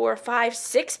 3, 4, 5,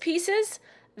 6 pieces,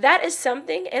 that is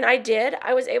something. And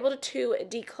I was able to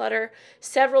declutter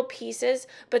several pieces,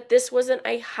 but this wasn't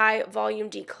a high volume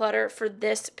declutter for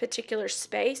this particular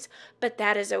space, but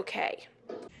that is okay.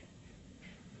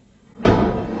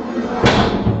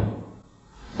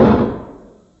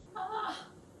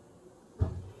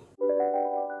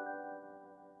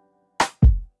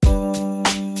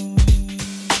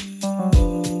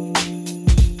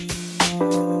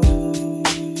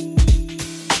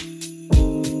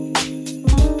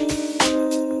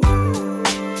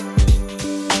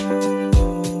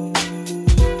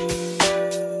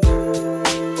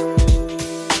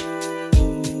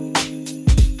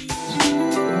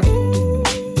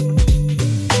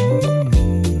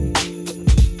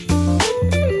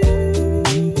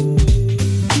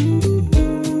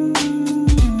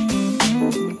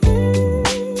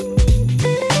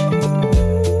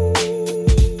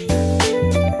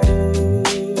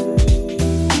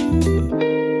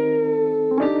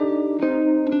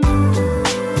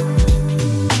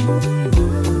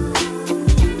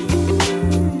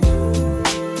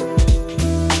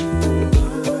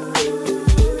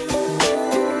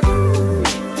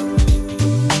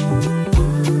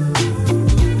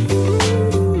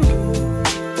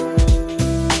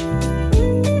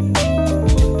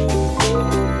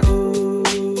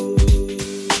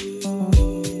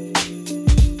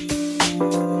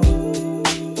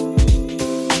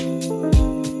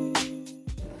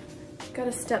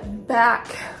 Gotta step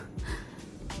back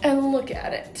and look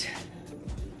at it.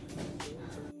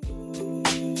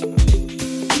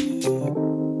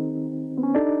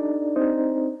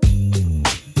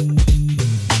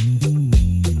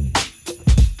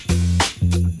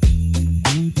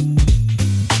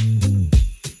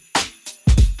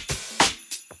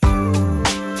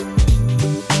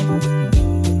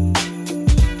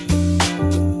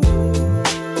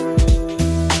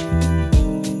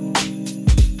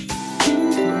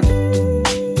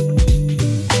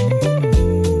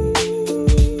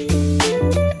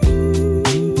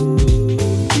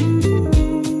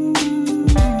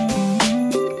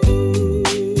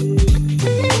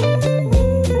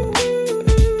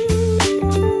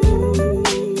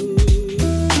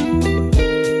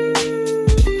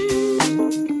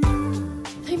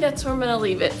 That's where I'm gonna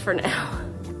leave it for now.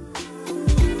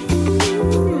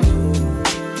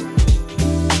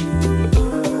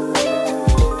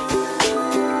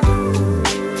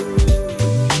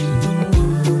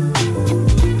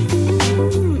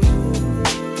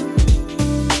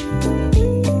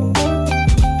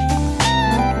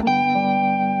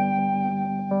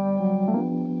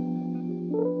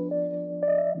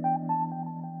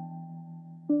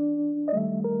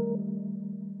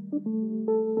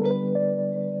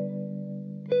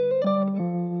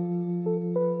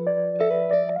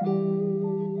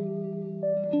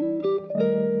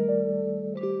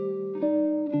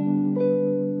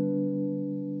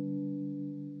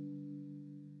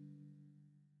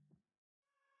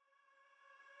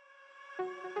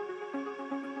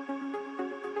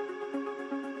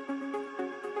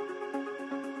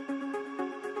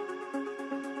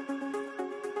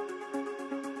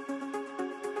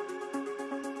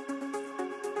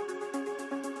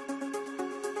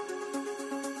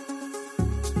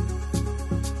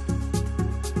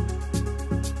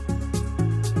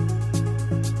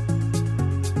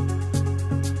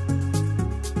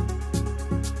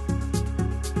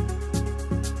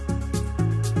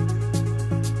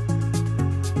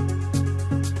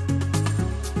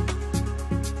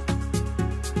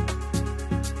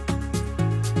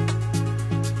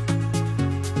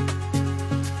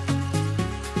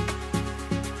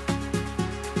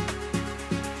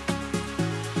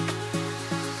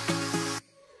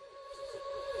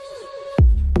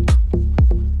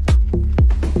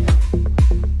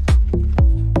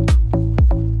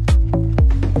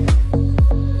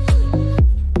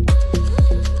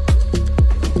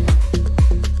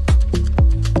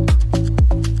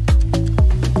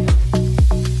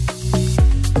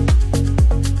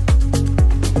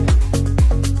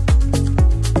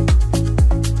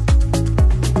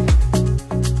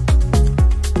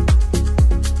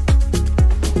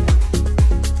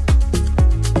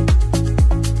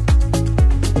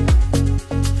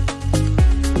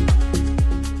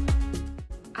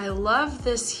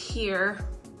 here,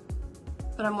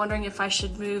 but I'm wondering if I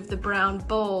should move the brown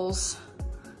bowls.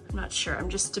 I'm not sure, I'm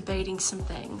just debating some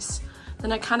things.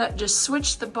 Then I kind of just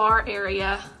switched the bar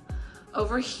area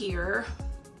over here,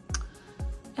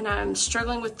 and I'm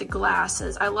struggling with the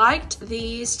glasses. I liked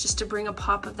these just to bring a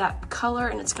pop of that color,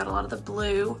 and it's got a lot of the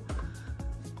blue.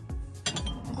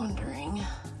 Wondering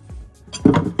if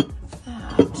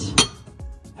that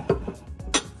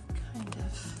kind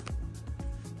of,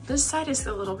 this side is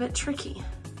a little bit tricky.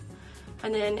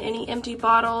 And then any empty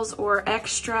bottles or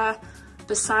extra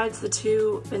besides the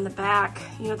two in the back,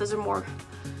 you know, those are more,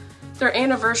 they're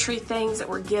anniversary things that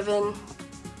were given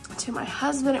to my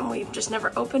husband, and we've just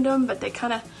never opened them, but they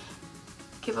kind of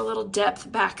give a little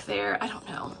depth back there. I don't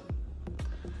know.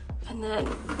 And then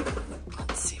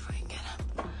let's see if I can get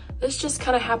them. This just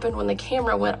kind of happened when the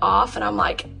camera went off, and I'm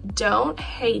like, don't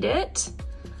hate it.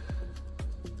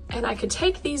 And I could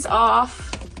take these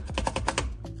off,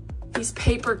 these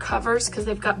paper covers, because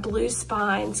they've got blue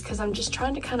spines, because I'm just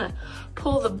trying to kind of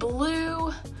pull the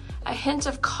blue, a hint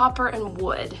of copper and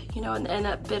wood, you know, and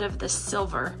a bit of the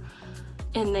silver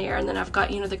in there. And then I've got,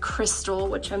 you know, the crystal,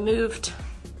 which I moved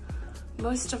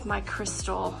most of my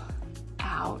crystal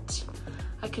out.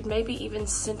 I could maybe even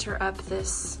center up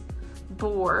this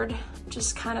board,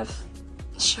 just kind of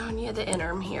showing you the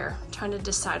interim here, trying to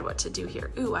decide what to do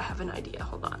here. Ooh, I have an idea,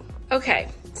 hold on. Okay,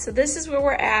 so this is where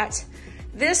we're at.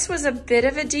 This was a bit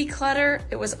of a declutter.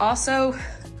 It was also,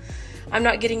 I'm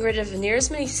not getting rid of near as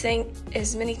many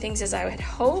things as I had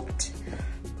hoped,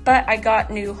 but I got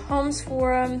new homes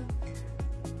for them,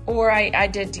 or I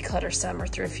did declutter some or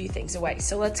threw a few things away.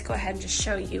 So let's go ahead and just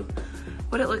show you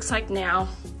what it looks like now.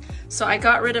 So I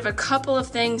got rid of a couple of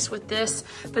things with this,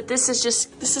 but this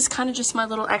is kind of just my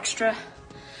little extra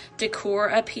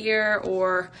decor up here,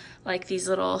 or like these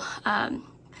little, I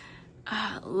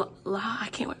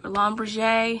can't wait,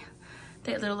 Lombrage.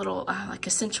 They're little like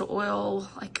essential oil,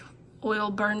 like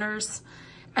oil burners.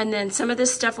 And then some of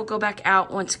this stuff will go back out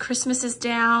once Christmas is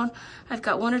down. I've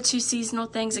got 1 or 2 seasonal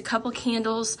things, a couple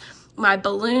candles, my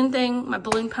balloon thing, my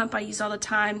balloon pump I use all the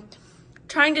time.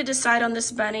 Trying to decide on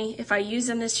this bunny. If I use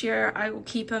them this year, I will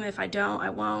keep them. If I don't, I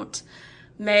won't.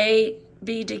 May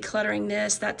be decluttering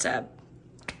this. That's a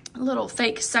little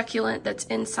fake succulent that's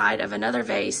inside of another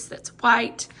vase that's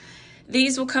white.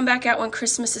 These will come back out when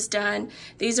Christmas is done.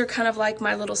 These are kind of like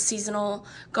my little seasonal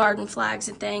garden flags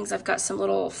and things. I've got some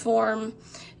little form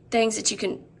things that you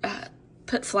can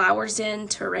put flowers in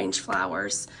to arrange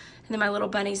flowers. And then my little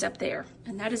bunnies up there.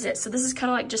 And that is it. So this is kind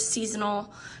of like just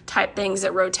seasonal type things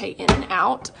that rotate in and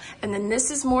out. And then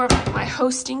this is more of like my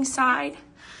hosting side.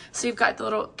 So you've got the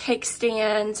little cake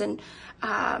stands and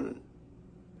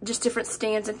just different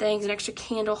stands and things, an extra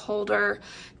candle holder.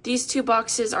 These 2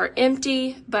 boxes are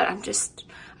empty, but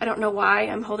I don't know why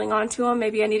I'm holding on to them.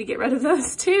 Maybe I need to get rid of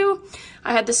those too.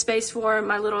 I had the space for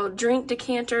my little drink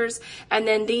decanters, and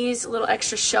then these little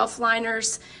extra shelf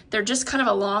liners. They're just kind of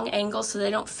a long angle, so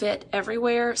they don't fit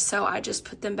everywhere. So I just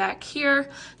put them back here.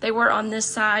 They were on this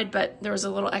side, but there was a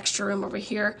little extra room over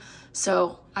here.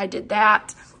 So I did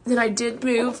that. Then I did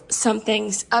move some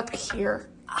things up here,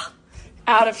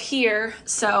 out of here.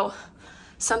 So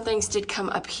some things did come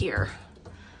up here,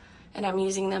 and I'm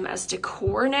using them as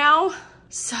decor now.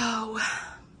 So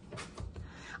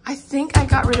I think I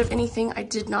got rid of anything I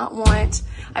did not want.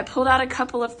 I pulled out a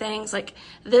couple of things, like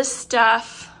this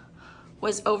stuff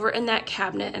was over in that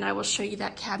cabinet, and I will show you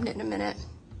that cabinet in a minute.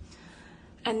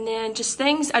 And then just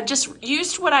things, I just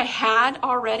used what I had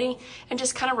already and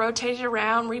just kind of rotated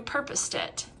around, repurposed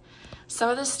it. Some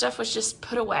of this stuff was just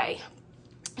put away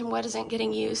and what isn't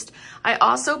getting used. I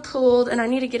also pulled, and I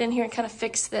need to get in here and kind of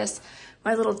fix this,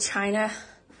 my little china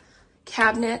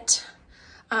cabinet.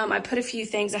 I put a few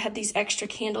things. I had these extra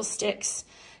candlesticks,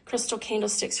 crystal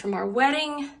candlesticks from our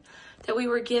wedding that we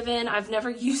were given. I've never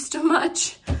used them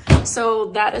much,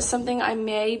 so that is something I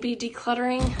may be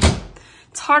decluttering.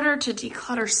 It's harder to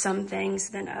declutter some things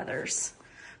than others,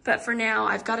 but for now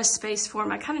I've got a space for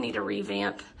them. I kind of need to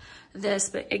revamp this,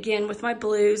 but again, with my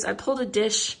blues, I pulled a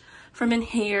dish from in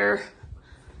here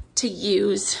to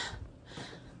use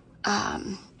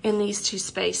in these 2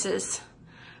 spaces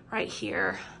right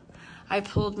here. I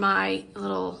pulled my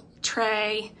little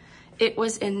tray. It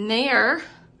was in there.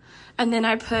 And then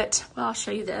I put, well, I'll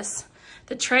show you this.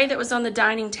 The tray that was on the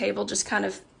dining table, just kind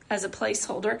of as a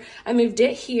placeholder, I moved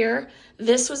it here.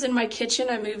 This was in my kitchen.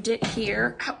 I moved it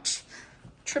here. Ouch,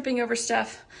 tripping over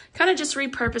stuff. Kind of just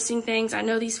repurposing things. I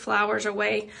know these flowers are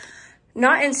way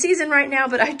not in season right now,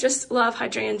 but I just love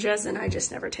hydrangeas, and I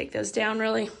just never take those down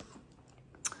really.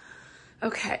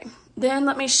 Okay, then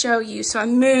let me show you. So I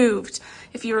moved.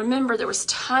 If you remember, there was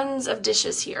tons of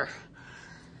dishes here.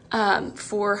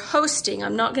 for hosting.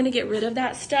 I'm not going to get rid of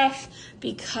that stuff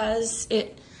because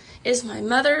it is my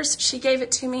mother's. She gave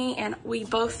it to me and we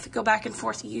both go back and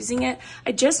forth using it.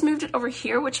 I just moved it over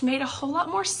here, which made a whole lot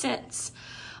more sense.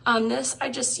 This I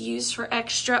just used for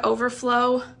extra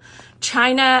overflow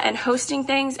china and hosting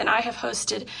things, and I have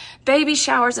hosted baby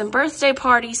showers and birthday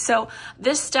parties, so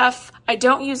this stuff I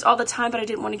don't use all the time, but I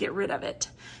didn't want to get rid of it.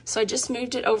 So I just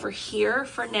moved it over here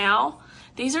for now.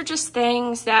 These are just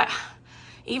things that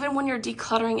even when you're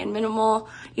decluttering and minimal,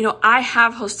 you know, I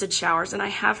have hosted showers and I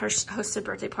have hosted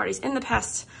birthday parties in the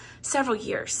past several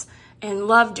years and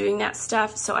love doing that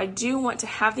stuff. So I do want to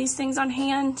have these things on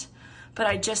hand, but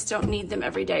I just don't need them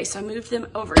every day. So I moved them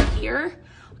over here,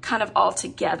 kind of all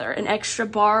together. An extra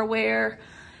barware.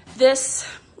 This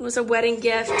was a wedding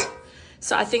gift,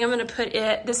 so I think I'm gonna put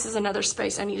it, this is another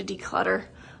space I need to declutter.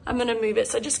 I'm gonna move it.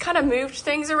 So I just kind of moved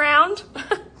things around.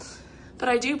 But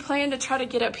I do plan to try to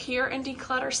get up here and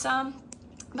declutter some,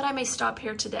 but I may stop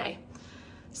here today.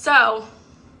 So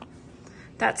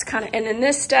that's kind of, and then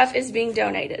this stuff is being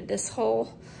donated, this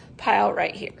whole pile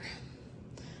right here.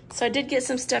 So I did get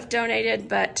some stuff donated,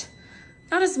 but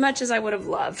not as much as I would have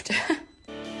loved.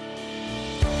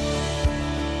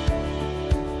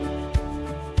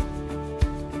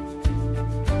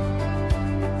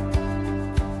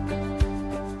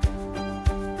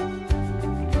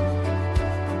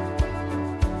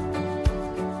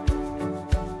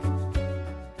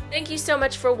 Thank you so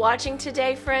much for watching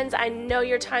today, friends. I know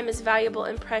your time is valuable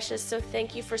and precious, so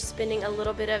thank you for spending a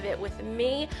little bit of it with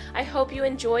me. I hope you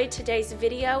enjoyed today's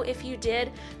video. If you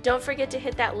did, don't forget to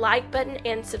hit that like button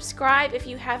and subscribe if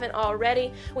you haven't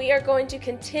already. We are going to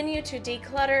continue to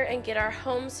declutter and get our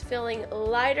homes feeling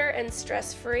lighter and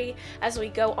stress-free as we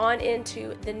go on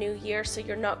into the new year, so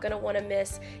you're not going to want to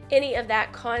miss any of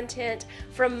that content.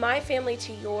 From my family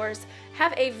to yours,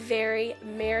 have a very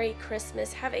Merry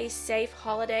Christmas, have a safe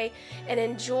holiday, and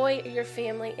enjoy your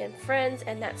family and friends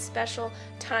and that special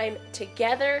time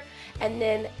together. And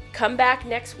then come back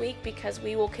next week because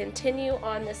we will continue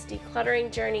on this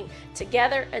decluttering journey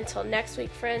together. Until next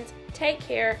week, friends, take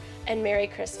care and Merry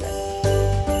Christmas.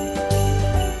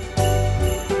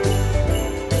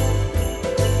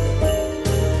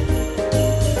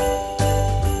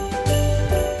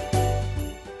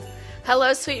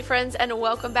 Hello, sweet friends, and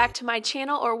welcome back to my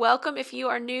channel, or welcome if you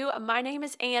are new. My name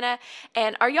is Anna,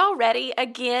 and are y'all ready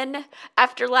again?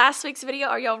 After last week's video,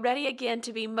 are y'all ready again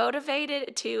to be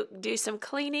motivated to do some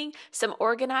cleaning, some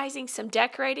organizing, some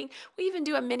decorating? We even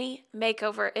do a mini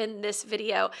makeover in this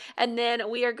video, and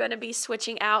then we are going to be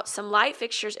switching out some light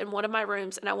fixtures in one of my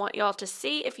rooms, and I want y'all to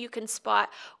see if you can spot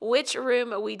which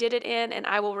room we did it in, and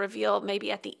I will reveal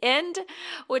maybe at the end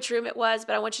which room it was,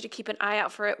 but I want you to keep an eye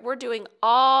out for it. We're doing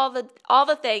all the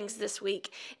things this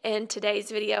week in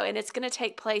today's video, and it's going to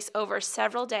take place over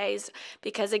several days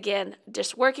because, again,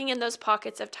 just working in those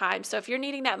pockets of time. So if you're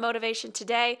needing that motivation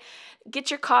today,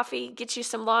 get your coffee, get you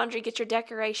some laundry, get your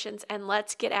decorations, and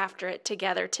let's get after it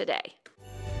together today.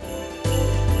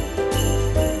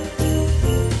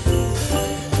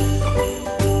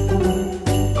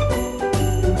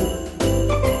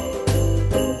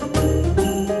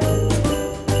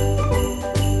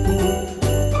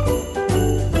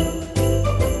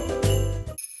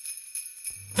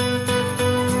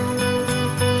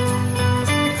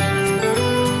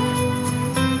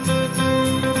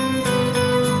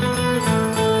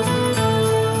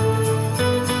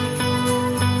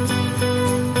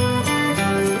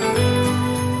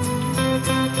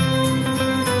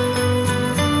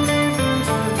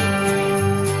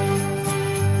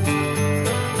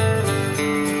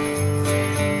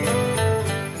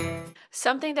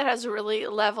 Something that has really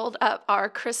leveled up our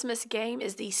Christmas game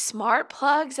is these smart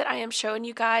plugs that I am showing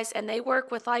you guys, and they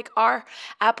work with like our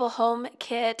Apple Home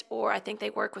Kit, or I think they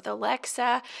work with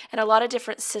Alexa and a lot of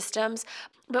different systems,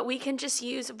 but we can just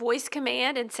use voice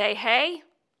command and say, hey,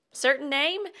 certain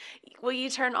name, will you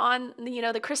turn on, you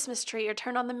know, the Christmas tree, or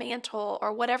turn on the mantle,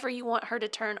 or whatever you want her to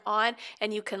turn on,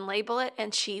 and you can label it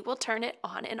and she will turn it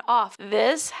on and off.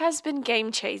 This has been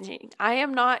game changing. I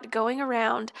am not going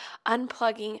around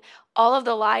unplugging all of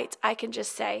the lights. I can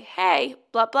just say, hey,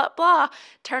 blah, blah, blah,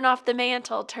 turn off the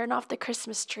mantle, turn off the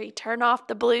Christmas tree, turn off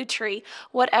the blue tree,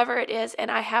 whatever it is. And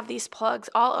I have these plugs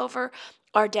all over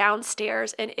are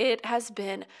downstairs, and it has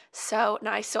been so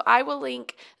nice. So I will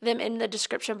link them in the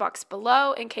description box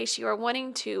below in case you are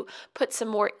wanting to put some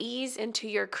more ease into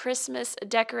your Christmas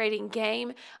decorating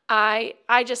game. I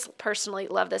just personally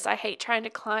love this. I hate trying to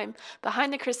climb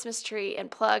behind the Christmas tree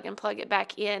and plug it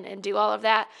back in and do all of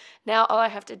that. Now all I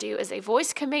have to do is a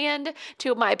voice command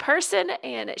to my person,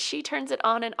 and she turns it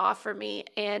on and off for me,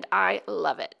 and I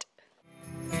love it.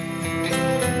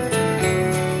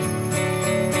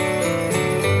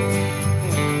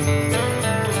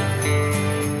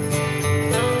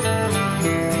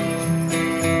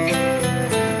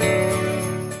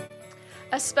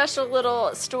 special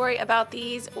little story about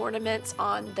these ornaments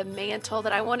on the mantle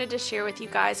that I wanted to share with you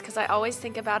guys, because I always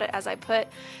think about it as I put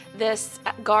this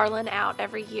garland out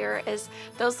every year. Is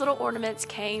those little ornaments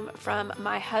came from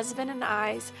my husband and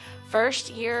I's first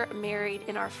year married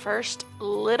in our first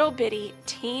little bitty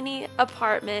teeny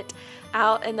apartment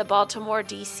out in the Baltimore,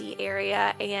 DC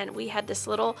area, and we had this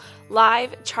little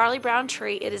live Charlie Brown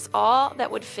tree. It is all that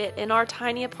would fit in our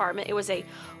tiny apartment. It was a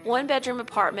one-bedroom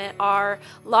apartment. Our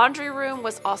laundry room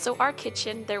was also our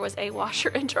kitchen. There was a washer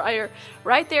and dryer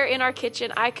right there in our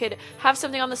kitchen. I could have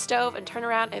something on the stove and turn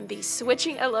around and be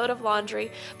switching a load of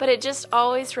laundry, but it just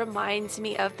always reminds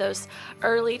me of those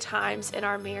early times in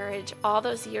our marriage, all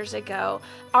those years ago,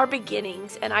 our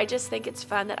beginnings, and I just think it's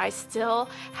fun that I still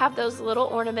have those little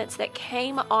ornaments that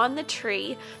came on the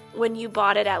tree when you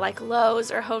bought it at like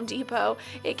Lowe's or Home Depot.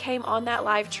 It came on that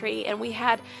live tree, and we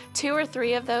had 2 or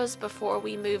 3 of those before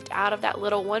we moved out of that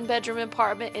little one-bedroom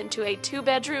apartment into a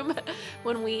 2-bedroom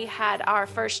when we had our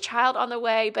first child on the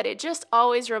way. But it just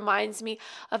always reminds me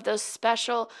of those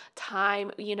special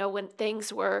time, you know, when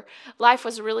life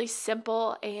was really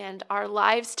simple and our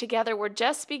lives together were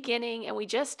just beginning, and we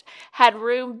just had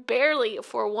room barely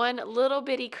for one little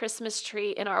bitty Christmas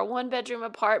tree in our 1-bedroom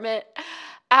apartment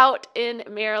out in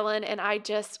Maryland. And I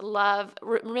just love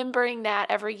remembering that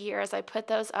every year as I put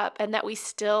those up, and that we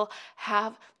still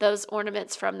have those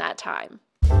ornaments from that time.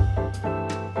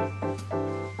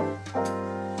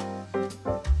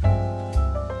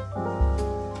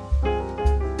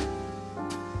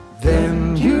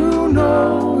 Then you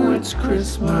know it's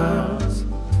Christmas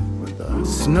when the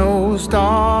snow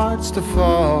starts to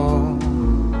fall.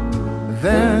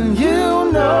 Then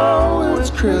you know it's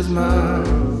Christmas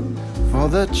for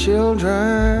the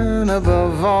children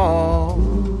above all.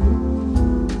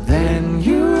 Then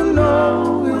you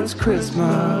know it's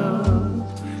Christmas,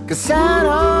 'cause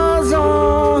Santa's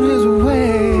on his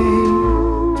way.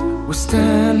 We'll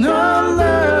stand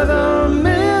under the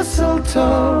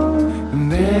mistletoe,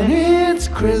 and then it's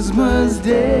Christmas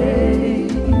Day.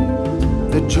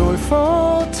 The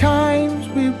joyful times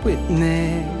we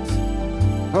witness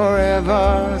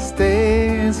forever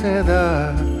stays with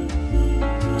us.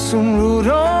 Soon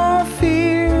Rudolph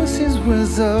hears his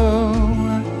whistle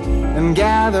and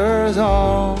gathers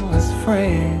all his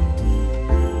friends.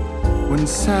 When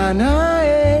Santa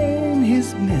and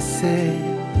his missive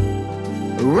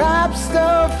wraps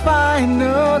the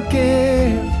final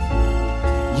gift,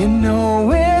 you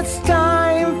know it's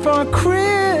time for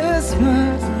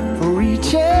Christmas for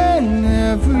each and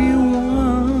every one.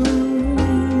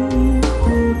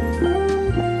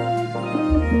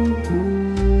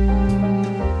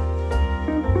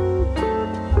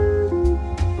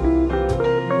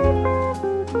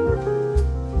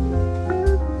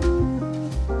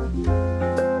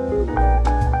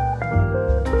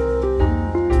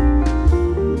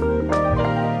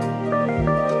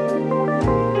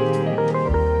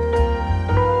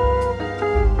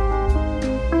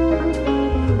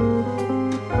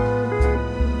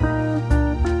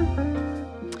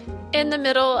 In the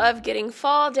middle of getting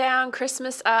fall down,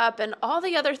 Christmas up, and all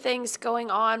the other things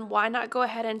going on, why not go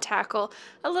ahead and tackle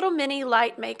a little mini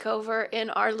light makeover in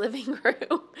our living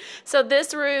room? So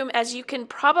this room, as you can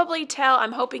probably tell,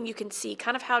 I'm hoping you can see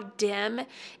kind of how dim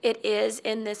it is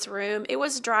in this room. It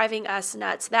was driving us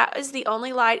nuts. That is the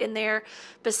only light in there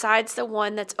besides the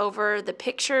one that's over the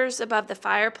pictures above the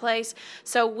fireplace.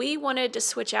 So we wanted to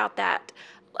switch out that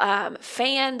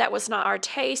fan that was not our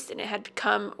taste, and it had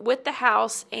come with the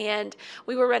house, and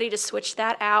we were ready to switch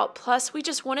that out. Plus we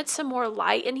just wanted some more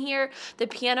light in here. The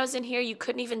piano's in here, you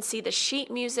couldn't even see the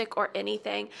sheet music or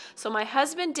anything. So my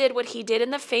husband did what he did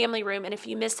in the family room, and if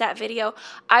you missed that video,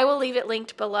 I will leave it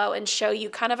linked below and show you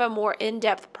kind of a more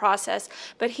in-depth process.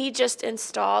 But he just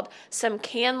installed some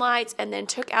can lights and then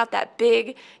took out that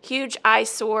big huge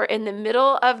eyesore in the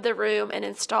middle of the room and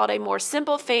installed a more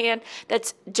simple fan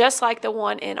that's just like the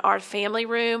one in our family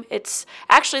room. It's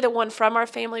actually the one from our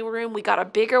family room. We got a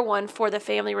bigger one for the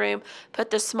family room,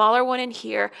 put the smaller one in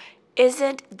here.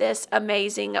 Isn't this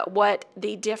amazing what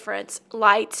the difference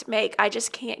lights make? I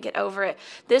just can't get over it.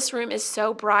 This room is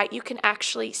so bright. You can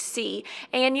actually see,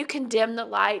 and you can dim the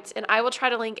lights. And I will try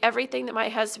to link everything that my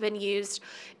husband used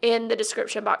in the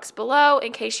description box below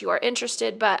in case you are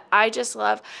interested. But I just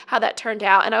love how that turned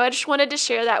out. And I just wanted to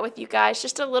share that with you guys.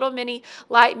 Just a little mini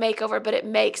light makeover, but it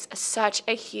makes such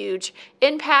a huge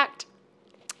impact.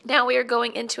 Now we are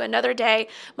going into another day.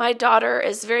 My daughter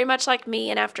is very much like me,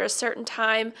 and after a certain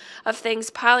time of things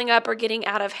piling up or getting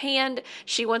out of hand,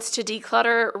 she wants to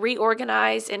declutter,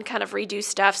 reorganize, and kind of redo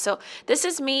stuff. So this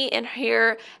is me in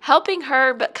here helping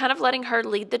her, but kind of letting her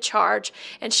lead the charge.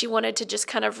 And she wanted to just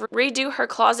kind of redo her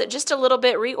closet just a little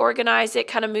bit, reorganize it,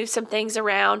 kind of move some things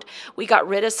around. We got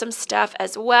rid of some stuff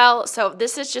as well. So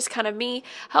this is just kind of me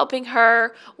helping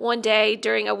her one day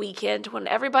during a weekend when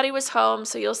everybody was home.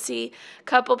 So you'll see a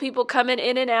couple people coming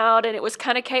in and out, and it was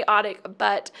kind of chaotic,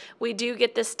 but we do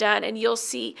get this done. And you'll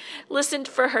see, listen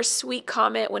for her sweet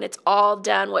comment when it's all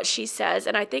done, what she says.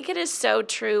 And I think it is so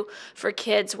true for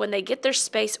kids when they get their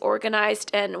space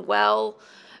organized and well,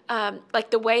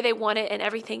 like the way they want it and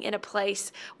everything in a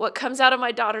place. What comes out of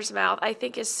my daughter's mouth, I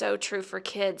think, is so true for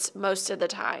kids most of the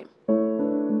time.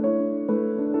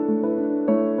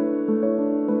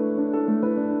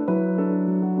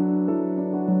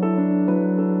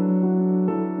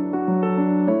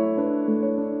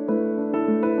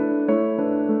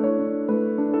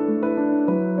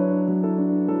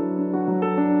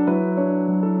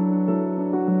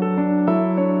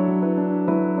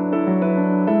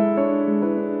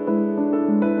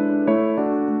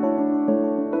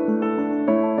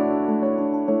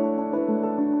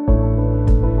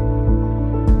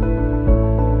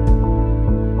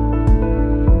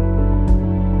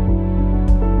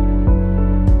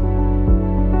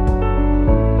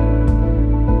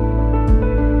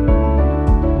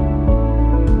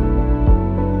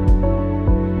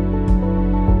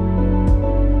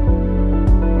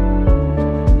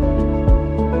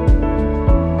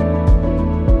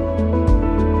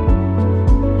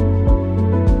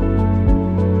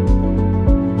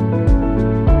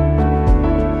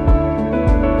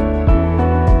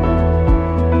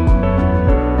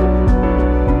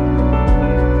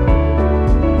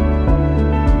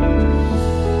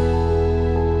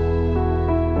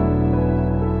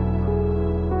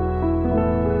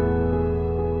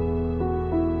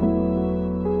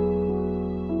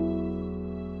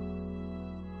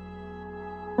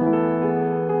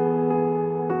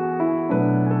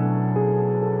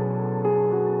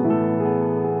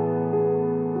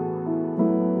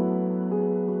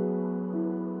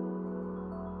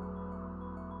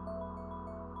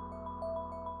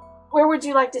 Where would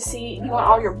you like to see, you want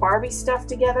all your Barbie stuff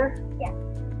together? Yeah.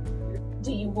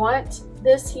 Do you want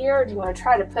this here, or do you want to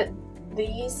try to put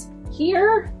these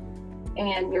here?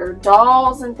 And your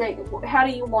dolls and things, how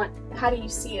do you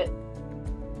see it?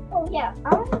 Oh yeah,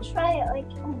 I want to try it like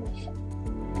on the shelf.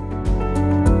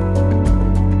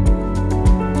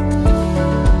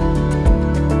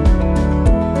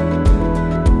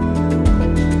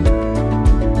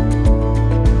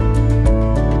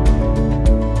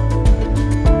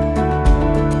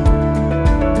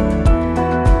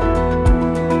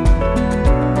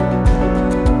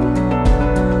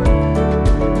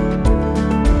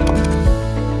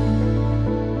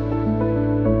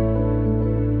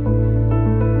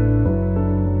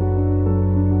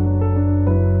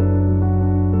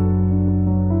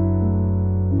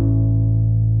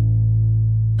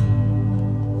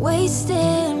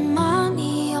 Wasting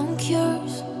money on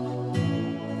cures,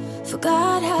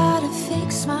 forgot how to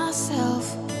fix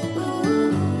myself.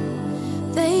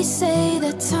 They say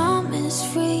that time is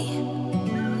free,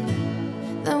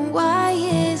 then why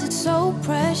is it so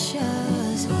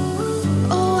precious?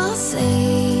 Oh, I'll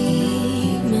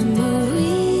save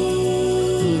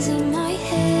memories in my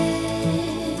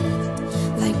head,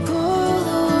 like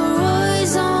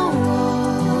Polaroids on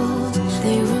walls.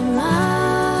 They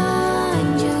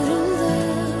remind you to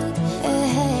look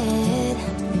ahead.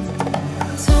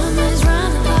 Time is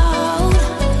running out.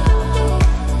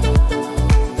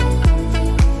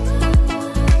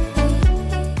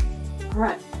 All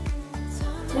right.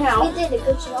 Now, You did a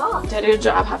good job. did a good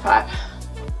job. High five.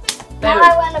 Now Baby. I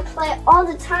want to play all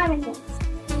the time in this.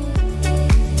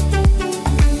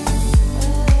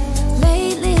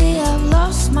 Lately I've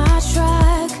lost my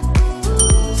track.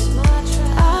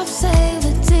 I've sailed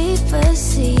the deeper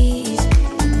seas,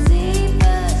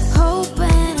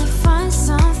 hoping to find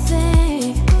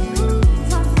something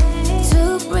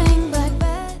to bring back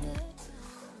better.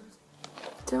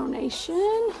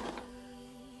 Donation.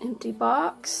 Empty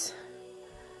box.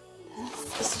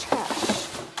 This is trash.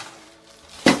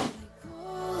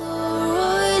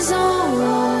 Polaroids on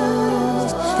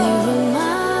walls, they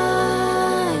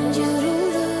remind you to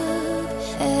look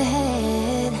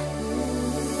ahead.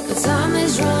 But time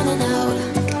is running out.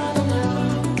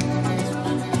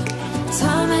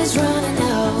 Time is running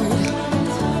out.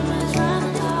 Time is running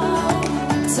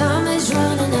out. Time is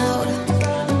running out.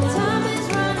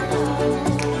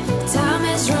 Time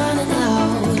is running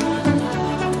out.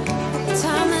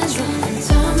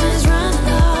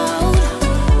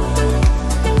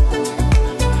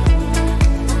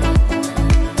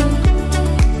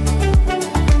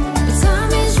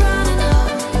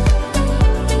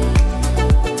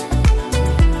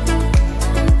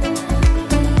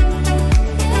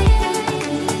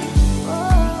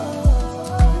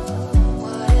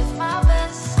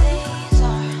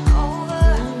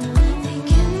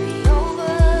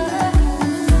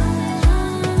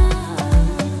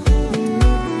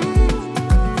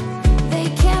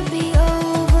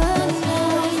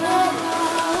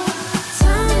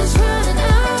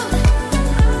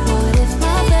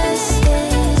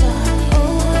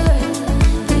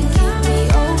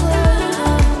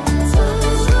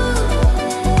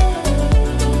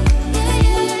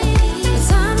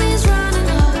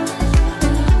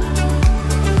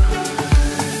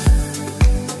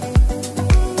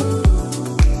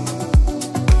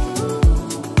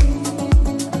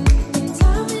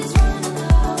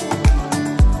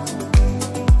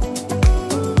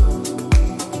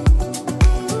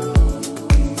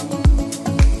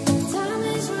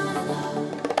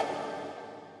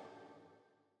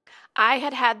 I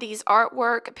had these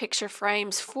artwork picture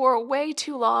frames for way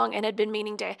too long and had been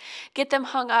meaning to get them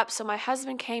hung up. So my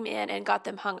husband came in and got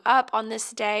them hung up on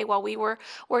this day while we were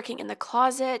working in the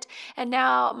closet. And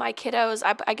now my kiddos,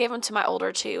 I gave them to my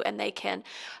older two, and they can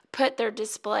put their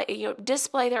display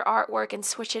their artwork and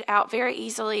switch it out very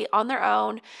easily on their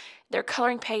own. Their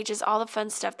coloring pages, all the fun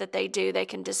stuff that they do, they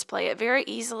can display it very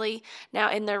easily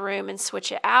now in their room and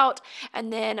switch it out.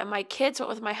 And then my kids went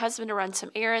with my husband to run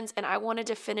some errands, and I wanted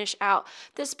to finish out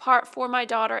this part for my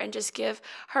daughter and just give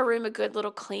her room a good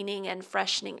little cleaning and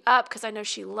freshening up, because I know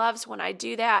she loves when I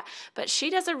do that. But she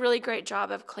does a really great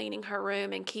job of cleaning her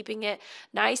room and keeping it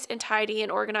nice and tidy and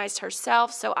organized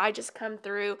herself. So I just come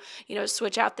through,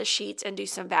 switch out the sheets and do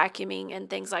some vacuuming and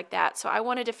things like that. So I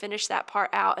wanted to finish that part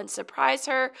out and surprise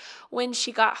her when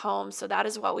she got home. So that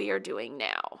is what we are doing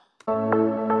now.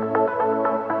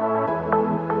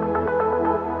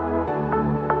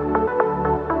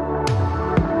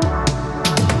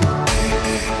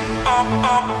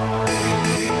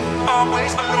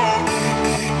 Always alone.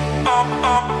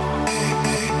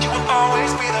 You will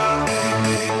always be there.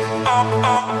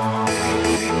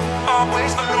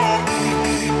 Always alone.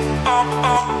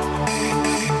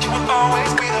 You will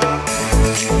always be there.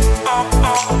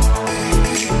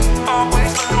 Always alone.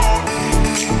 You will always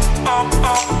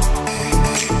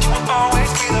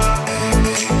be there.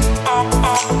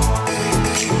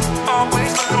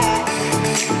 Always alone.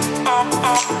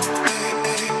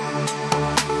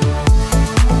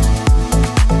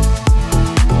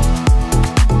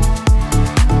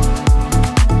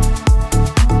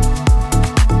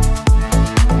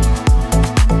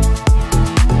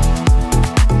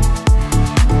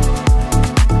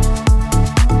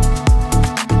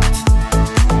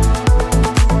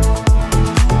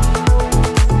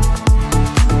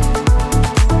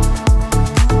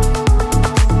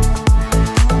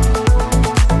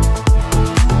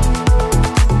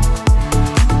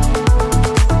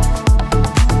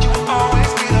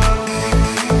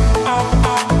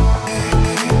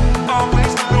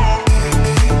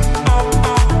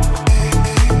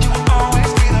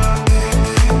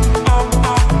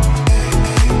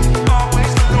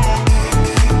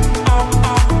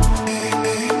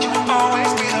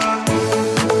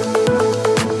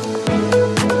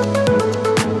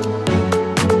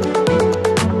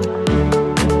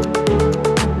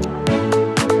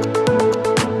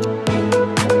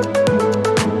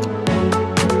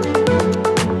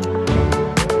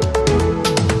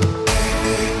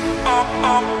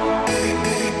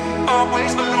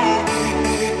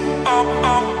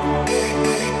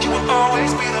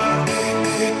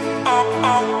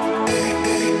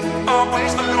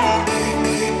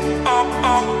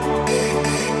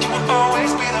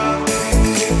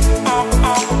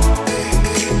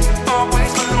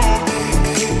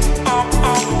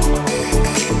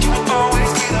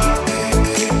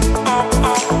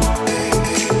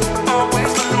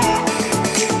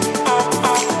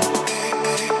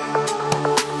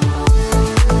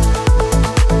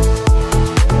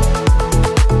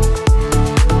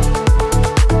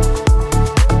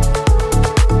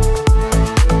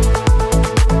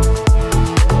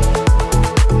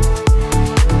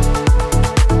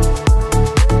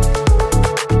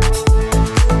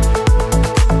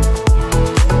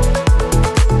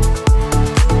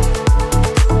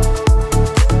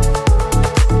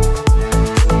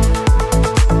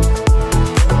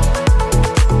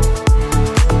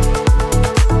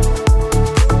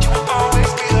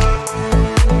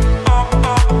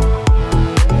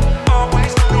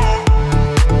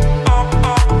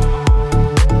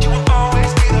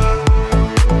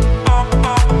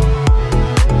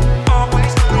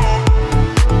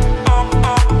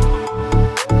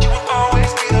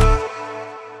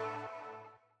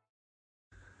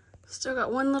 Still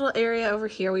got one little area over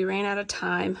here. We ran out of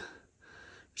time.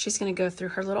 She's going to go through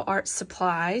her little art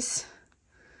supplies.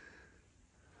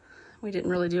 We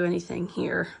didn't really do anything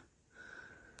here.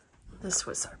 This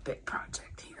was our big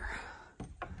project here.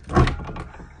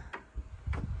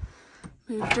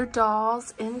 Moved her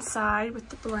dolls inside with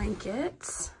the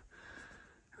blankets.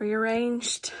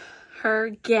 Rearranged her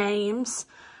games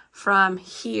from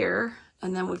here.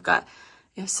 And then we've got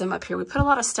some up here. We put a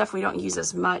lot of stuff we don't use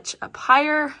as much up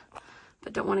higher,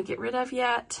 but don't want to get rid of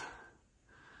yet.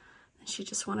 And she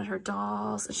just wanted her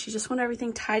dolls, and she just wanted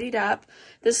everything tidied up.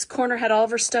 This corner had all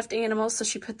of her stuffed animals, so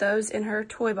she put those in her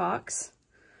toy box.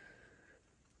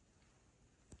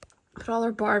 Put all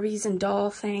her Barbies and doll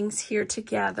things here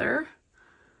together.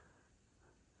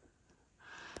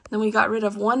 Then we got rid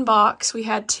of one box. We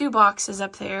had 2 boxes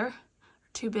up there,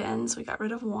 2 bins. We got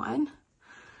rid of one.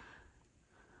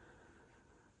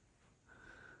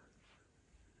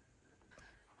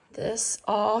 This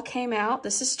all came out.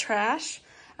 This is trash.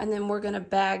 And then we're going to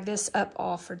bag this up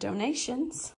all for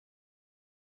donations.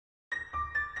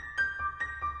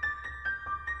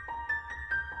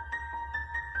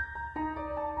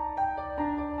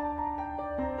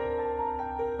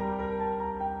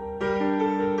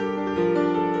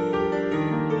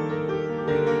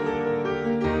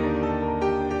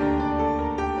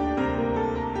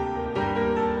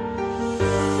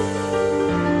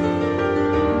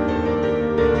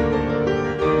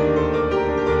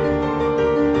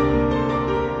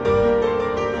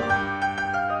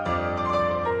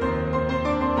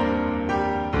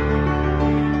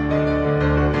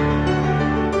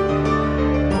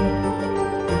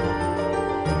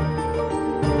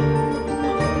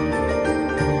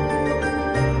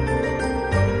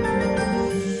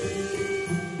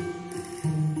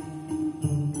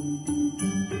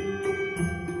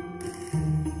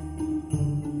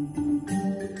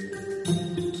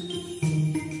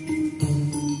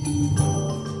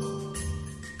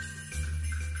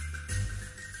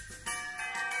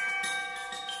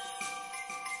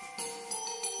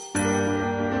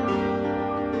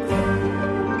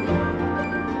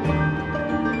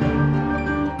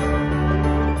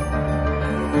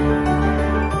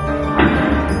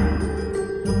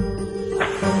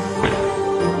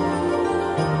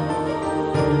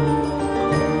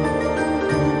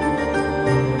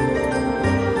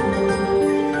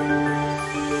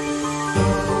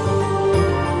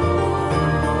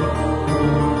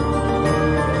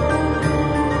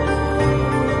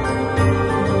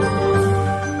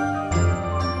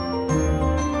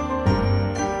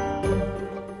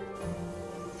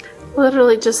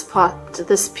 Literally just popped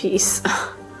this piece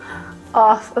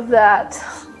off of that.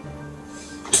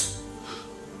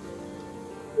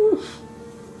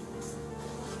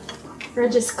 Or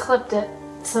just clipped it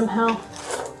somehow.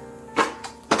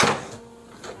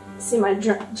 See, my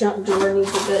junk drawer needs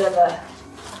a bit of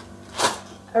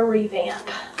a revamp.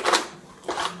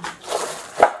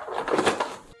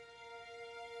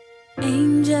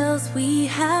 Angels we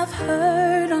have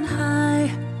heard on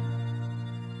high,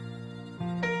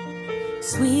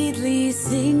 sweetly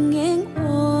singing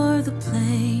o'er the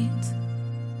plains,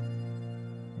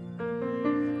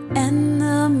 and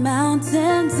the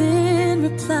mountains in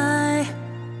reply,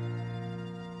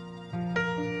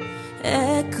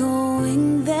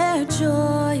 echoing their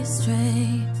joyous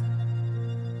strains.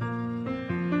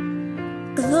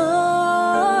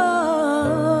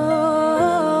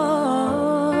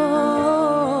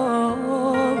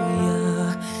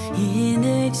 Gloria in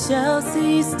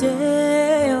excelsis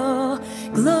Deo.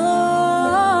 Gloria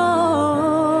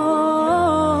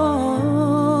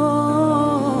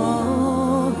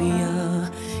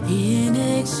in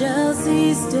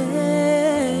excelsis Deo.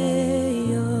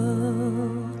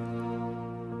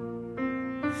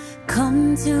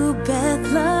 Come to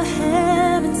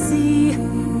Bethlehem and see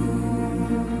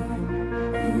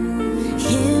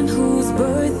Him whose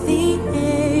birth the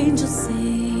angels sing.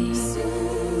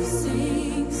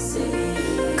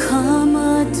 Come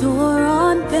adore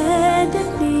on bended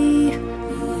knee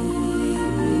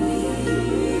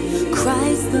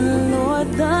Christ the Lord,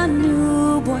 the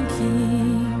newborn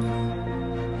King.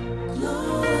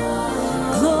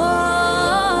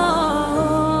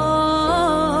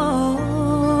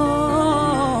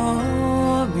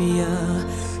 Gloria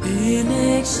in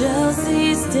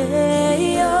excelsis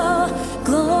Deo.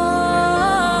 Gloria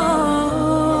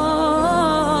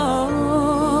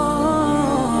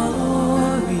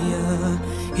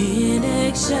in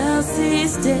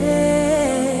excelsis Deo.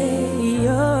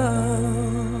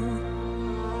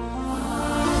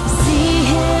 See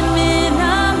Him in a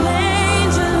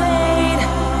manger laid,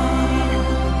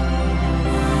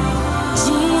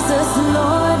 Jesus,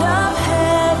 Lord of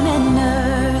heaven and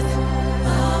earth.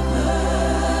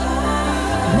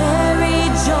 Mary,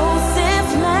 Joseph,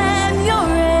 lend your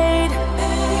aid.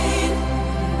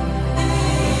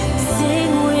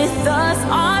 Sing with us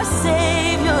our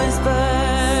Savior's birth.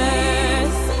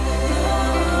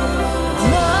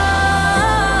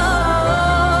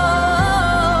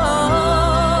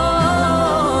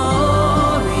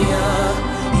 Gloria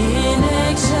in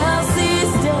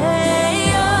excelsis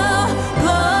Deo.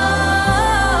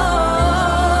 Gloria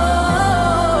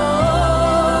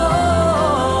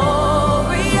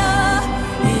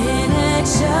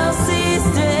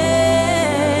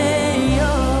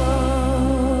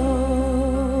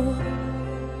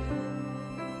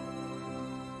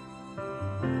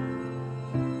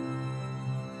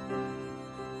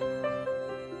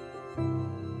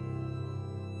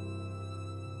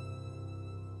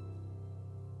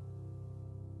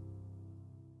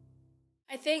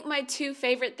think my two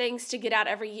favorite things to get out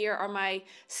every year are my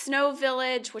snow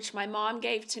village, which my mom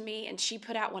gave to me and she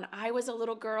put out when I was a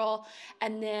little girl.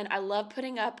 And then I love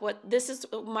putting up this is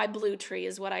my blue tree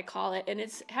is what I call it. And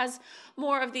it has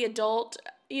more of the adult,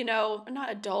 you know,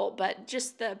 not adult, but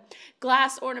just the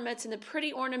glass ornaments and the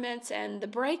pretty ornaments and the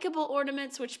breakable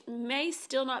ornaments, which may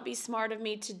still not be smart of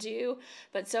me to do,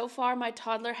 but so far my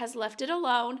toddler has left it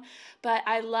alone. But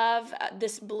I love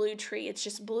this blue tree. It's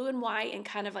just blue and white and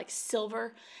kind of like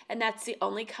silver, and that's the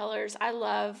only colors. I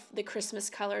love the Christmas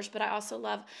colors, but I also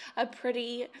love a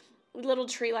pretty little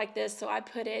tree like this, so I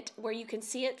put it where you can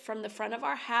see it from the front of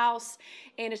our house,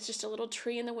 and it's just a little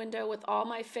tree in the window with all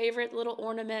my favorite little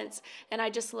ornaments, and I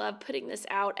just love putting this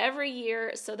out every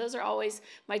year. So those are always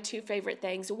my two favorite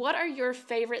things. What are your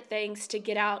favorite things to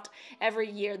get out every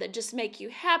year that just make you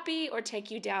happy or take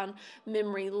you down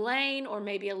memory lane, or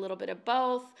maybe a little bit of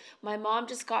both? My mom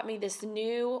just got me this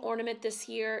new ornament this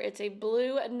year. It's a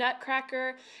blue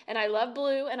nutcracker, and I love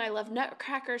blue and I love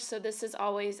nutcrackers, so this is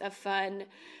always a fun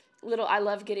I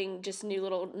love getting just new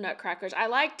little nutcrackers. I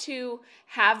like to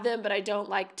have them, but I don't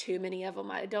like too many of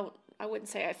them. I wouldn't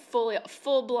say I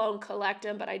full-blown collect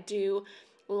them, but I do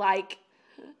like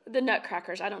the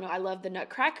nutcrackers. I don't know. I love the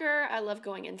nutcracker. I love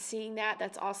going and seeing that.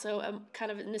 That's also a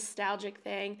kind of a nostalgic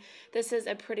thing. This is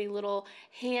a pretty little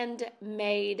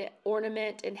handmade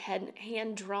ornament and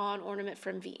hand-drawn ornament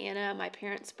from Vienna. My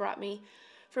parents brought me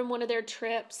from one of their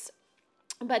trips.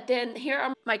 But then here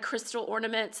are my crystal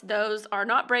ornaments. Those are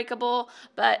not breakable,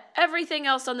 but everything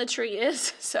else on the tree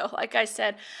is. So like I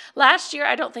said, last year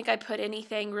I don't think I put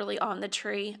anything really on the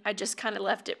tree. I just kind of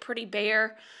left it pretty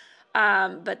bare.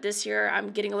 But this year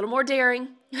I'm getting a little more daring,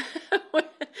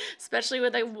 especially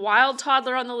with a wild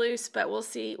toddler on the loose. But we'll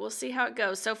see how it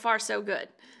goes. So far, so good.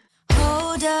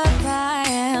 Hold up, I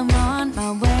am on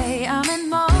my way. I'm in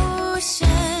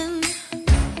motion.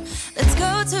 Let's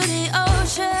go to the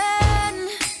ocean.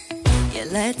 Yeah,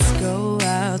 let's go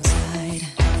outside.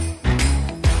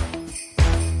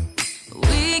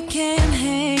 We can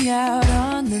hang out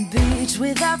on the beach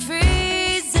without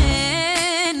freezing.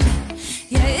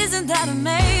 Yeah, isn't that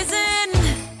amazing?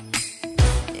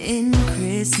 In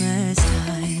Christmas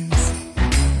times,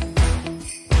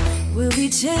 we'll be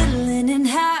chilling and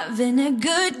having a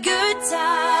good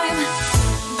time.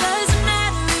 Doesn't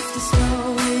matter if the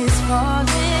snow is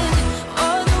falling.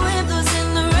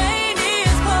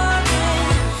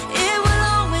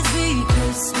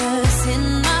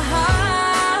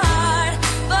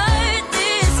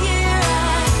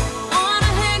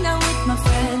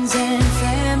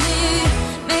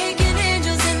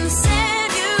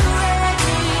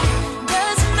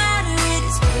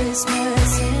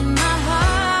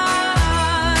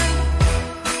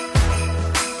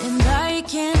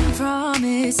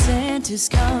 Santa's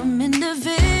coming to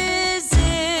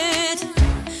visit.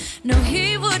 No,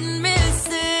 he wouldn't miss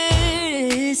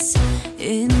this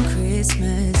in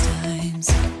Christmas times.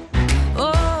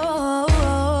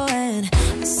 Oh, and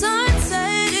the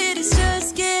sunset, it is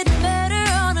just getting better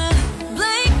on a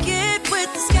blanket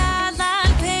with the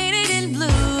skyline painted in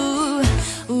blue.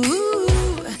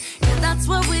 Ooh, yeah, that's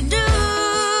what we do.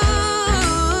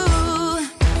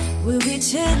 We'll be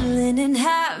chilling and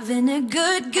having a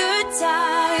good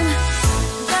time.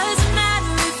 Doesn't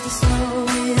matter if the snow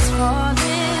is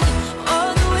falling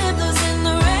or the wind blows and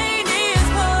the rain is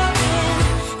pouring.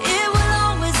 It will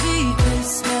always be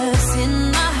Christmas in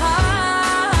my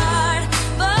heart.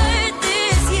 But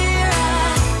this year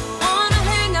I wanna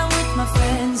hang out with my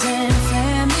friends and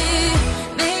family,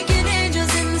 making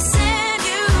angels in the sand.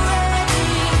 You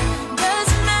ready?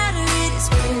 Doesn't matter, it is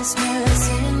Christmas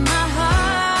in my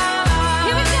heart.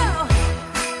 Here we go.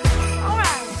 All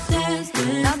right.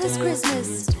 Now this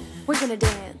Christmas, we're gonna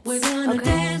dance. We're gonna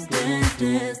dance, dance,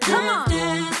 dance, come on.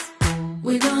 Dance.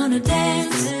 We're gonna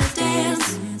dance,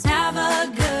 dance, have a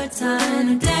good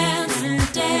time. Dance,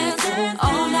 dance,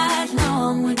 all night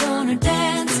long. We're gonna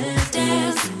dance,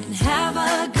 dance, and have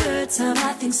a good time.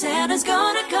 I think Santa's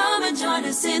gonna come and join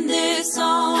us in this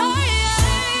song.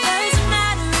 Doesn't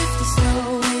matter if the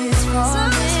snow is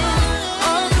falling.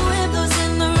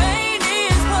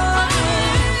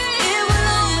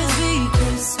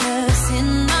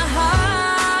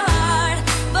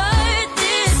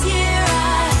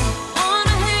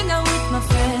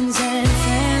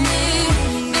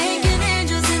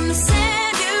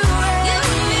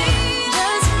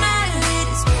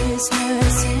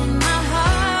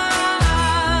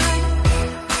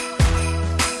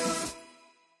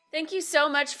 Thank you so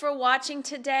much for watching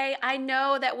today. I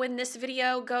know that when this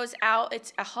video goes out,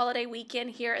 it's a holiday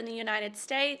weekend here in the United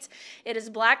States. It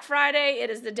is Black Friday. It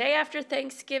is the day after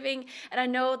Thanksgiving. And I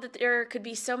know that there could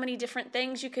be so many different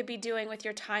things you could be doing with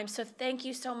your time. So thank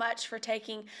you so much for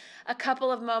taking a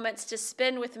couple of moments to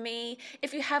spend with me.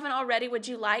 If you haven't already, would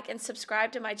you like and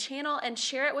subscribe to my channel and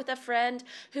share it with a friend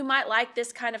who might like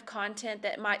this kind of content,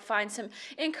 that might find some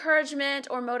encouragement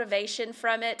or motivation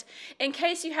from it. In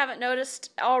case you haven't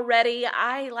noticed already,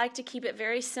 I like to keep it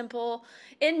very simple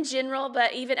in general,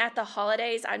 but even at the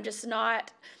holidays,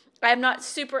 I'm not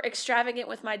super extravagant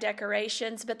with my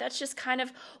decorations, but that's just kind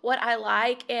of what I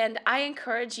like, and I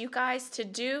encourage you guys to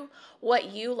do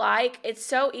what you like. It's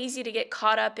so easy to get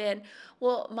caught up in,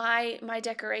 well, my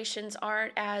decorations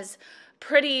aren't as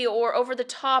pretty or over the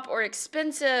top or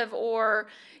expensive, or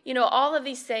all of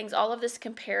these things, all of this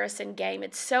comparison game.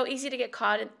 It's so easy to get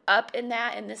caught up in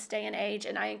that in this day and age,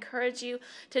 and I encourage you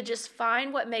to just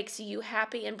find what makes you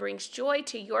happy and brings joy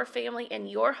to your family and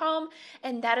your home,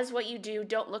 and that is what you do.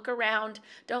 Don't look around,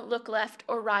 don't look left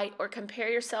or right, or compare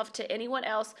yourself to anyone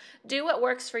else. Do what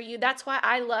works for you. That's why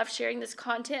I love sharing this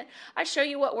content. I show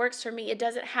you what works for me. It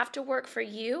doesn't have to work for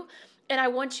you. And I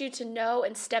want you to know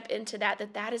and step into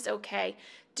that is okay.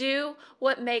 Do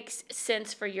what makes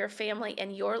sense for your family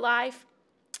and your life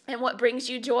and what brings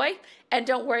you joy, and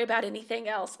don't worry about anything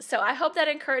else. So I hope that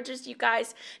encourages you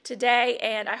guys today,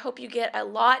 and I hope you get a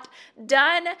lot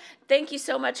done. Thank you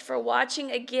so much for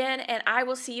watching again, and I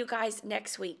will see you guys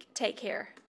next week. Take care.